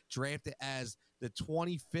getting drafted as the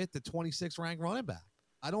 25th to 26th ranked running back.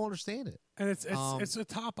 I don't understand it. And it's a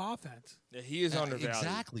top offense. Yeah, he is undervalued.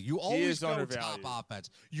 Exactly. You He always is go undervalued. top offense.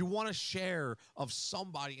 You want a share of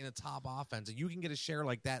somebody in a top offense, and you can get a share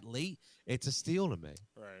like that late. It's a steal to me.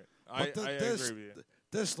 Right. But I agree with you.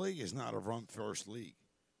 This league is not a run-first league.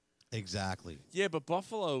 Exactly. Yeah, but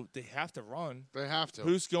Buffalo, they have to run. They have to.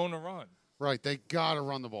 Who's going to run? Right. They got to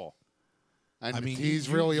run the ball. And I mean, he's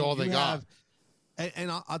you- really you- all they you got. have-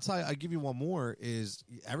 And I'll tell you, I'll give you one more. Is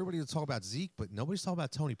everybody will talk about Zeke, but nobody's talking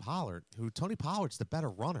about Tony Pollard. Tony Pollard's the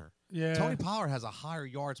better runner. Yeah. Tony Pollard has a higher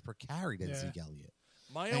yards per carry than Yeah. Zeke Elliott.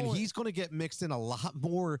 And He's going to get mixed in a lot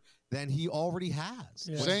more than he already has.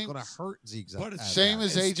 Yeah. Which is Same- going to hurt Zeke's. But it's Same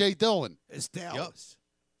as A.J. Dillon. It's Dallas.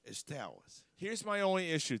 It's Dallas. Here's my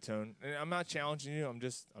only issue, Tone. And I'm not challenging you. I'm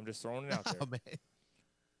just throwing it out there. Oh, man.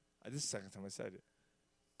 This is the second time I said it.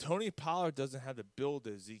 Tony Pollard doesn't have the build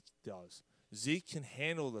that Zeke does. Zeke can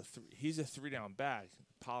handle he's a 3-down back.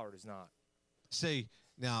 Pollard is not. See,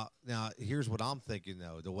 now, here's what I'm thinking,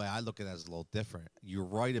 though. The way I look at it is a little different. You're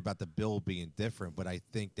right about the build being different, but I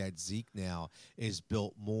think that Zeke now is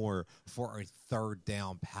built more for a 3rd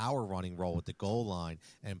down power running role at the goal line,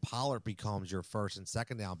 and Pollard becomes your 1st and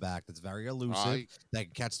 2nd down back that's very elusive, that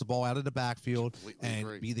can catch the ball out of the backfield Completely and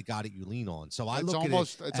agree. be the guy that you lean on. So I It's look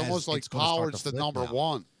almost at it it's as almost like it's gonna start Pollard's to the flip number now.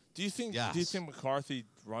 1. Do you think Yes. McCarthy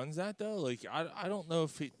runs that though? Like I don't know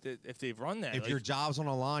if they've run that. If like, your job's on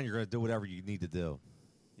the line, you're gonna do whatever you need to do.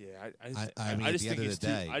 yeah, I mean, I at just the think end of he's the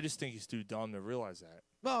too. day- I just think he's too dumb to realize that.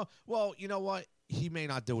 Well, you know what? He may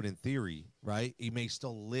not do it in theory, right? He may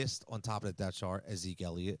still list on top of the depth chart as Zeke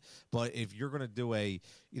Elliott. But if you're going to do a,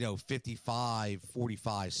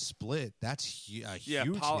 55-45 split, that's a Yeah,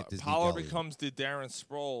 huge hit to Zeke Pollard Elliott. becomes the Darren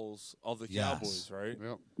Sproles of the Yes. Cowboys, right?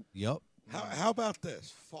 Yep. Yep. How about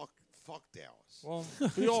this? Fuck Dallas. Well,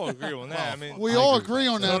 we all agree on that. I mean, We I all agree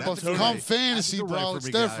agree with on that. that, but Totally. come That's fantasy, That's a good way bro, for it's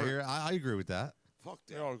me to get out different. here. I agree with that. Fuck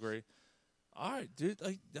we Dallas. all agree. All right, dude.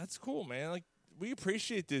 Like that's cool, man. Like we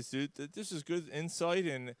appreciate this, dude. This is good insight.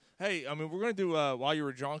 And hey, I mean, we're gonna do while you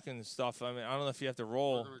were drunk and stuff. I mean, I don't know if you have to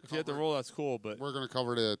roll. If you have to roll, that's cool. But We're going to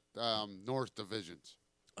cover the North divisions.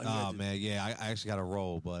 Oh, man. Yeah, I actually got to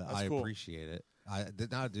roll, but That's I cool. appreciate it.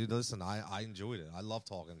 Dude, listen, I enjoyed it. I love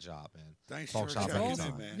talking shop, man. Thanks Talk for shop checking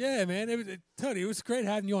anytime. in, man. Yeah, man. Tony, it was great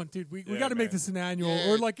having you on, dude. We Yeah, got to make man. this an annual Yeah.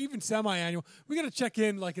 or like even semi-annual. We got to check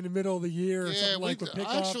in like in the middle of the year or Yeah, something like with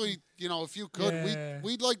pickup. actually, if you could, Yeah.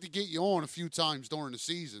 we'd like to get you on a few times during the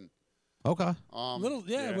season. Okay.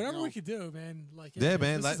 yeah, whatever we could do, man. Like Yeah,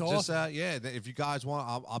 man. this is Just awesome. if you guys want,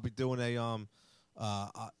 I'll be doing a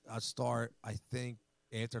I start I think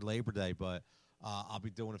after Labor Day, but I'll be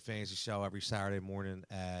doing a fantasy show every Saturday morning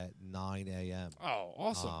at 9 a.m. oh,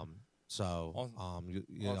 awesome. So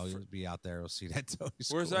you'll be out there. You'll see that. Tony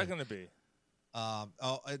Where's scoring. that gonna be?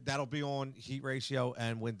 That'll be on Heat Ratio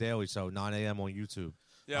and Win Daily. So 9 a.m. on YouTube.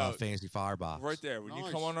 Yeah, Fantasy Firebox. right there. When you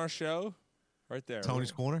Nice. come on our show, right there.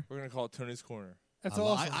 Tony's Corner. We're gonna call it Tony's Corner. That's I,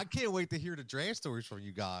 awesome. I can't wait to hear the draft stories from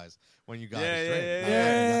you guys when you guys Yeah, draft. yeah, You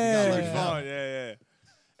yeah. gotta let It's me know. fun. Yeah.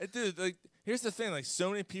 And dude, like, here's the thing. Like,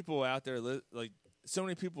 so many people out there, so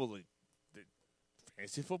many people like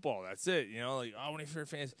fantasy football. That's it. Like, I want to hear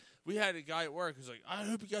fantasy. We had a guy at work who's like, I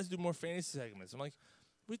hope you guys do more fantasy segments. I'm like,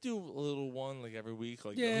 we do a little one like every week.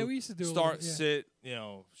 Like, Yeah, we used to do a start, little,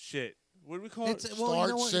 yeah. sit, shit. What do we call it? Well, you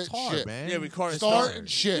know what? Start, It's hard, shit. man. Yeah, we call it Start starting. and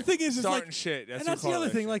the shit. thing is Starting like, shit. and what that's we the call other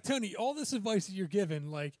that thing. shit. Like Tony, all this advice that you're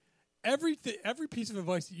given, like every piece of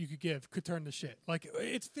advice that you could give could turn to shit. Like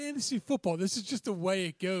it's fantasy football. This is just the way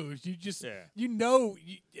it goes. You just,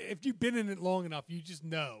 if you've been in it long enough, you just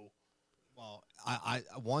know. Well, I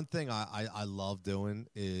one thing I love doing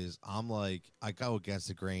is I'm like I go against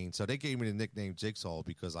the grain. So they gave me the nickname Jigsaw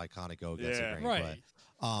because I kind of go against Yeah. the grain. Right. But,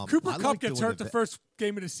 Cooper I Kupp like gets doing hurt the ve- first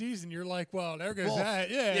game of the season. You're like, well, there goes Well,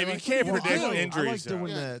 that. Yeah, yeah, but you like, can't what do predict do? injuries. I like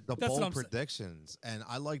doing Yeah. the That's what bold I'm saying. predictions, and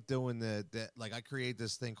I like doing the like I create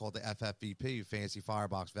this thing called the FFVP, Fantasy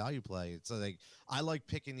Firebox Value Play. So like I like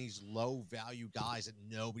picking these low value guys that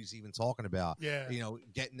nobody's even talking about. Yeah.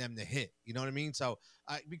 Getting them to hit. You know what I mean? So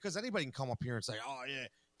because anybody can come up here and say, oh yeah,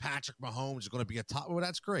 Patrick Mahomes is going to be a top. Well,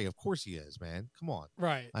 that's great. Of course he is, man. Come on.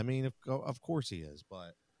 Right. I mean, of course he is,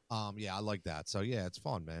 but. Yeah, I like that. So yeah, it's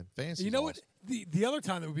fun, man. Fancy. You know what? The other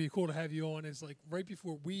time that would be cool to have you on is like right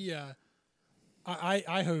before we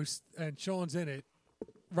I host and Sean's in it.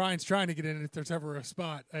 Ryan's trying to get in it if there's ever a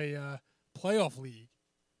spot, a playoff league.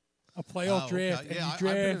 A playoff draft. Yeah, and you I've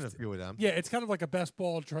been in a draft. few of them. Yeah, it's kind of like a best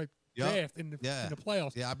ball type Yep. draft in the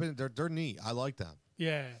playoffs. Yeah, I've been. They're neat. I like them.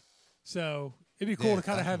 Yeah. So it'd be cool Yeah, to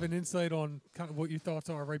kind of have definitely. an insight on kind of what your thoughts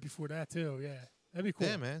are right before that too. Yeah, that'd be cool.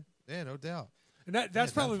 Yeah, man. Yeah, no doubt. And that's Yeah,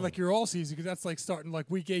 probably like definitely. your all season because that's like starting like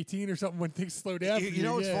week 18 or something when things slow down. You for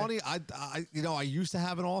know, it's yeah. funny. I used to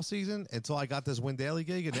have an off season until I got this Win Daily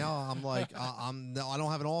gig, and now I'm like, I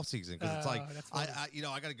don't have an off season because it's like that's I funny.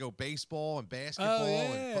 I got to go baseball and basketball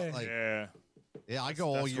and like Yeah. yeah, I go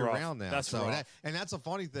all that's year rough. round now. That's so rough. that's a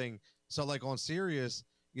funny thing. So like on Sirius,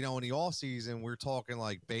 in the off season, we're talking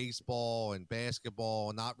like baseball and basketball,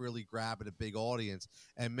 and not really grabbing a big audience.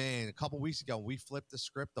 And man, a couple weeks ago, we flipped the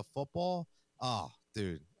script of football. Oh,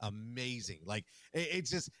 dude, amazing! Like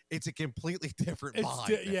it's a completely different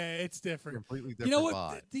vibe. man. It's different. Completely different You know what?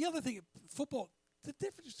 vibe. The other thing, football. The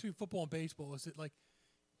difference between football and baseball is that like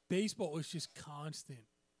baseball is just constant.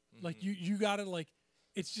 Like you gotta like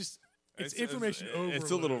it's just it's information overload.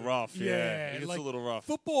 It's a little rough. Yeah, it's like, a little rough.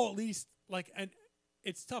 Football at least like and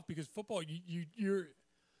it's tough because football you're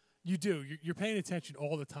paying attention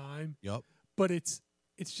all the time. Yep. But it's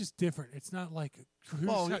just different. It's not like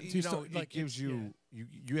Well, like it gives you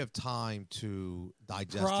you have time to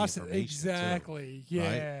digest process the information too, exactly.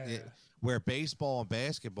 right? Yeah. Where baseball and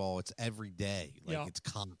basketball, it's every day, like Yep. it's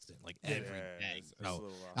constant, like Yeah. every Yeah, day. it's a So, little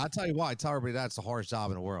rough. I'll tell you why. I tell everybody that's the hardest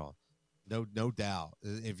job in the world. No doubt.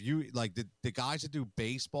 If you like the guys that do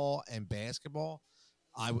baseball and basketball,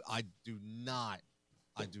 I do not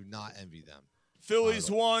envy them. Phillies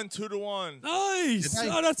won 2-1. Nice. Did they?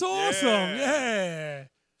 Oh, that's awesome. Yeah. Yeah.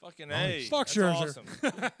 Fucking Nice. A. Fuck That's Scherzer. Awesome.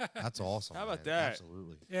 That's awesome. How about man. that?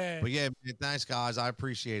 Absolutely. Yeah. But yeah, man, thanks guys. I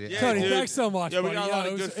appreciate it. Yeah, Tony, dude. thanks so much, Yeah, we buddy. got a lot Yeah, of it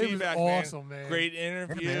good was- it was feedback, awesome, man. Great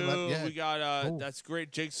interview. Yeah. We got Cool. that's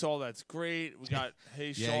great. Jigsaw, that's great. We got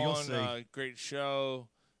Hey Yeah, you'll Sean, see. great show.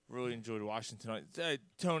 Really enjoyed watching tonight.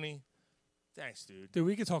 Tony, thanks, dude. Dude,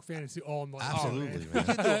 we could talk fantasy all night. Absolutely, man. man. We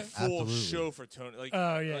could do a full Absolutely. show for Tony. Like,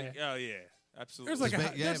 Oh, yeah. oh yeah, absolutely. There's like Just a,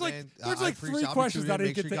 make- yeah, there's like man. there's I like appreciate- three I'll be questions tuning that I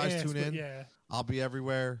in. didn't get Make to sure you guys ask. tune But in. yeah, I'll be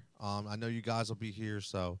everywhere. I know you guys will be here,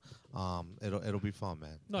 so it'll be fun,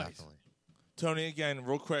 man. Nice. Definitely. Tony, again,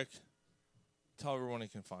 real quick. Tell everyone they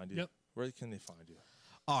can find you. Yep. Where can they find you?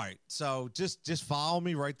 All right, so just follow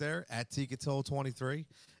me right there at Tikatil23,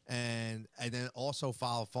 and then also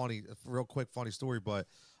follow real quick funny story. But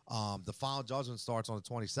the final judgment starts on the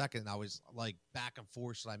 22nd, and I was like back and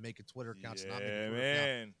forth. Should I make a Twitter account? Should I not make a Yeah, Twitter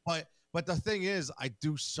account? man. But the thing is, I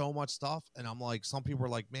do so much stuff, and I'm like, some people are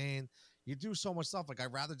like, man, you do so much stuff. Like,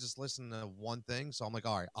 I'd rather just listen to one thing. So I'm like,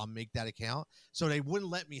 all right, I'll make that account. So they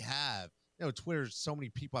wouldn't let me have, Twitter. So many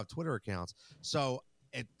people have Twitter accounts. So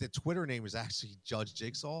the Twitter name is actually Judge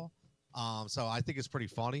Jigsaw. So I think it's pretty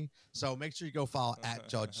funny. So make sure you go follow at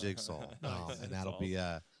Judge Jigsaw, and that'll be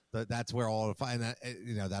that's where all the and that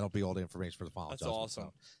that'll be all the information for the final That's judgment. awesome.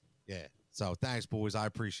 So, yeah. So thanks, boys. I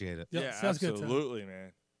appreciate it. Yep, Yeah, sounds good, Tony. absolutely,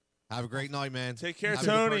 man. Have a great night, man. Take care, Have a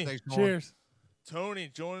good Tony. birthday, Sean. cheers. Tony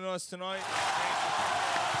joining us tonight.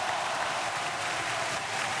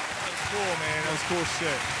 That was cool, man. That was cool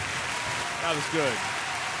shit. That was good.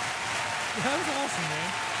 That was awesome, man.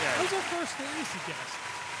 Yeah. That was our first fantasy guest.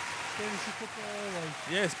 Fantasy football, like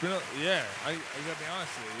Yeah, it's been I gotta be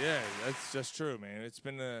honest with you. Yeah, that's just true, man. It's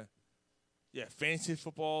been fantasy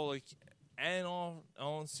football, like, and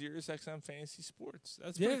on Sirius XM fantasy sports.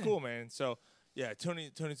 That's pretty Yeah. cool, man. So yeah,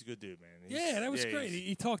 Tony's a good dude, man. yeah, that was great. he's-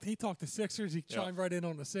 He talked the Sixers. He Yeah. chimed right in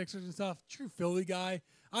on the Sixers and stuff. True Philly guy.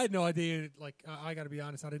 I had no idea. Like I got to be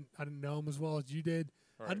honest, I didn't know him as well as you did.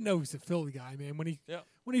 I Right. didn't know he was a Philly guy, man. When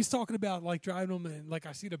he's talking about like driving him and like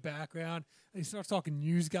I see the background and he starts talking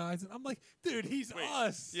news guys and I'm like, dude, he's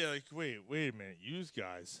us. Yeah, like wait a minute, used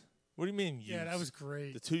guys. What do you mean used? Yeah, that was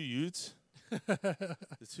great. The two Utes? The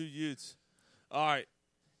two Utes. All right.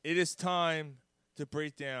 It is time to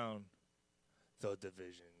break down the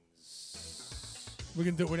divisions. We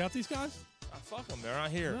can do it without these guys. Fuck them. They're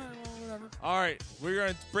not here. All right, well, whatever. All right. We're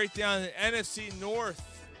going to break down the NFC North.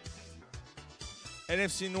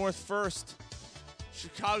 NFC North first.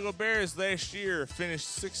 Chicago Bears last year finished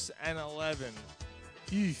 6-11.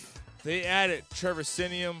 Eesh. They added Trevor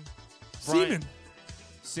Siemian,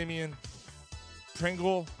 Simeon,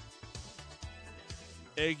 Pringle,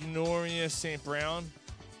 Ignoria St. Brown,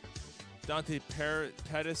 Dante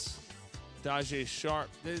Pettis, Dajay Sharp.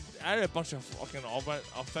 They added a bunch of fucking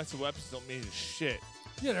offensive weapons that don't mean shit.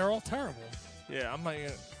 Yeah, they're all terrible. Yeah, I'm not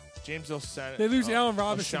gonna. James O'Sana. They lose Allen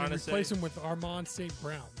Robinson and O'Shaughnessy. replace him with Armand St.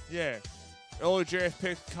 Brown. Yeah. Early draft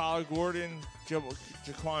pick Kyle Gordon,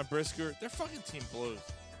 Jaquan Brisker. Their fucking team blows.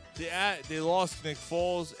 They lost Nick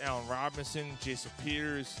Foles, Allen Robinson, Jason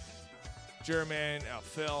Peters, Jermaine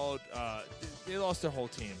Outfield. They lost their whole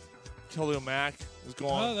team. Khalil Mack was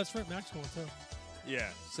gone. Oh, that's right. Max going too. Yeah.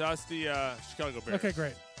 So that's the Chicago Bears. Okay,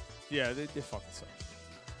 great. Yeah, they fucking suck.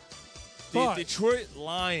 But- The Detroit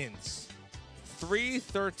Lions,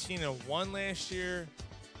 3-13-1 last year.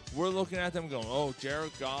 We're looking at them going, oh,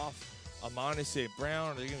 Jared Goff, Amani St.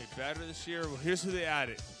 Brown, are they going to be better this year? Well, here's who they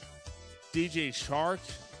added. DJ Chark,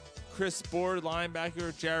 Chris Board,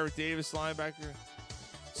 linebacker, Jared Davis, linebacker,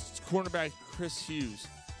 cornerback Chris Hughes.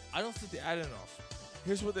 I don't think they added enough.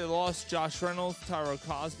 Here's what they lost. Josh Reynolds, Tyrell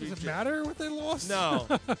Cosby. Does it matter what they lost? No.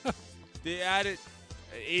 They added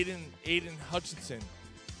Aiden Hutchinson.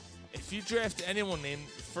 If you draft anyone named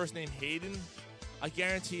first name Hayden, I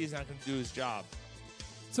guarantee he's not going to do his job.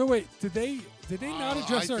 So wait, did they not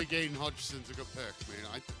address I our? think Aiden Hutchinson's a good pick, man.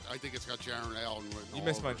 I think it's got Jaron Allen written You all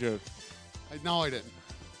missed my over it. joke. No, I didn't.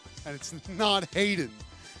 And it's not Hayden,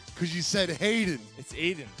 because you said Hayden. It's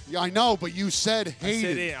Aiden. Yeah, I know, but you said I Hayden.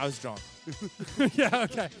 said Aiden. I was drunk. Yeah.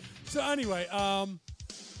 Okay. So anyway, yeah.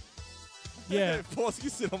 Polsky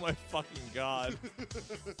said, "Oh my fucking god."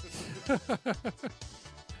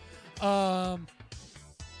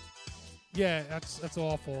 Yeah, that's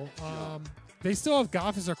awful. They still have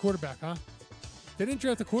Goff as their quarterback, huh? They didn't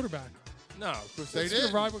draft a quarterback. No, of course They It's did.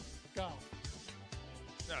 gonna ride with Goff.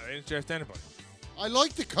 No, they didn't draft anybody. I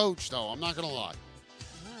like the coach, though. I'm not going to lie. All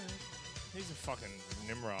right. He's a fucking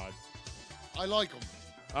Nimrod. I like him.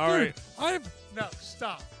 All Dude, right. I have no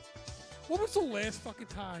stop. What was the last fucking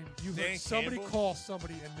time you Dan heard somebody Campbell? call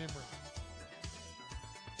somebody a Nimrod?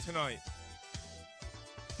 Tonight.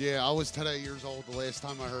 Yeah, I was today years old the last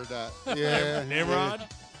time I heard that. Yeah. Nimrod?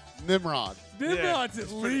 Nimrod. Nimrod's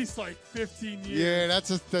it's at pretty- least like 15 years. Yeah,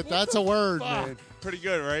 that's a word, fuck? man. Pretty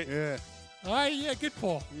good, right? Yeah, All right, yeah, good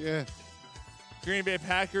pull. yeah. Green Bay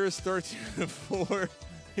Packers 13-4.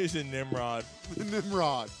 He's a Nimrod.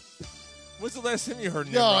 Nimrod. When's the last time you heard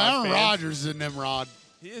Yo, Nimrod? Aaron fans? Rodgers is a Nimrod.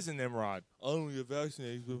 He is a Nimrod. I don't get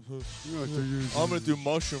vaccinated. I'm I'm gonna do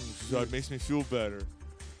mushrooms. So it makes me feel better.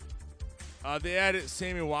 They added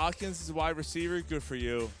Sammy Watkins as a wide receiver. Good for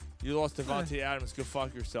you. You lost Devontae Adams. Go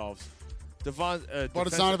fuck yourselves. But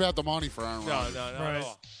it's not about the money for Aaron No, Rodgers. no, not Right. at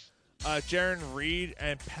all. Jaron Reed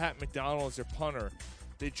and Pat McDonald as their punter.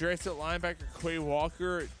 They drafted linebacker Quay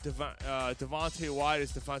Walker, Devontae White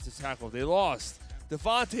as defensive tackle. They lost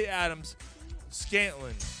Devontae Adams,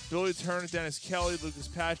 Scantlin, Billy Turner, Dennis Kelly, Lucas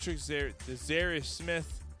Patrick, Zarius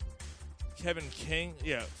Smith, Kevin King.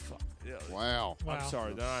 Yeah, Wow. Wow. I'm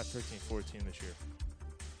sorry. They're not 13-14 this year.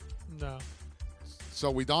 No. So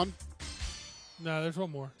we done? No, there's one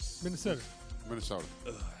more. Minnesota. Minnesota.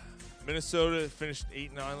 Minnesota finished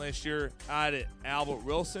 8-9 last year. Added Albert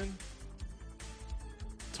Wilson,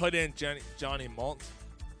 tight end Johnny Malt.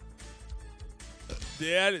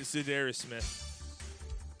 They added Zadarius Smith,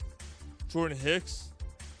 Jordan Hicks.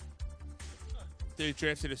 They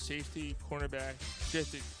drafted a safety, cornerback,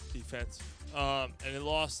 drafted defense, and they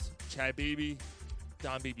lost Chad Beebe,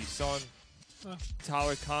 Don Beebe's son, Oh.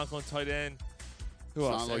 Tyler Conklin, tight end. Who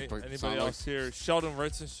else? Anybody else here? Sheldon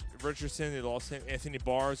Richardson, they lost him. Anthony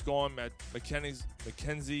Barr is gone.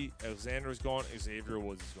 Mackenzie Alexander is gone. Xavier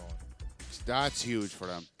Woods is gone. That's huge for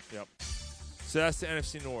them. Yep. So that's the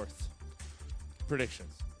NFC North.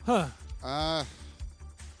 Predictions. Huh.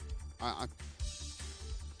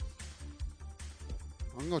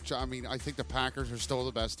 I'm going to. I mean, I think the Packers are still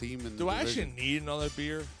the best team in the Do I actually division. need another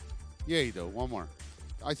beer? Yeah, you do. One more.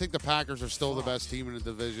 I think the Packers are still the best team in the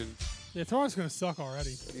division. Yeah, tomorrow's going to suck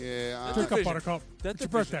already. Yeah. Drink up, division- Buttercup. that It's your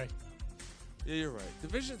division- birthday. Yeah, you're right.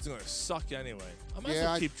 Division's going to suck anyway. I might as Yeah,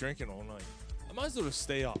 well I- keep drinking all night. I might as well just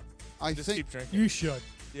stay up. I Just think keep drinking. You should.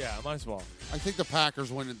 Yeah, I might as well. I think the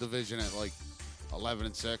Packers win the division at like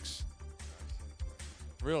 11-6.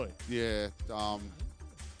 Really? Yeah.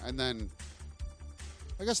 And then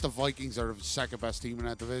I guess the Vikings are the second best team in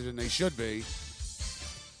that division. They should be.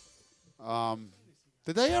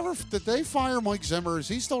 Did they fire Mike Zimmer? Is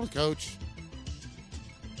he still the coach?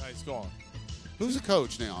 No, he's gone. Who's the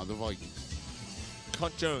coach now? The Vikings.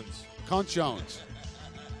 Cunt Jones. Cunt Jones.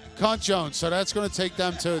 Cunt Jones. So that's going to take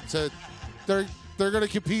them to they're going to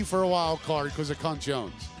compete for a wild card because of Cunt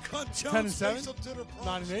Jones. 10-7? 9-8? 9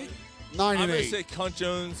 I'm and going to 8. say Cunt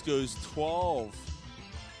Jones goes 12.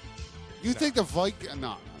 You think the Vikings? No.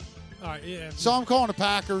 All right, yeah. So I'm calling the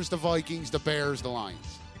Packers, the Vikings, the Bears, the Lions.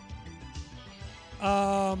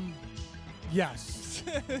 Yes.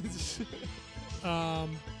 I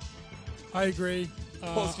agree.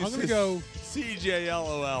 Paul's I'm just going to go.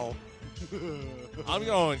 CJLOL. I'm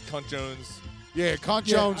going Cunt Jones. Yeah, Cunt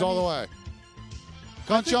Yeah, Jones I all the mean- way.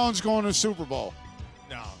 Cunt Jones going to the Super Bowl.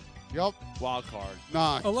 No. Yep. Wild card.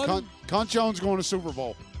 Nah. 11 Cunt Jones going to Super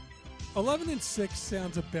Bowl. 11-6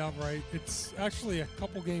 sounds about right. It's actually a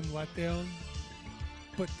couple game letdown,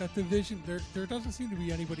 but that division there doesn't seem to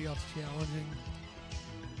be anybody else challenging.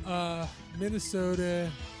 Minnesota,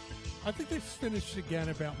 I think they've finished again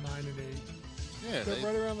about 9-8. Yeah, They're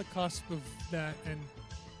right around the cusp of that, and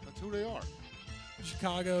that's who they are.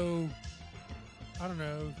 Chicago, I don't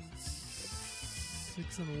know,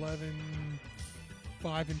 6-11,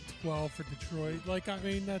 5-12 for Detroit. Like, I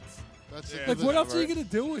mean, that's. That's Yeah. it. Like, what else are you Right. gonna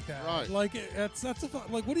do with that? Right. Like, that's a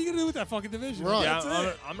like, what are you gonna do with that fucking division? Right. Yeah, That's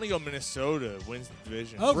it. I'm going to go Minnesota wins the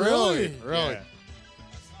division. Oh, really? Really? Yeah.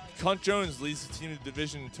 Cunt Jones leads the team to the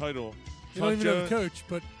division title. You don't Cunt even know the Jones- coach,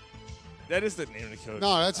 but That is the name of the coach.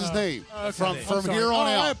 No, that's his name. okay. From I'm from sorry. here on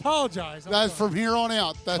I out. apologize. I'm That's sorry. from here on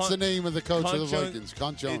out. That's Cunt- the name of the coach of the Cunt Jones- Vikings.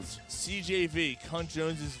 Cunt Jones. It's CJV, Cunt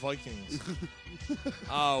Jones's Vikings.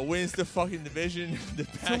 Wins the fucking division. The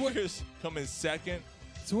what- Packers come in second.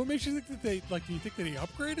 So what makes you think that they like? Do you think that he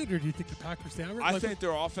upgraded, or do you think the Packers downgraded? I Like, think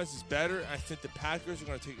their offense is better. I think the Packers are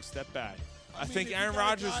going to take a step back. I mean, think if you Aaron got a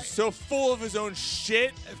Rodgers guy- is so full of his own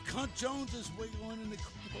shit. If Cunt Jones is wiggling in the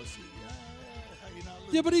pussy, how you not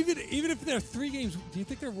losing? Yeah, but even if they're 3 games, do you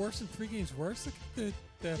think they're worse than 3 games worse? The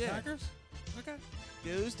Yeah. Packers? Okay.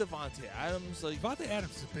 Yeah, there's Devontae Adams. Like, Devontae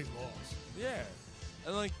Adams is a big loss. yeah,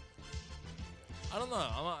 and like, I don't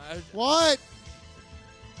know. What?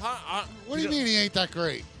 I, What do you mean he ain't that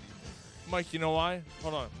great? Mike? You know why?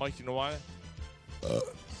 Hold on, Mike. You know why?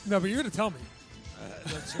 No, but you're gonna tell me.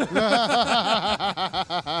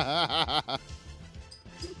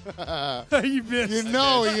 You missed. You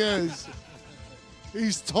know he is.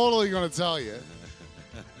 He's totally going to tell you.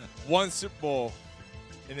 One Super Bowl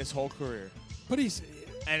in his whole career. But he's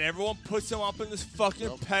And everyone puts him up in this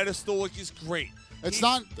fucking pedestal like he's great. It's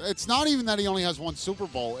not even that he only has one Super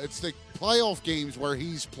Bowl. It's the playoff games where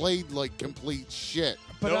he's played like complete shit.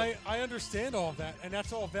 But Nope. I understand all of that, and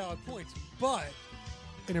that's all valid points. But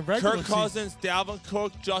in a regular Kirk season, Cousins, Dalvin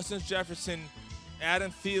Cook, Justin Jefferson,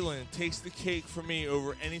 Adam Thielen takes the cake for me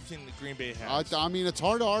over anything that Green Bay has. I mean, it's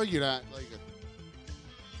hard to argue that. Like,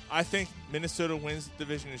 I think Minnesota wins the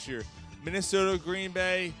division this year. Minnesota, Green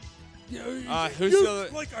Bay. Who's you, the other?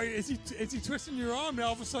 like, is he twisting your arm? And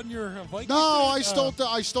all of a sudden you're a Viking. no, fan?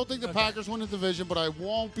 I still think the Packers win the division, but I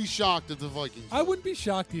won't be shocked if the Vikings. I wouldn't be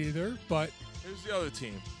shocked either, but Who's the other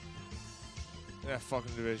team in that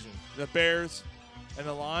fucking division? The Bears and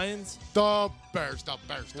the Lions. The Bears.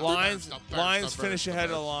 Lions Bears, finish the ahead of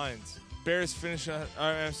the Bears. Lions. Bears finish.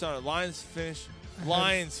 I'm sorry. Lions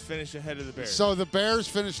finish ahead of the Bears. So the Bears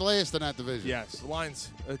finish last in that division. yes, the Lions.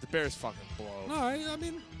 The Bears fucking blow. no, I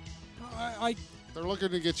mean, I They're looking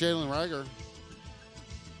to get Jalen Rager.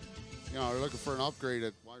 You know, they're looking for an upgrade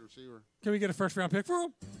at wide receiver. can we get a first round pick for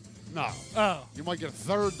him? No. Oh, You might get a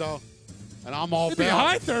third, though. And I'm all it'd be a about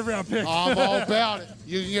high it. third round pick. I'm all about it.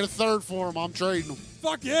 You can get a third for him. I'm trading him.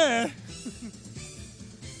 Fuck yeah!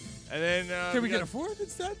 And then Can we got- get a fourth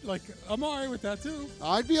instead? Like, I'm alright with that too.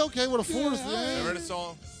 I'd be okay with a fourth. Yeah, Remember the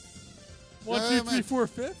song? 1, Yeah, 2, 3, man. 4,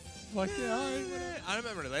 5th. Like, yeah, all right. whatever. I don't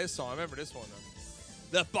remember the last song. I remember this one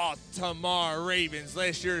though. The Baltimore Ravens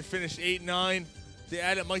last year finished 8-9. They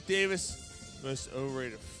added Mike Davis. Most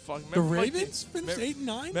overrated. Fuck. The remember Mike Ravens Da- finished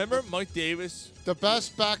remember- 8-9. Remember Mike Davis, The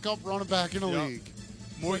best backup running back in the Yeah. league.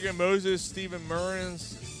 Morgan Moses, Stephen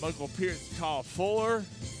Murrins, Michael Pierce, Kyle Fuller.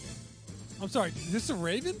 I'm sorry. Is this the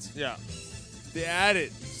Ravens? Yeah. They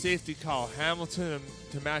added safety Kyle Hamilton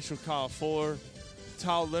to match with Kyle Fuller.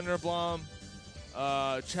 Tyler Linderblom,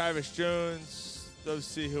 Travis Jones. Let's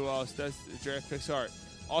see who else. That's the draft picks. All right.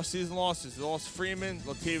 Off-season losses. They lost Freeman,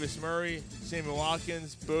 Latavius Murray, Samuel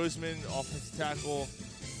Watkins, Bozeman, offensive tackle,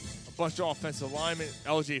 a bunch of offensive linemen.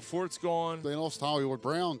 L.J. Fort's gone. They lost Hollywood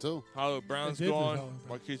Brown, too. Hollywood Brown's They did lose gone. Hollywood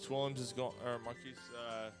Brown. Marquise Williams is gone. Or Marquise,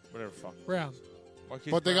 whatever the fuck. Brown.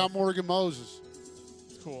 Marquise But they Brown. got Morgan Moses.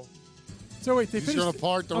 It's cool. So wait, they He's finished. going to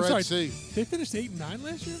part the I'm Red sorry, Sea. They finished 8-9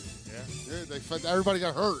 last year. Yeah. Yeah, everybody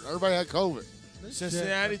got hurt. Everybody had COVID.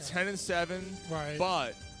 Cincinnati Okay. 10-7, Right.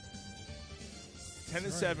 but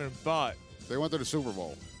 10-7, but They went to the Super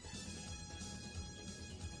Bowl.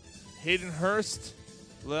 Hayden Hurst,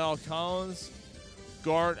 Lyle Collins,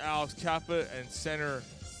 guard Alex Kappa, and center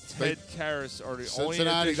Ted Karras are the only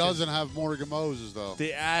Cincinnati additions. doesn't have Morgan Moses, though.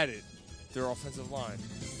 They added their offensive line.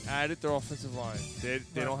 They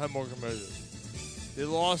don't have Morgan Moses. They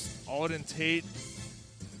lost Alden Tate,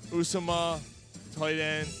 Usama, tight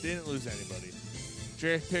end. They didn't lose anybody.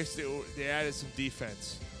 Draft picks, they added some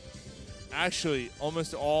defense. Actually,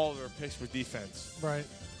 almost all of their picks were defense. Right.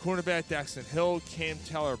 Cornerback Daxton Hill, Cam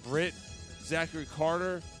Taylor-Britt, Zachary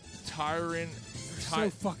Carter, so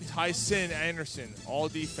fucking Tyson Anderson, all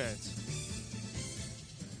defense.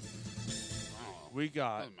 We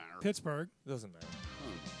got Doesn't matter. Pittsburgh. doesn't matter.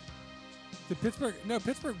 Did Pittsburgh? No,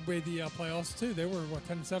 Pittsburgh made the playoffs too. They were what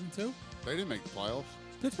 10-7 too. They didn't make the playoffs.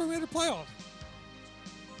 Pittsburgh made the playoffs.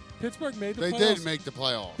 Pittsburgh made the They playoffs. did make the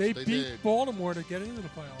playoffs. They They beat did. Baltimore to get into the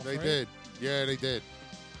playoffs. They right? did. Yeah, they did.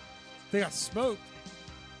 They got smoked.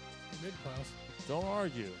 They made the playoffs. Don't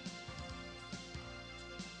argue.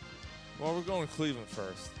 Well, we're going to Cleveland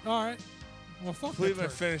first. All right. Well, fuck Cleveland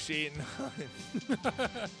Pittsburgh. finished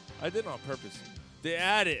 8-9. I did it on purpose. They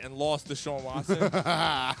added and lost Deshaun Watson.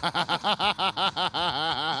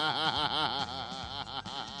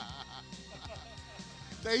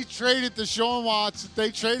 They traded Deshaun Watson.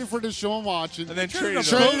 They traded for Deshaun Watson. And then Traded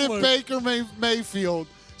traded him. him. Traded Baker Mayfield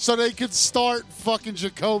so they could start fucking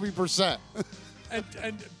Jacoby Brissett. And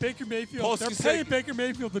Baker Mayfield. Polsky They're said- paying Baker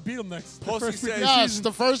Mayfield to beat them next. the Polsky first week said- of the Yes, season.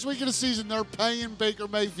 the first week of the season, they're paying Baker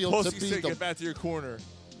Mayfield Polsky to beat said, them. get back to your corner.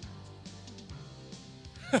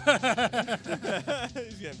 He's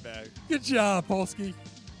getting back. Good job, Polsky.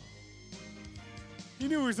 He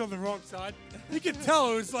knew he was on the wrong side. He could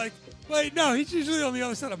tell. It was like, wait, no, he's usually on the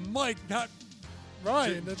other side of Mike, not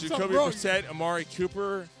Ryan. That's something Jacoby wrong. Brissett, Amari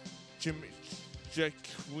Cooper, Jaqueen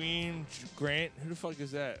Grant. Who the fuck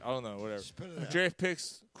is that? I don't know. Whatever. Spit it out. Draft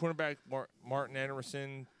picks: cornerback Martin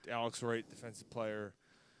Anderson, Alex Wright, defensive player.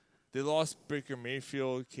 They lost Baker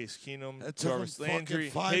Mayfield, Case Keenum, It took Jarvis them fucking Landry,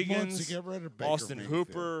 5 Higgins, months to get rid of Baker Austin Mayfield.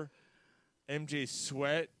 Hooper, MJ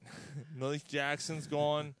Sweat, Malik Jackson's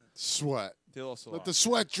gone. Sweat. They lost a Let lot. the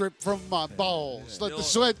sweat drip from my balls. Let the They'll-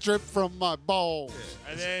 sweat drip from my balls.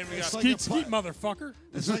 And then we It's got like Skeet, motherfucker.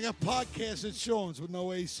 It's like a podcast at Sean's with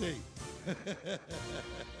no AC. you're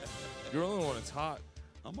the only one that's hot.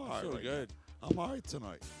 I'm all right. feel right good. now. I'm all right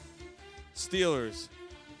tonight. Steelers.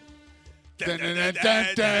 Dun, dun, dun, dun,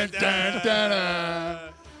 dun, dun,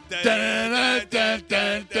 dun.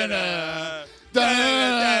 Can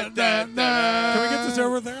we get this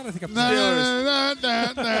over there? I think I'm Steelers.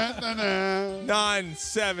 Steelers.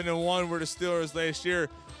 9-7-1 were the Steelers last year.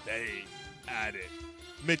 They added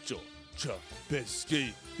Mitchell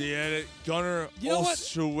Trubisky. They added Gunnar You know what?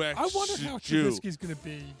 Olszewski. I wonder how Trubisky's going to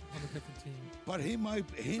be on a different team. But he might.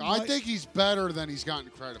 I think he's better than he's gotten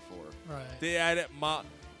credit for. Right. They added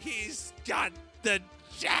He's got the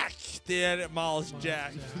Jack. They added Miles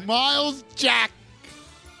Jack. Miles Jack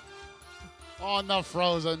on the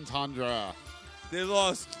frozen tundra. They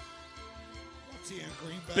lost What's he in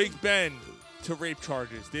Green Bay? Big Ben to rape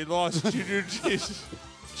charges. They lost Juju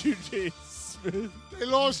Smith. They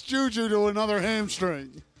lost Juju to another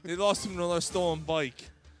hamstring. They lost him to another stolen bike.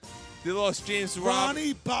 They lost James Robinson.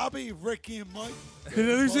 Ronnie, Bobby, Ricky, and Mike. Did they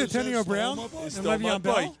lose to Moses Antonio stole Brown my bike. and Stole my Le'Veon bike.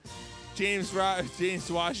 Bell? James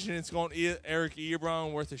Washington's gone. Eric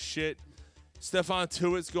Ebron worth of shit. Stephon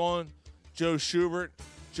Tuitt's gone. Joe Schubert.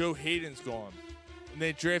 Joe Hayden's gone. And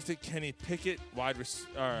they drafted Kenny Pickett,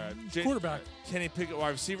 Quarterback. Kenny Pickett, wide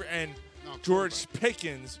receiver, and No, George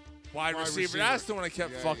Pickens, wide receiver. That's the one I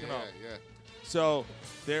kept fucking up. Yeah. So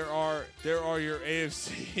there are your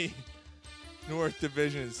AFC North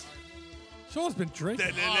divisions. Sean's been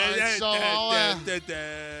drinking. Alright, so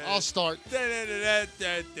I'll start. I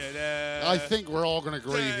think we're all going to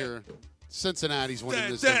agree here. Cincinnati's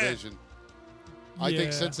winning this division. I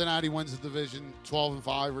think Yeah. Cincinnati wins the division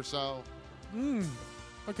 12-5 or so.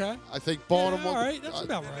 Okay. I think Baltimore. Yeah, all right, that's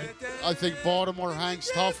about right. I think Baltimore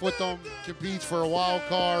hangs tough with them, competes for a wild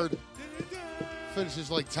card,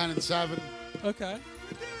 finishes like 10-7. Okay.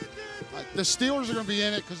 The Steelers are going to be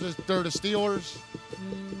in it because they're the Steelers,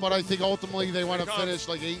 but I think ultimately they want to finish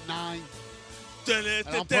like 8-9. And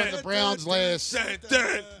I'm putting the Browns last,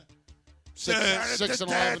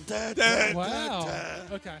 6-11. Wow.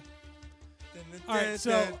 Okay. All right,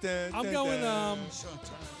 so I'm going.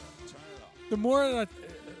 The more that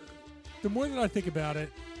I think about it,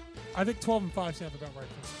 I think 12-5 sounds about right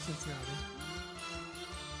for Cincinnati.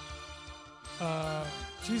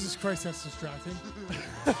 Jesus Christ, that's distracting.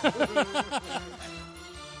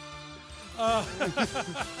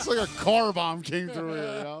 It's like a car bomb came through here,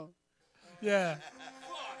 yo. Yeah.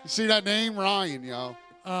 You see that name, Ryan, yo?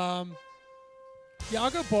 Yeah,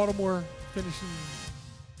 I'll go Baltimore finishing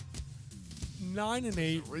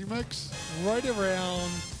 9-8, Remix? right around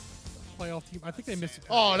playoff team. I think they missed.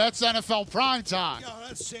 Oh, that's NFL prime time. Yo,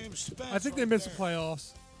 that's Sam Spence. I think they missed the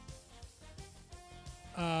playoffs.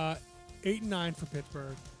 8-9 for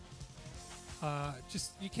Pittsburgh.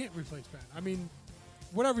 Just you can't replace Ben. I mean,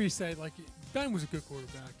 whatever you say, like Ben was a good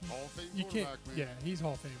quarterback. Hall of Fame You can't. quarterback, man. Yeah, he's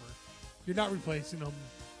Hall of Famer. You're not replacing him.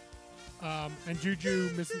 And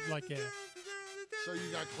Juju missing yeah. So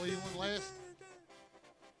you got Cleveland last?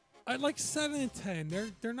 I like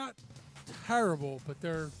 7-10. They're not terrible, but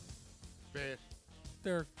they're Bad.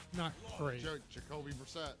 not great. Jacoby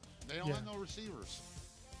Brissett. They don't Yeah. have no receivers.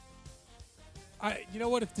 You know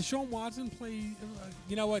what? If Deshaun Watson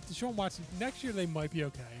Deshaun Watson next year they might be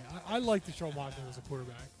okay. I like Deshaun Watson as a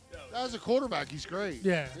quarterback. As a quarterback, he's great.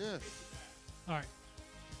 Yeah. Yeah. All right.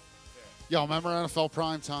 Yo, remember NFL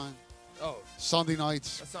prime time? Oh, Sunday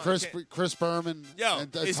nights. That's not- Chris Berman Yo,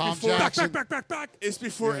 and it's Tom before- Jackson. Back. it's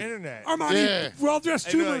before Yeah. internet. Armani, Yeah. well-dressed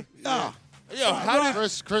And they're tuber. like, yo, how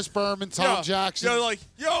did Chris Berman, Tom yo, Jackson. Yo, like,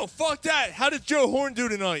 yo, fuck that. How did Joe Horn do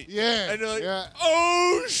tonight? Yeah, And they're like, yeah.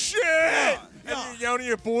 oh shit. Yeah. And you're yelling at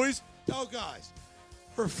your boys. Yo, guys.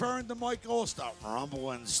 Referring to Mike Allstott.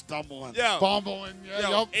 Rumbling, stumbling. Yo, Bumbling. Yeah, yo,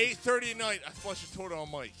 yup. 8:30 at night. I flushed a total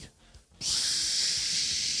on Mike.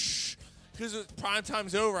 Because prime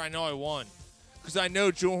time's over. I know I won. Because I know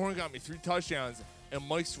Joe Horn got me 3 touchdowns, and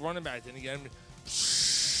Mike's running back didn't get me.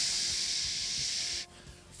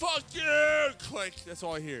 Fuck you! Click. That's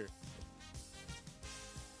all I hear.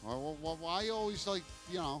 Why you always trying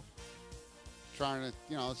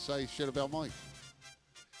to, say shit about Mike?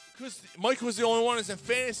 Because Mike was the only one that's in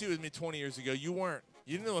fantasy with me 20 years ago. You weren't.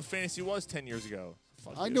 You didn't know what fantasy was 10 years ago.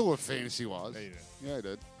 Fuck I you. knew what fantasy was. Yeah, you did. Yeah, I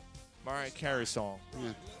did. Mariah Carey song.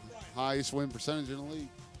 Yeah. Highest win percentage in the league.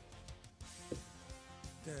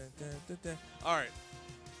 All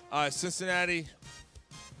right. Cincinnati.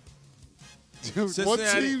 Dude, what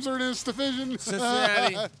Cincinnati- teams are in this division?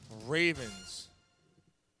 Cincinnati Ravens.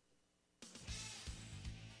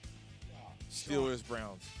 Steelers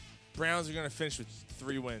Browns. Browns are going to finish with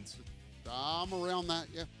 3 wins. I'm around that,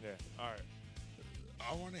 yeah. Yeah. All right.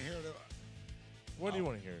 I want to hear the. What do you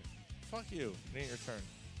want to hear? Fuck you. It ain't your turn.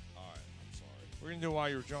 All right, I'm sorry. We're going to do it while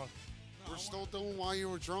you're drunk. We're still doing While You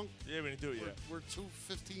Were Drunk? Yeah, we didn't do it yet. We're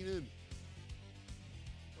 2:15 in.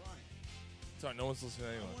 Right. Sorry, no one's listening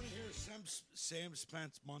I anyway. want to hear Sam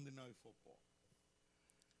Spence Monday Night Football.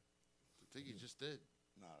 I think you just did.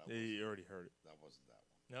 No, Yeah, you already heard it. that wasn't that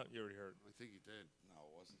one. No, you already heard it. I think you did. No,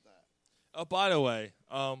 it wasn't that. Oh, by the way,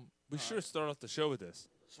 we should have started off the show with this.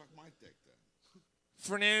 Suck my dick then.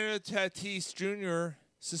 Fernando Tatis Jr.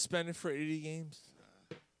 suspended for 80 games.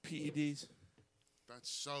 PEDs. That's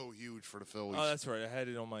so huge for the Phillies. Oh, that's right. I had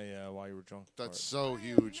it on my While You Were Drunk. That's so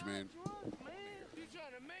huge, man. You're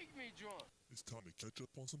trying to make me drunk. It's time to catch up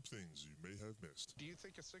on some things you may have missed. Do you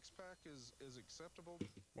think a six-pack is acceptable?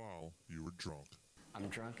 While you were drunk. I'm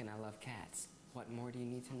drunk and I love cats. What more do you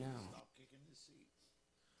need to know? Stop kicking the seat.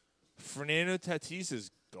 Fernando Tatis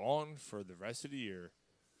is gone for the rest of the year.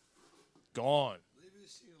 Gone. Leave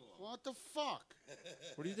his seat alone. What the fuck?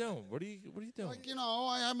 What are you doing? What are you doing? Like,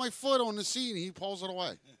 I had my foot on the seat and he pulls it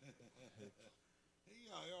away. Over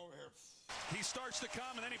here. He starts to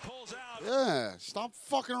come and then he pulls out. Yeah, stop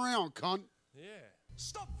fucking around, cunt. Yeah.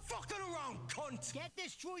 Stop fucking around, cunt. Get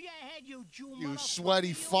this through your head, you Jew You motherfucker.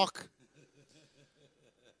 sweaty fuck.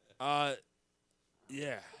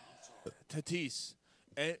 Yeah. Tatis.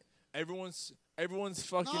 And everyone's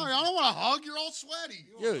fucking. No, I don't want to hug. You're all sweaty.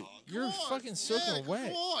 Yo, you're Come on. fucking soaking wet.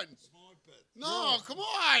 Come on. No, come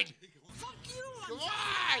on. Fuck you, Come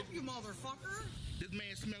on. you motherfucker. This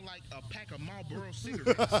man smell like a pack of Marlboro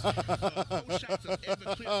cigarettes, 4 shots of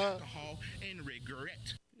Everclear alcohol, and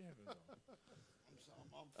regret.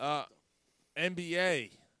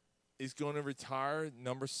 NBA is going to retire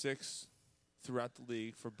number 6 throughout the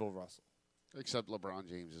league for Bill Russell. Except LeBron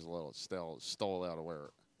James is a little stole out of wear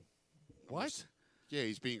it. What? Yeah,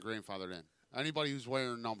 he's being grandfathered in. Anybody who's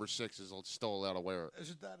wearing number 6 is still allowed to wear it.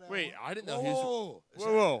 Isn't that Wait, I didn't know Whoa. he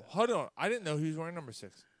was. Whoa, hold on. I didn't know he was wearing number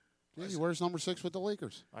 6. Yeah, he wears number 6 with the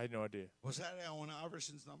Lakers. I had no idea. Was that Allen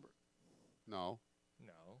Iverson's number? No,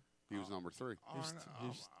 No. he was number 3. I'm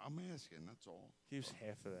asking, that's all. He was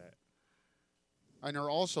half of that. And they're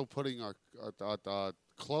also putting a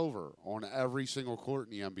clover on every single court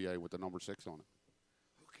in the NBA with the number 6 on it.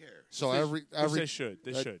 Who cares? So Which they should.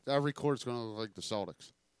 They should. Every court's going to look like the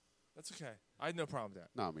Celtics. That's okay. I had no problem with that.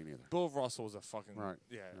 No, me neither. Bill Russell was a fucking Right.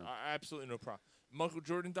 Yeah, Yeah. absolutely no problem. Michael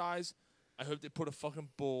Jordan dies. I hope they put a fucking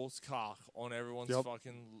bull's cock on everyone's Yep.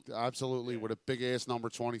 fucking. Absolutely, Yeah. with a big ass number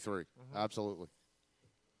 23. Absolutely.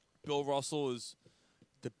 Bill Russell is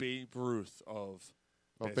the Babe Ruth of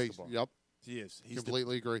basketball. Yep. He is. He's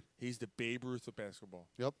Completely agree. He's the Babe Ruth of basketball.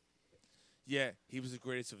 Yep. Yeah, he was the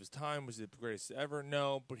greatest of his time. Was he the greatest ever?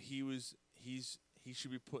 No, but he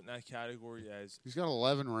should be put in that category as He's got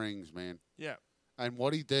 11 rings, man. yeah. And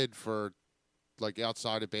what he did for, like,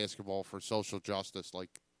 outside of basketball for social justice,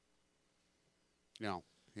 like,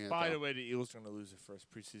 By the way, the Eagles are going to lose their first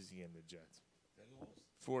preseason game to the Jets.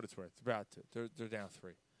 For what it's worth, they're about to. They're down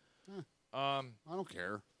 3. I don't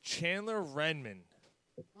care. Chandler Redmond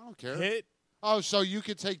I don't care. hit. Oh, so you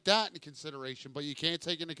could take that into consideration, but you can't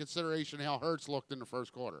take into consideration how Hurts looked in the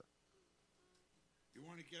first quarter. You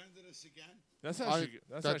want to get into this again? That's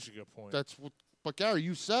actually a good point. But Gary,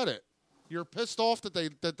 you said it. You're pissed off that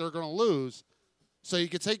they're going to lose, so you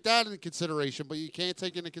can take that into consideration, but you can't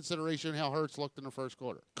take into consideration how Hurts looked in the first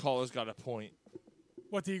quarter. Caller's got a point.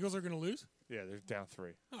 What, the Eagles are going to lose? Yeah, they're down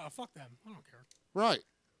 3. Oh, fuck them. I don't care. Right.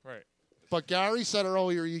 Right. But Gary said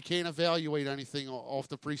earlier you can't evaluate anything off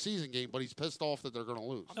the preseason game, but he's pissed off that they're going to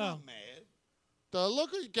lose. I'm not mad.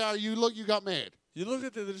 Look at Gary. You got mad. You look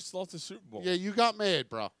at they just lost the Super Bowl. Yeah, you got mad,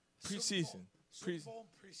 bro. Preseason. Super Bowl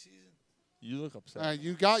preseason. You look upset.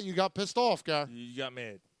 You got pissed off, Gary. You got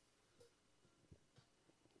mad.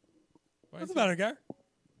 What's the matter, Gary?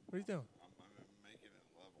 What are you doing? I'm making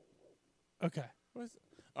it level. Okay.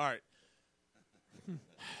 All right.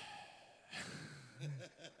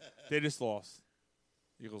 They just lost.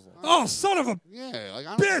 Eagles lost. Oh, son of a Yeah, like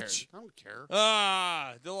I don't bitch! care. I don't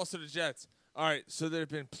care. They lost to the Jets. All right, so there have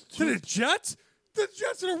been To the Jets? The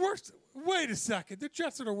Jets are the worst. Wait a second. The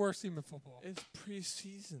Jets are the worst team in football. It's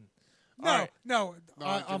preseason. No, All right. no. No,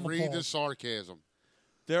 I'm read appalled. the sarcasm.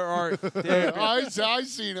 There are. There have been- I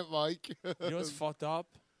seen it, Mike. you know what's fucked up?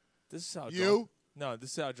 This is how You? drunk. No,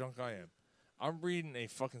 this is how drunk I am. I'm reading a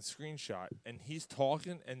fucking screenshot, and he's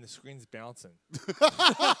talking, and the screen's bouncing.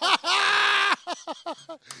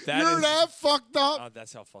 You're that fucked up.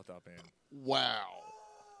 That's how fucked up I am. Wow.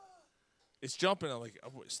 It's jumping. I'm like,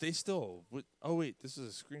 oh, stay still. What? Oh wait, this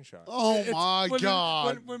is a screenshot. Oh It's- my when-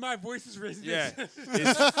 God. When my voice is raised. Yeah,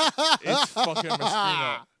 it's fucking my screen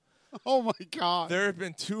up. Oh my God. There have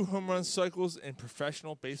been 2 home run cycles in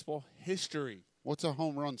professional baseball history. What's a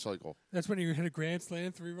home run cycle? That's when you hit a grand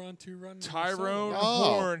slam, 3-run, 2-run. Tyrone Oh.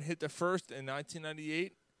 Horn hit the first in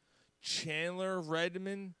 1998. Chandler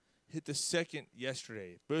Redmond hit the second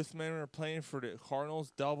yesterday. Both men are playing for the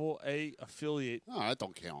Cardinals Double-A affiliate No, that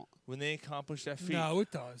don't count. when they accomplished that feat. No,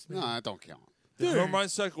 it does. Man. No, that don't count. The Dude. home run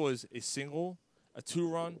cycle is a single, a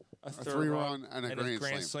 2-run, a third 3-run, run, and a grand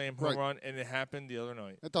grand slam. slam home Right. run, and it happened the other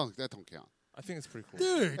night. That don't count. I think it's pretty cool.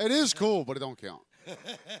 Dude, It is cool, but it don't count.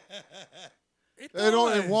 it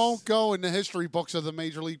It won't go in the history books of the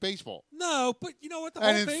Major League Baseball. No, but you know what? The And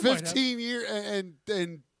Hall in of Fame might have. 15 years,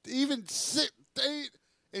 and even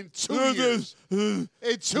in 2 years,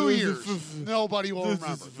 nobody will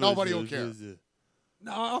remember. Nobody will care.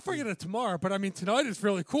 No, I'll forget it tomorrow. But I mean, tonight is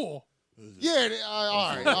really cool. Yeah,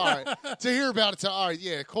 all right. To hear about it, all right,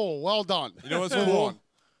 yeah, cool. Well done. You know what's Move cool? on.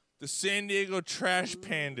 The San Diego Trash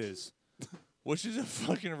Pandas, which is a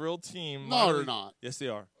fucking real team. No, they're not. Yes, they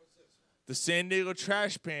are. The San Diego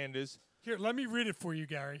Trash Pandas Here, let me read it for you,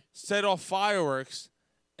 Gary. set off fireworks,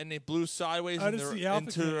 and they blew sideways Out of the Alpha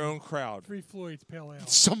into their Gang. own crowd. Free Floyd's Pale Ale.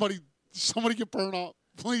 Somebody get burned up.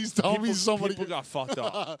 Please tell me somebody People got fucked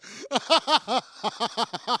up.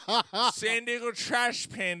 San Diego Trash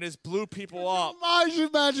Pandas blew people up.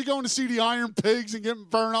 Imagine going to see the Iron Pigs and getting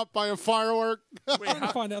burned up by a firework. I'm trying to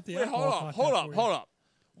find out the alcohol content for you. Hold up.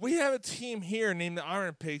 We have a team here named the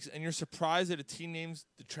Iron Pigs, and you're surprised that a team names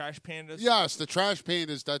the Trash Pandas? Yes, the Trash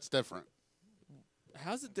Pandas, that's different.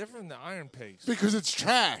 How's it different than the Iron Pigs? Because it's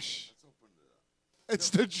trash. It's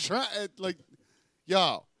the trash.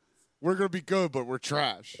 Yo, we're going to be good, but we're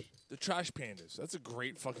trash. The Trash Pandas. That's a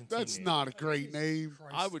great fucking team That's name. not a great name.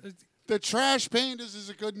 I would. The Trash Pandas is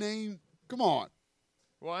a good name. Come on.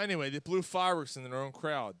 Well, anyway, they blew fireworks in their own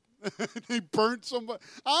crowd. They burnt somebody.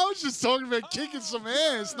 I was just talking about kicking some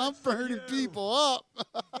ass, not burning people up.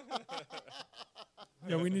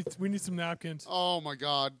 Yeah, we need some napkins. Oh my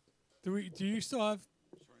God. Do you still have?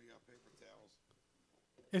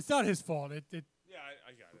 It's not his fault. It Yeah,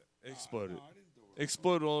 I got it. It exploded.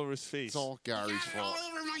 Exploded all over his face. It's all Gary's fault.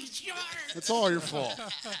 over my shirt. It's all your fault.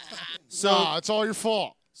 So it's all your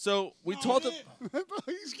fault. So we talked.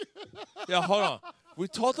 Yeah, hold on. We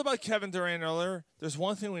talked about Kevin Durant earlier. There's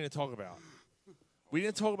one thing we need to talk about. We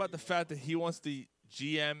didn't talk about the fact that he wants the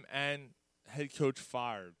GM and head coach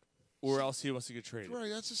fired, or else he wants to get traded. Right,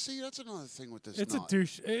 that's another thing with this. It's nut. a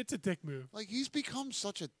douche. It's a dick move. Like he's become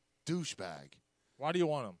such a douchebag. Why do you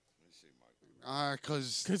want him?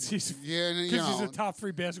 Because he's a top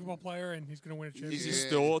 3 basketball player and he's going to win a championship. Is he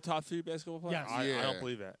still a top 3 basketball player? Yes. I don't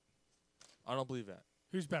believe that. I don't believe that.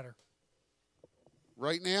 Who's better?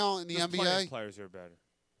 Right now in the There's plenty NBA, of players who are better.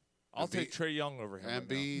 I'll Embiid- take Trey Young over him. right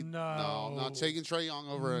Embiid. No. I'm not taking Trey Young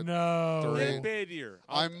over it. No. now. He had a Durant. bad year.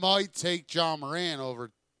 I might take John Moran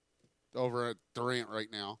over at Durant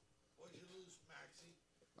right now.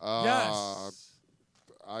 Yes.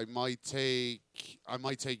 I might take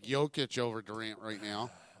Jokic over Durant right now.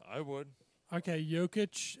 I would. Okay,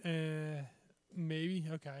 Jokic, maybe.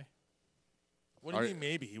 Okay. What do you mean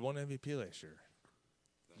maybe? He won MVP last year.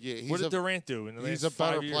 Yeah, What did Durant do in the he's last a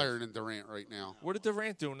better 5 years? player than Durant right now. What did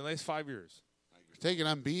Durant do in the last 5 years? Taking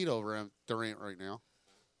Embiid over Durant right now.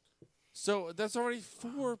 So that's already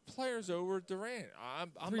 4 players over Durant.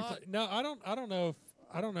 I'm Three not. no, I don't know.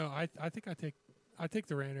 I don't know. I think I take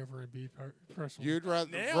Durant over Embiid personally. You'd rather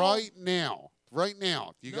Now? right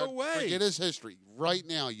now. You No got way. forget his history. Right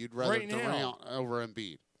now, you'd rather Right now. Durant over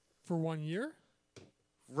Embiid. For 1 year?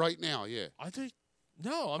 Right now, yeah. I think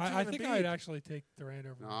no. I'm taking I think Embiid. I'd actually take Durant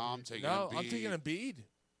over. No, Embiid. I'm taking No, Embiid. I'm taking Embiid.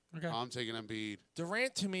 Okay. I'm taking Embiid.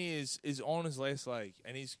 Durant to me is on his last leg,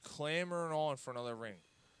 and he's clamoring on for another ring.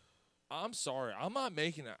 I'm sorry, I'm not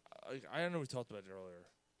making it. I know we talked about it earlier.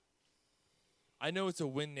 I know it's a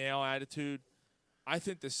win now attitude. I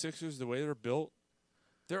think the Sixers, the way they're built,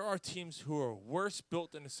 there are teams who are worse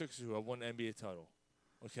built than the Sixers who have won the NBA title.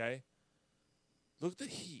 Okay, look at the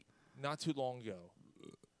Heat not too long ago.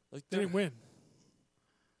 Like They didn't win.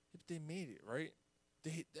 They made it right.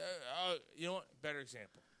 You know what? Better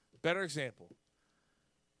example.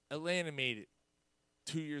 Atlanta made it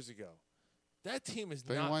 2 years ago. That team is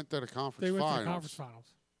They not. went to the conference They went finals. to the conference finals.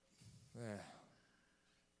 Yeah.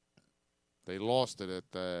 They lost it at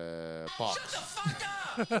the Bucks.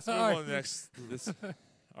 Let's move on to the next.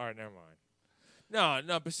 All right, never mind.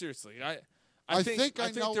 No, but seriously, I think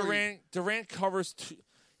know where Durant covers.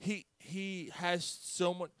 He has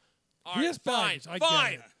so much. All He right, has fine, baggage. I get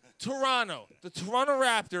fine. it. Toronto, the Toronto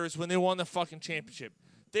Raptors, when they won the fucking championship,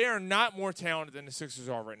 they are not more talented than the Sixers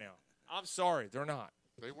are right now. I'm sorry, they're not.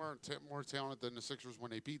 They weren't more talented than the Sixers when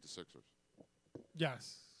they beat the Sixers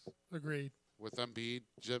Yes. Agreed. with Embiid,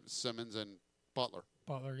 Simmons, and Butler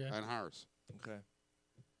Butler, yeah. and Harris. Okay.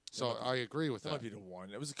 So I agree with That that. might be the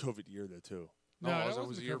one. It was a COVID year though too. No, No, it that was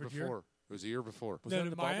wasn't a a year COVID year. before. It was a year before. Was that No, in the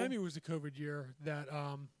the bubble? Miami was the COVID year that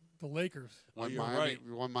the Lakers. When you're Miami, right.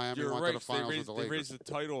 when Miami You're went right. to the finals they with the raised, Lakers. They raised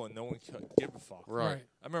the title and no one gave a fuck. Right.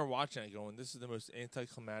 I remember watching it going, this is the most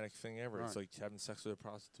anticlimactic thing ever. It's Right. like having sex with a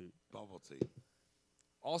prostitute. Bubble tea.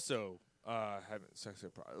 Also, having sex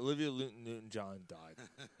with a prostitute. Olivia Newton-John died.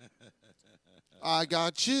 I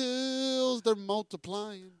got chills. They're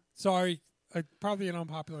multiplying. Sorry, probably an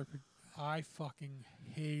unpopular. I fucking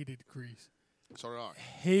hated Grease. So did I. I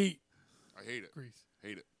hate it. Grease.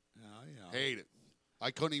 Hate it. Yeah. Hate it. I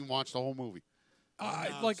couldn't even watch the whole movie.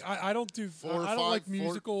 I don't do. Four or I don't like five- four-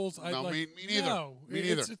 musicals. I No, like, me neither. No, Me it's-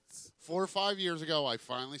 neither. it's- 4 or 5 years ago, I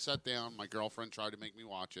finally sat down. My girlfriend tried to make me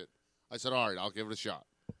watch it. I said, all right, I'll give it a shot.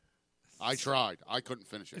 I tried. I couldn't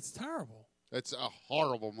finish it. It's terrible. It's a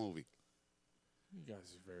horrible movie. You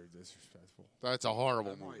guys are very disrespectful. That's a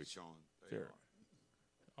horrible I'm right, movie. Sean. They Fair. are.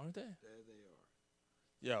 Aren't they? There they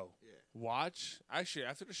are. Yo, Yeah. watch. Actually,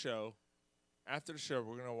 after the show,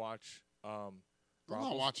 we're gonna watch. I'm not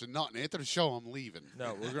Rival- watching nothing. After the show, I'm leaving.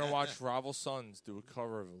 No, we're gonna watch Rival Sons do a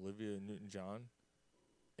cover of Olivia Newton-John,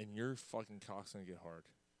 and your fucking cock's gonna get hard.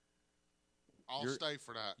 I'll Your- stay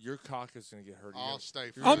for that. Your cock is gonna get hard. I'll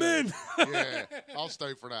stay for I'm that. in. Yeah, I'll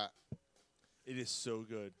stay for that. It is so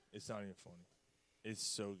good. It's not even funny. It's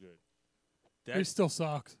so good. It still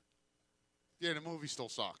sucks. Yeah, the movie still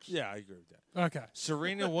sucks. Yeah, I agree with that. Okay.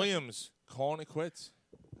 Serena Williams calling it quits.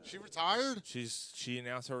 She retired? She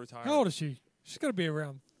announced her retirement. How old is she? She's got to be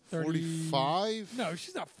around 30. 45? No,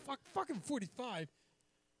 she's not fucking 45.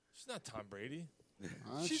 She's not Tom Brady.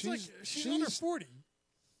 She's under 40.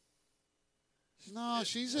 No,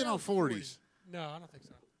 she's in her 40s. No, I don't think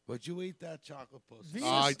so. Would you eat that chocolate pussy? Venus-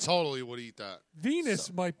 I totally would eat that.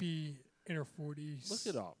 Venus might be in her 40s. Look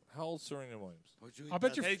it up. How old is Serena Williams? Would you eat I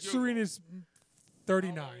bet that? you Hey, Google. Serena's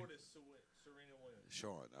 39. Serena Williams?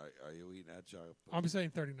 Sean, are you eating that chocolate pussy? I'm saying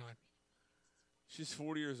 39. She's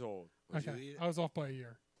 40 years old. Would you Okay. eat it? I was off by a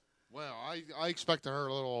year. Well, I expected her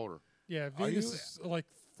a little older. Yeah, Are Venus you- is like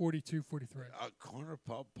 42, 43. Corner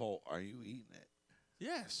pub poll, are you eating it?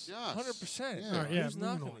 Yes. Yes. 100%. Yeah. All right, yeah, Who's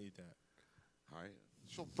not moving going on. to eat that? All right.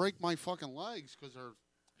 She'll break my fucking legs because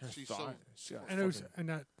she's so. thigh. She got And it was, fucking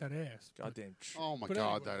and that ass. goddamn Oh my But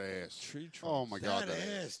god, anyway. that ass. tree trunks. Oh my god, that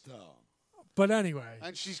that ass, though. But anyway,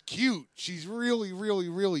 And she's cute. She's really, really,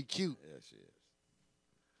 really cute. Yeah, she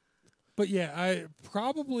is. but yeah, I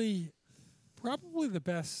probably the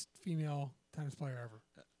best female tennis player ever.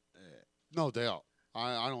 No doubt.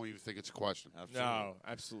 I don't even think it's a question. No,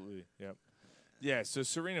 absolutely. Yep. Yeah, so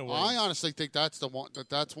Serena Williams. I honestly think that's the one.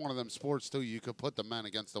 That's one of them sports too. You could put the men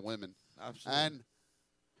against the women, Absolutely. and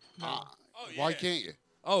Oh, why yeah. can't you?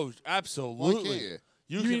 Oh, absolutely. Why can't you?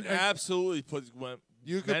 You You can mean, absolutely put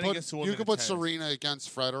You could men put against the women you could in put tennis. Serena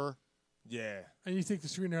against Federer. Yeah. And you think the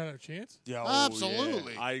Serena had a chance? Yeah.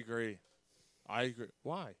 Absolutely. Yeah. I agree.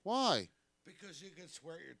 Why? Why? Because you can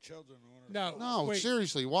swear your children on her. No, No, wait,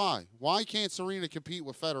 seriously, why? Why can't Serena compete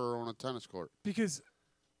with Federer on a tennis court? because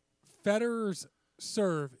Federer's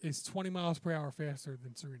serve is 20 miles per hour faster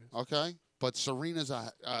than Serena's. Okay, but Serena's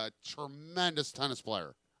a tremendous tennis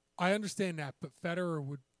player. I understand that, but Federer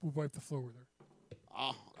would wipe the floor with her.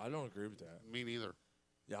 I don't agree with that. Me neither.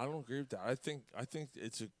 Yeah, I don't agree with that. I think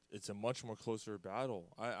it's a much more closer battle.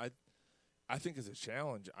 I think it's a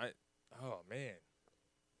challenge. Oh man.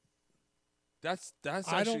 That's I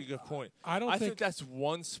actually don't- a good point. I don't think think- that's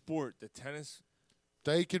one sport, the tennis.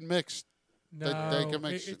 They can mix. No, they can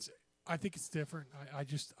mix. it's. I think it's different. I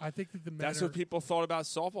think that the men That's are, what people thought about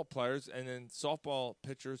softball players, and then softball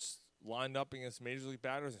pitchers lined up against major league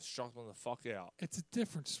batters and struck them the fuck out. It's a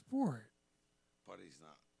different sport. But he's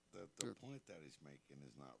not. The point that he's making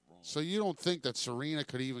is not wrong. So you don't think that Serena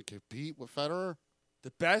could even compete with Federer?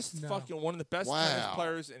 The best No. fucking one of the best Wow. tennis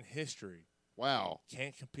players in history Wow.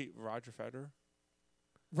 can't compete with Roger Federer.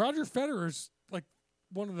 Roger Federer's like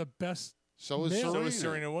one of the best. So is male- Serena. So is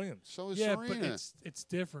Serena Williams. So is Yeah, Serena. but it's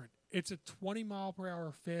different. It's a 20 mile per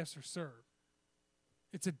hour faster serve.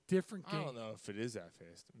 It's a different I game. don't know if it is that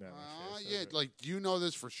fast. Yeah, like do you know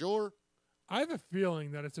this for sure? I have a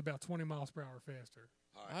feeling that it's about 20 miles per hour faster.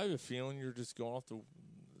 I have a feeling you're just going off the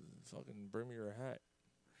fucking brim of your hat.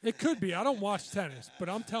 It could be. I don't watch tennis, but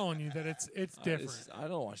I'm telling you that it's different. I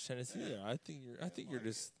don't watch tennis either. I think you're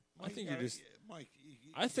just. Mike,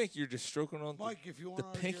 I think you're just stroking on Mike, if you the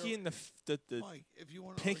want pinky and the Mike, if you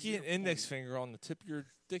want pinky and index finger on the tip of your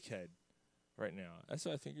dickhead right now. That's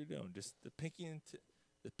what I think you're doing. Just the pinky and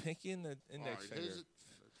the index All right, finger.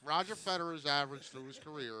 Roger Federer's average through his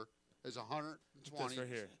career is 120 That's right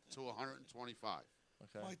here. to 125.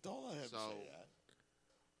 Okay. Mike, don't let him So say that.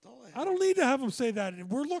 I don't need to have him say that.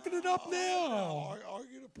 We're looking it up now.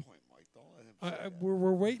 Argue the point, Mike. Don't let him.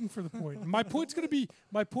 We're waiting for the point. My point's gonna be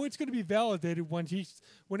validated when he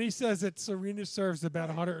says that Serena serves about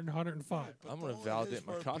 100 and 105. I'm gonna validate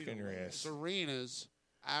my cock in your ass. Serena's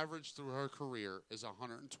average through her career is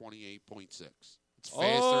 128.6. It's faster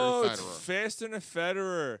Oh, than it's Federer. faster than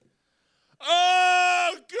Federer.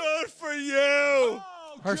 Oh, good for you.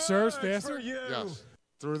 Her serves faster. Yes,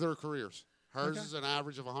 through their careers. Hers is an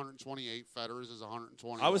average of 128. Federer's is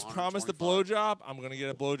 120. I was promised a blowjob. I'm gonna get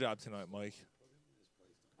a blowjob tonight, Mike.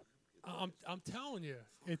 I'm telling you,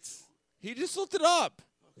 it's. He just looked it up.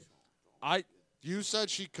 You said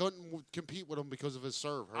she couldn't compete with him because of his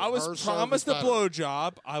serve. I was promised a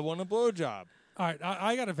blowjob. I want a blowjob. All right,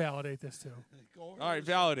 I got to validate this too. All right,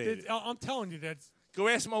 validate it. I'm telling you that's. Go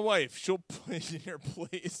ask my wife. She'll put it in your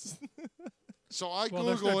place. So I Well,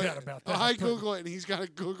 there's Google no it. doubt about that. I Google it, and he's got to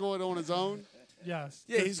Google it on his own. Yes.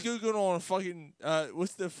 Yeah, he's Googling on a fucking,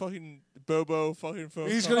 what's the fucking Bobo fucking phone?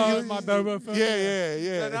 He's company? gonna use my Bobo phone.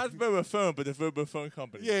 Yeah. No, not Bobo phone, but the Bobo phone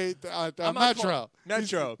company. Yeah, I'm not Metro. calling-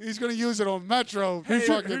 Metro. He's going to use it on Metro. Hey,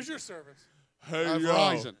 fucking- who's your service? Hey, yo.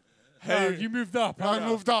 Verizon. Hey, Oh, you moved up. I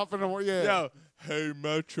moved up in the yeah. yo. Hey,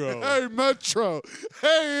 Metro. Hey Metro.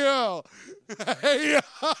 Hey yo. Hey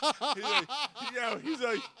yo. He's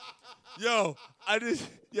like,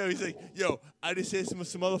 he's like, I just hit some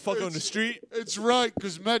motherfucker on the street. It's right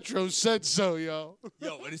because Metro said so, yo.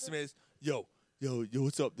 Yo, and this man is, yo,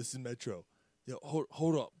 what's up? This is Metro. Yo,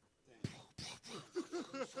 hold up.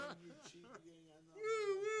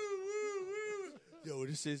 Yo,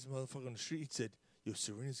 this is motherfucker on the street. He said, yo,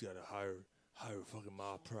 Serena's got a higher fucking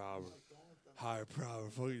mile per hour. Higher per hour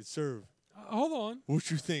fucking serve. Hold on.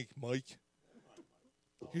 What you think, Mike?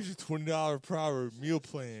 Here's a $20 per hour meal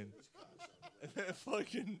plan. And then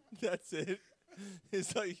fucking, that's it.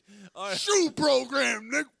 It's like, all right. Shoe program,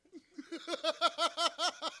 Nick.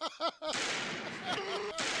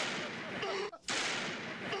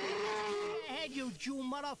 Head, you Jew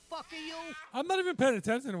motherfucker, you. I'm not even paying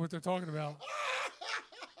attention to what they're talking about.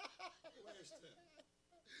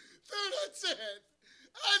 Dude, that's it.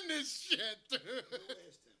 End this shit, dude.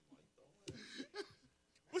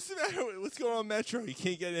 What's the matter? What's going on, Metro? You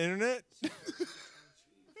can't get internet?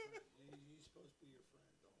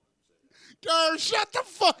 Girl, shut the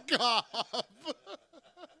fuck up.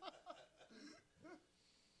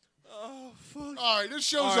 Oh, fuck. All right, this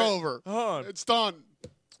show's All right, over. hold on. It's done.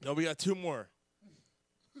 No, we got two more.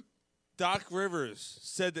 Doc Rivers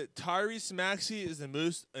said that Tyrese Maxey is the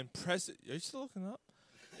most impressive. Are you still looking up?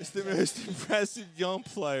 It's the most impressive young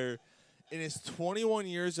player in his 21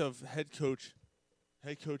 years of head coaching.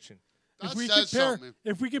 That says something.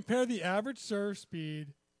 If we compare the average serve speed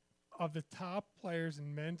of the top players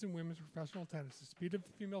in men's and women's professional tennis, the speed of the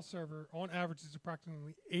female server on average is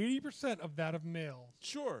approximately 80% of that of males.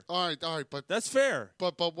 Sure. All right, but that's fair.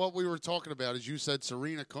 But what we were talking about is you said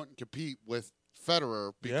Serena couldn't compete with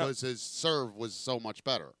Federer because his serve was so much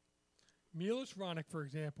better. Milos Raonic, for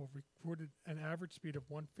example, recorded an average speed of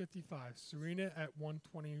 155. Serena at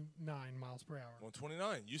 129 miles per hour.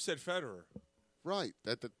 129. You said Federer. Right.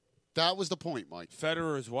 That was the point, Mike.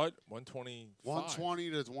 Federer is what? 120. 120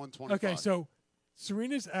 to 125. Okay, so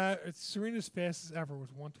Serena's fastest ever was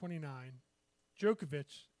 129. Djokovic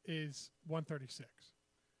is 136.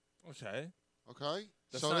 Okay. Okay.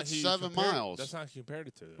 That's so not that's huge 7 miles. That's not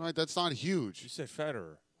compared to. Right, that's not huge. You said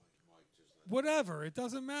Federer. Whatever, it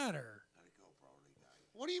doesn't matter.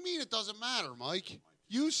 What do you mean it doesn't matter, Mike?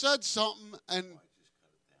 You said something and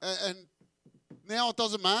now it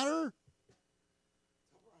doesn't matter?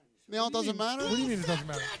 Now it doesn't matter? What do you mean it doesn't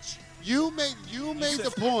matter? You made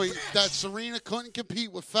the point that Serena couldn't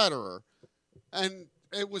compete with Federer, and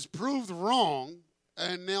it was proved wrong,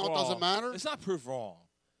 and now it doesn't matter? It's not proved wrong.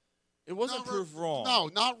 It wasn't proved wrong. No,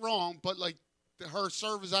 not wrong, but like her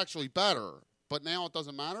serve is actually better, but now it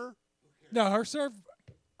doesn't matter? No, her serve.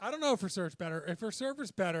 I don't know if her serve's better. If her serve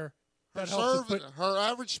is better, that helps. Her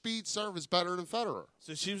average speed serve is better than Federer.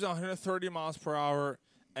 So she was 130 miles per hour,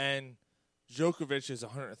 and Djokovic is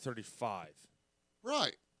 135.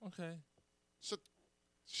 Right. Okay. So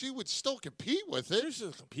she would still compete with it. She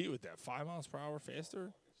should compete with that. 5 miles per hour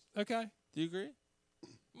faster. Okay. Do you agree?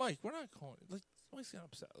 Mike, we're not calling it. Like, Mike's getting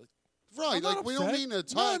upset. Like, right. I'm not Like, we don't upset. mean to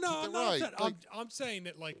attack. No, I'm not right. upset. Like, I'm saying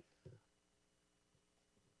that, like,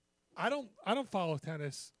 I don't follow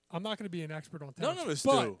tennis. I'm not going to be an expert on tennis. none of us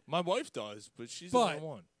but do. My wife does, but she's the only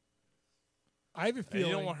one. I have a And feeling.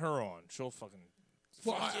 you don't want her on. She'll fucking.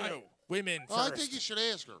 Well, fuck you. Women first. I think you should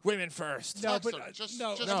ask her. Women first. No, Text but her. Just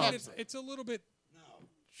no. text I mean, her. it's a little bit.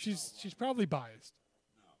 She's probably biased.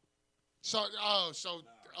 So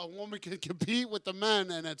a woman can compete with the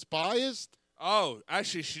men and it's biased? Oh,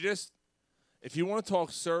 actually, she just. If you want to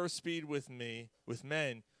talk serve speed with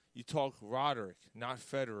men, you talk Roderick, not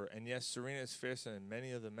Federer. And yes, Serena is faster than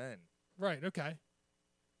many of the men. Right. Okay.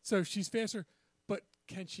 So she's faster, but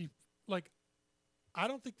can she? Like, I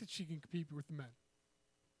don't think that she can compete with the men.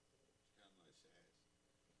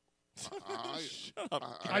 Shut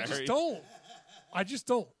up, I just Gary. don't. I just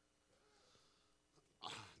don't.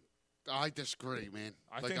 I disagree, man.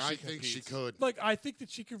 I I think think she she competes. could. Like, I think that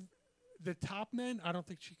she could. The top men, I don't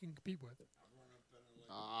think she can compete with.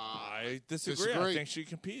 I disagree. I think she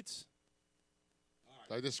competes.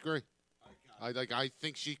 I disagree. I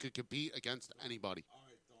think she could compete against anybody.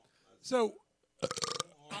 So,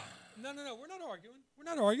 no, we're not arguing. We're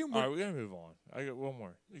not arguing. All right, we're gonna move on. I got one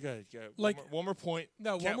more. You got Like- one more point.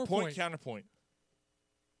 No, one more point. Counterpoint.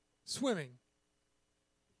 Swimming.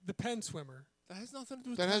 The Penn swimmer. That has nothing to do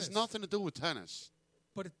with That tennis. has nothing to do with tennis.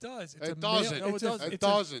 But it does. It's It a doesn't. Male, No, it's it a- doesn't. It it's a-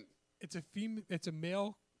 doesn't. It's a female. It's a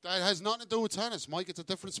male. That has nothing to do with tennis, Mike. It's a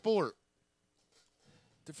different sport.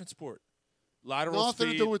 Different sport. Lateral Nothing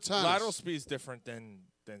to speed. do with tennis. Lateral speed is different than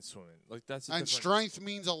swimming. Like that's a And different. strength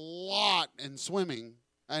means a lot in swimming.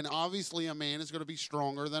 And obviously, a man is going to be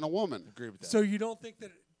stronger than a woman. Agree with that. So you don't think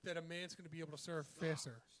that a man's going to be able to serve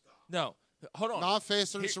faster? No, hold on. Not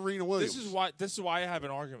faster than Serena Williams. This is why I have an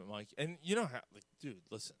argument, Mike. And you know how, like, dude,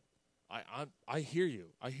 listen. I hear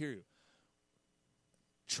you. I hear you.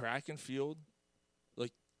 Track and field,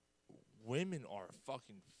 like, women are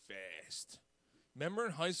fucking fast. Remember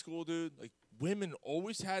in high school, dude? Like, women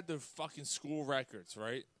always had their fucking school records,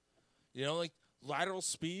 right? You know, like lateral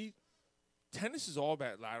speed. Tennis is all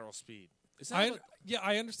about lateral speed. It's not about-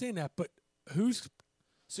 I understand that, but who's?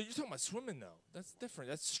 So you're talking about swimming, though? That's different.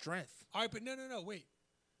 That's strength. All right, but no, wait.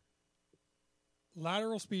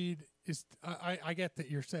 Lateral speed is. I get that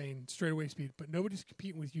you're saying straightaway speed, but nobody's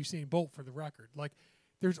competing with Usain Bolt for the record. Like,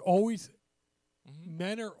 there's always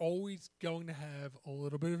men are always going to have a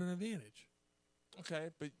little bit of an advantage. Okay,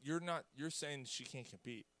 but you're not. You're saying she can't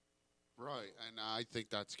compete. Right, and I think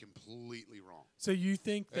that's completely wrong. So you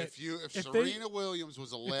think that If they- Serena Williams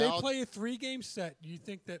was allowed, if they play a 3-game set, you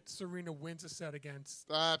think that Serena wins a set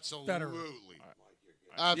against absolutely, Federer?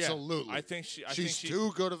 absolutely. Yeah, I think she. She's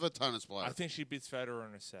too good of a tennis player. I think she beats Federer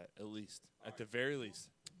in a set, at least, at the very least.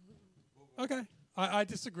 Okay, I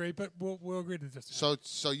disagree, but we'll agree to disagree.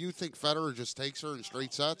 So you think Federer just takes her in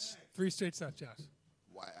straight sets? 3 straight sets, yes.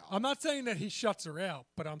 Wow. I'm not saying that he shuts her out,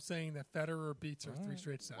 but I'm saying that Federer beats her 3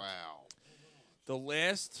 straight sets. Wow. The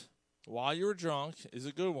last, while you were drunk, is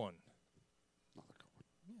a good one.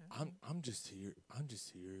 I'm just here. I'm just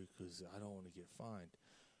here because I don't want to get fined.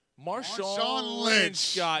 Marshawn Marshawn Lynch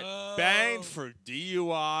Lynch. got banged for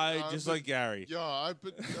DUI, just like Gary. Yeah,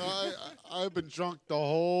 I've been drunk the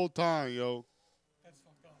whole time, yo. That's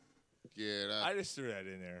fucked up. Yeah, that, I just threw that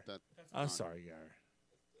in there. I'm sorry, Gary.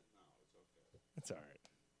 That's all right.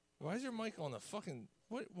 Why is your mic on the fucking?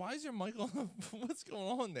 What? Why is your mic on? What's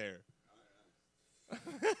going on there?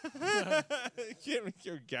 I can't even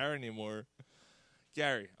hear Gary anymore.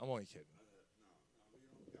 Gary, I'm only kidding.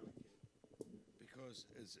 Because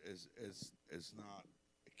is not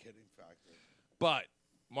a kidding factor. But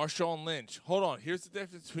Marshawn Lynch, hold on. Here's the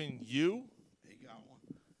difference between you. He got one.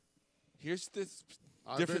 Here's this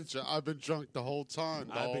difference. I've been drunk the whole time,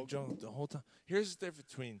 dog. I've been drunk the whole time. Here's the difference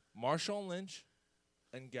between Marshawn Lynch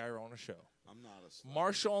and Gary on the show. I'm not a slut.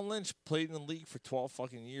 Marshawn Lynch played in the league for 12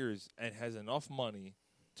 fucking years and has enough money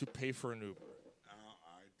to pay for an Uber.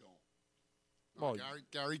 I don't. Well,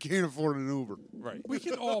 Gary can't afford an Uber. right. We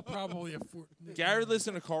can all probably afford. Gary lives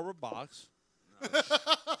in a cardboard box.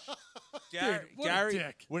 Gary, Dude, what a Gary,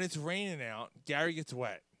 dick. when it's raining out, Gary gets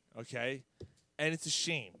wet. Okay, and it's a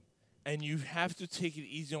shame, and you have to take it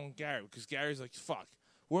easy on Gary because Gary's like, "Fuck,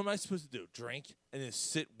 what am I supposed to do? Drink and then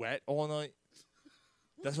sit wet all night?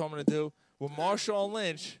 That's what I'm gonna do." With Marshawn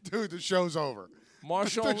Lynch, Dude, the show's over.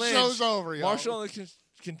 Marshawn The Lynch, show's over, yo. Marshawn Lynch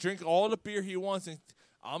can drink all the beer he wants, and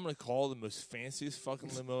I'm gonna call the most fanciest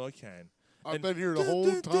fucking limo I can. I've And- been here the whole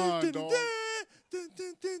time, dog.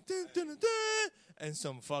 And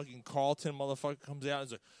some fucking Carlton motherfucker comes out and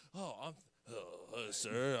is like, "Oh, I'm,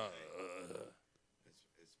 sir."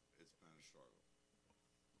 It's been a struggle.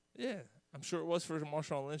 Yeah, I'm sure it was for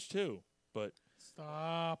Marshawn Lynch too. But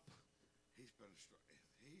Stop. He's been a struggle.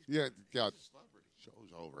 Yeah, yeah. He's a celebrity.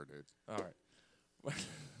 Show's over, dude. all right,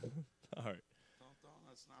 all right, Don't,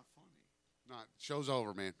 that's not funny. Not show's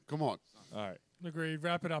over, man. Come on. all right. Agreed.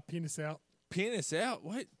 Wrap it up. Penis out. Penis out.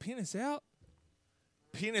 What? Penis out.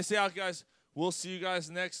 Penis out, guys. We'll see you guys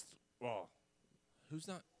next. Well, who's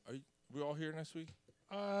not? Are you, we all here next week?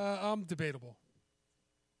 I'm debatable.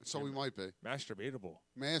 So we might be. Masturbatable.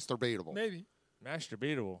 Masturbatable. Maybe.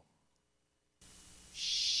 Masturbatable.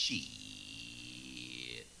 Shit.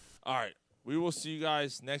 All right. We will see you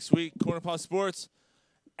guys next week. Corner Pop Sports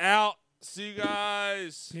out. See you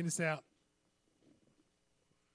guys. Penis out.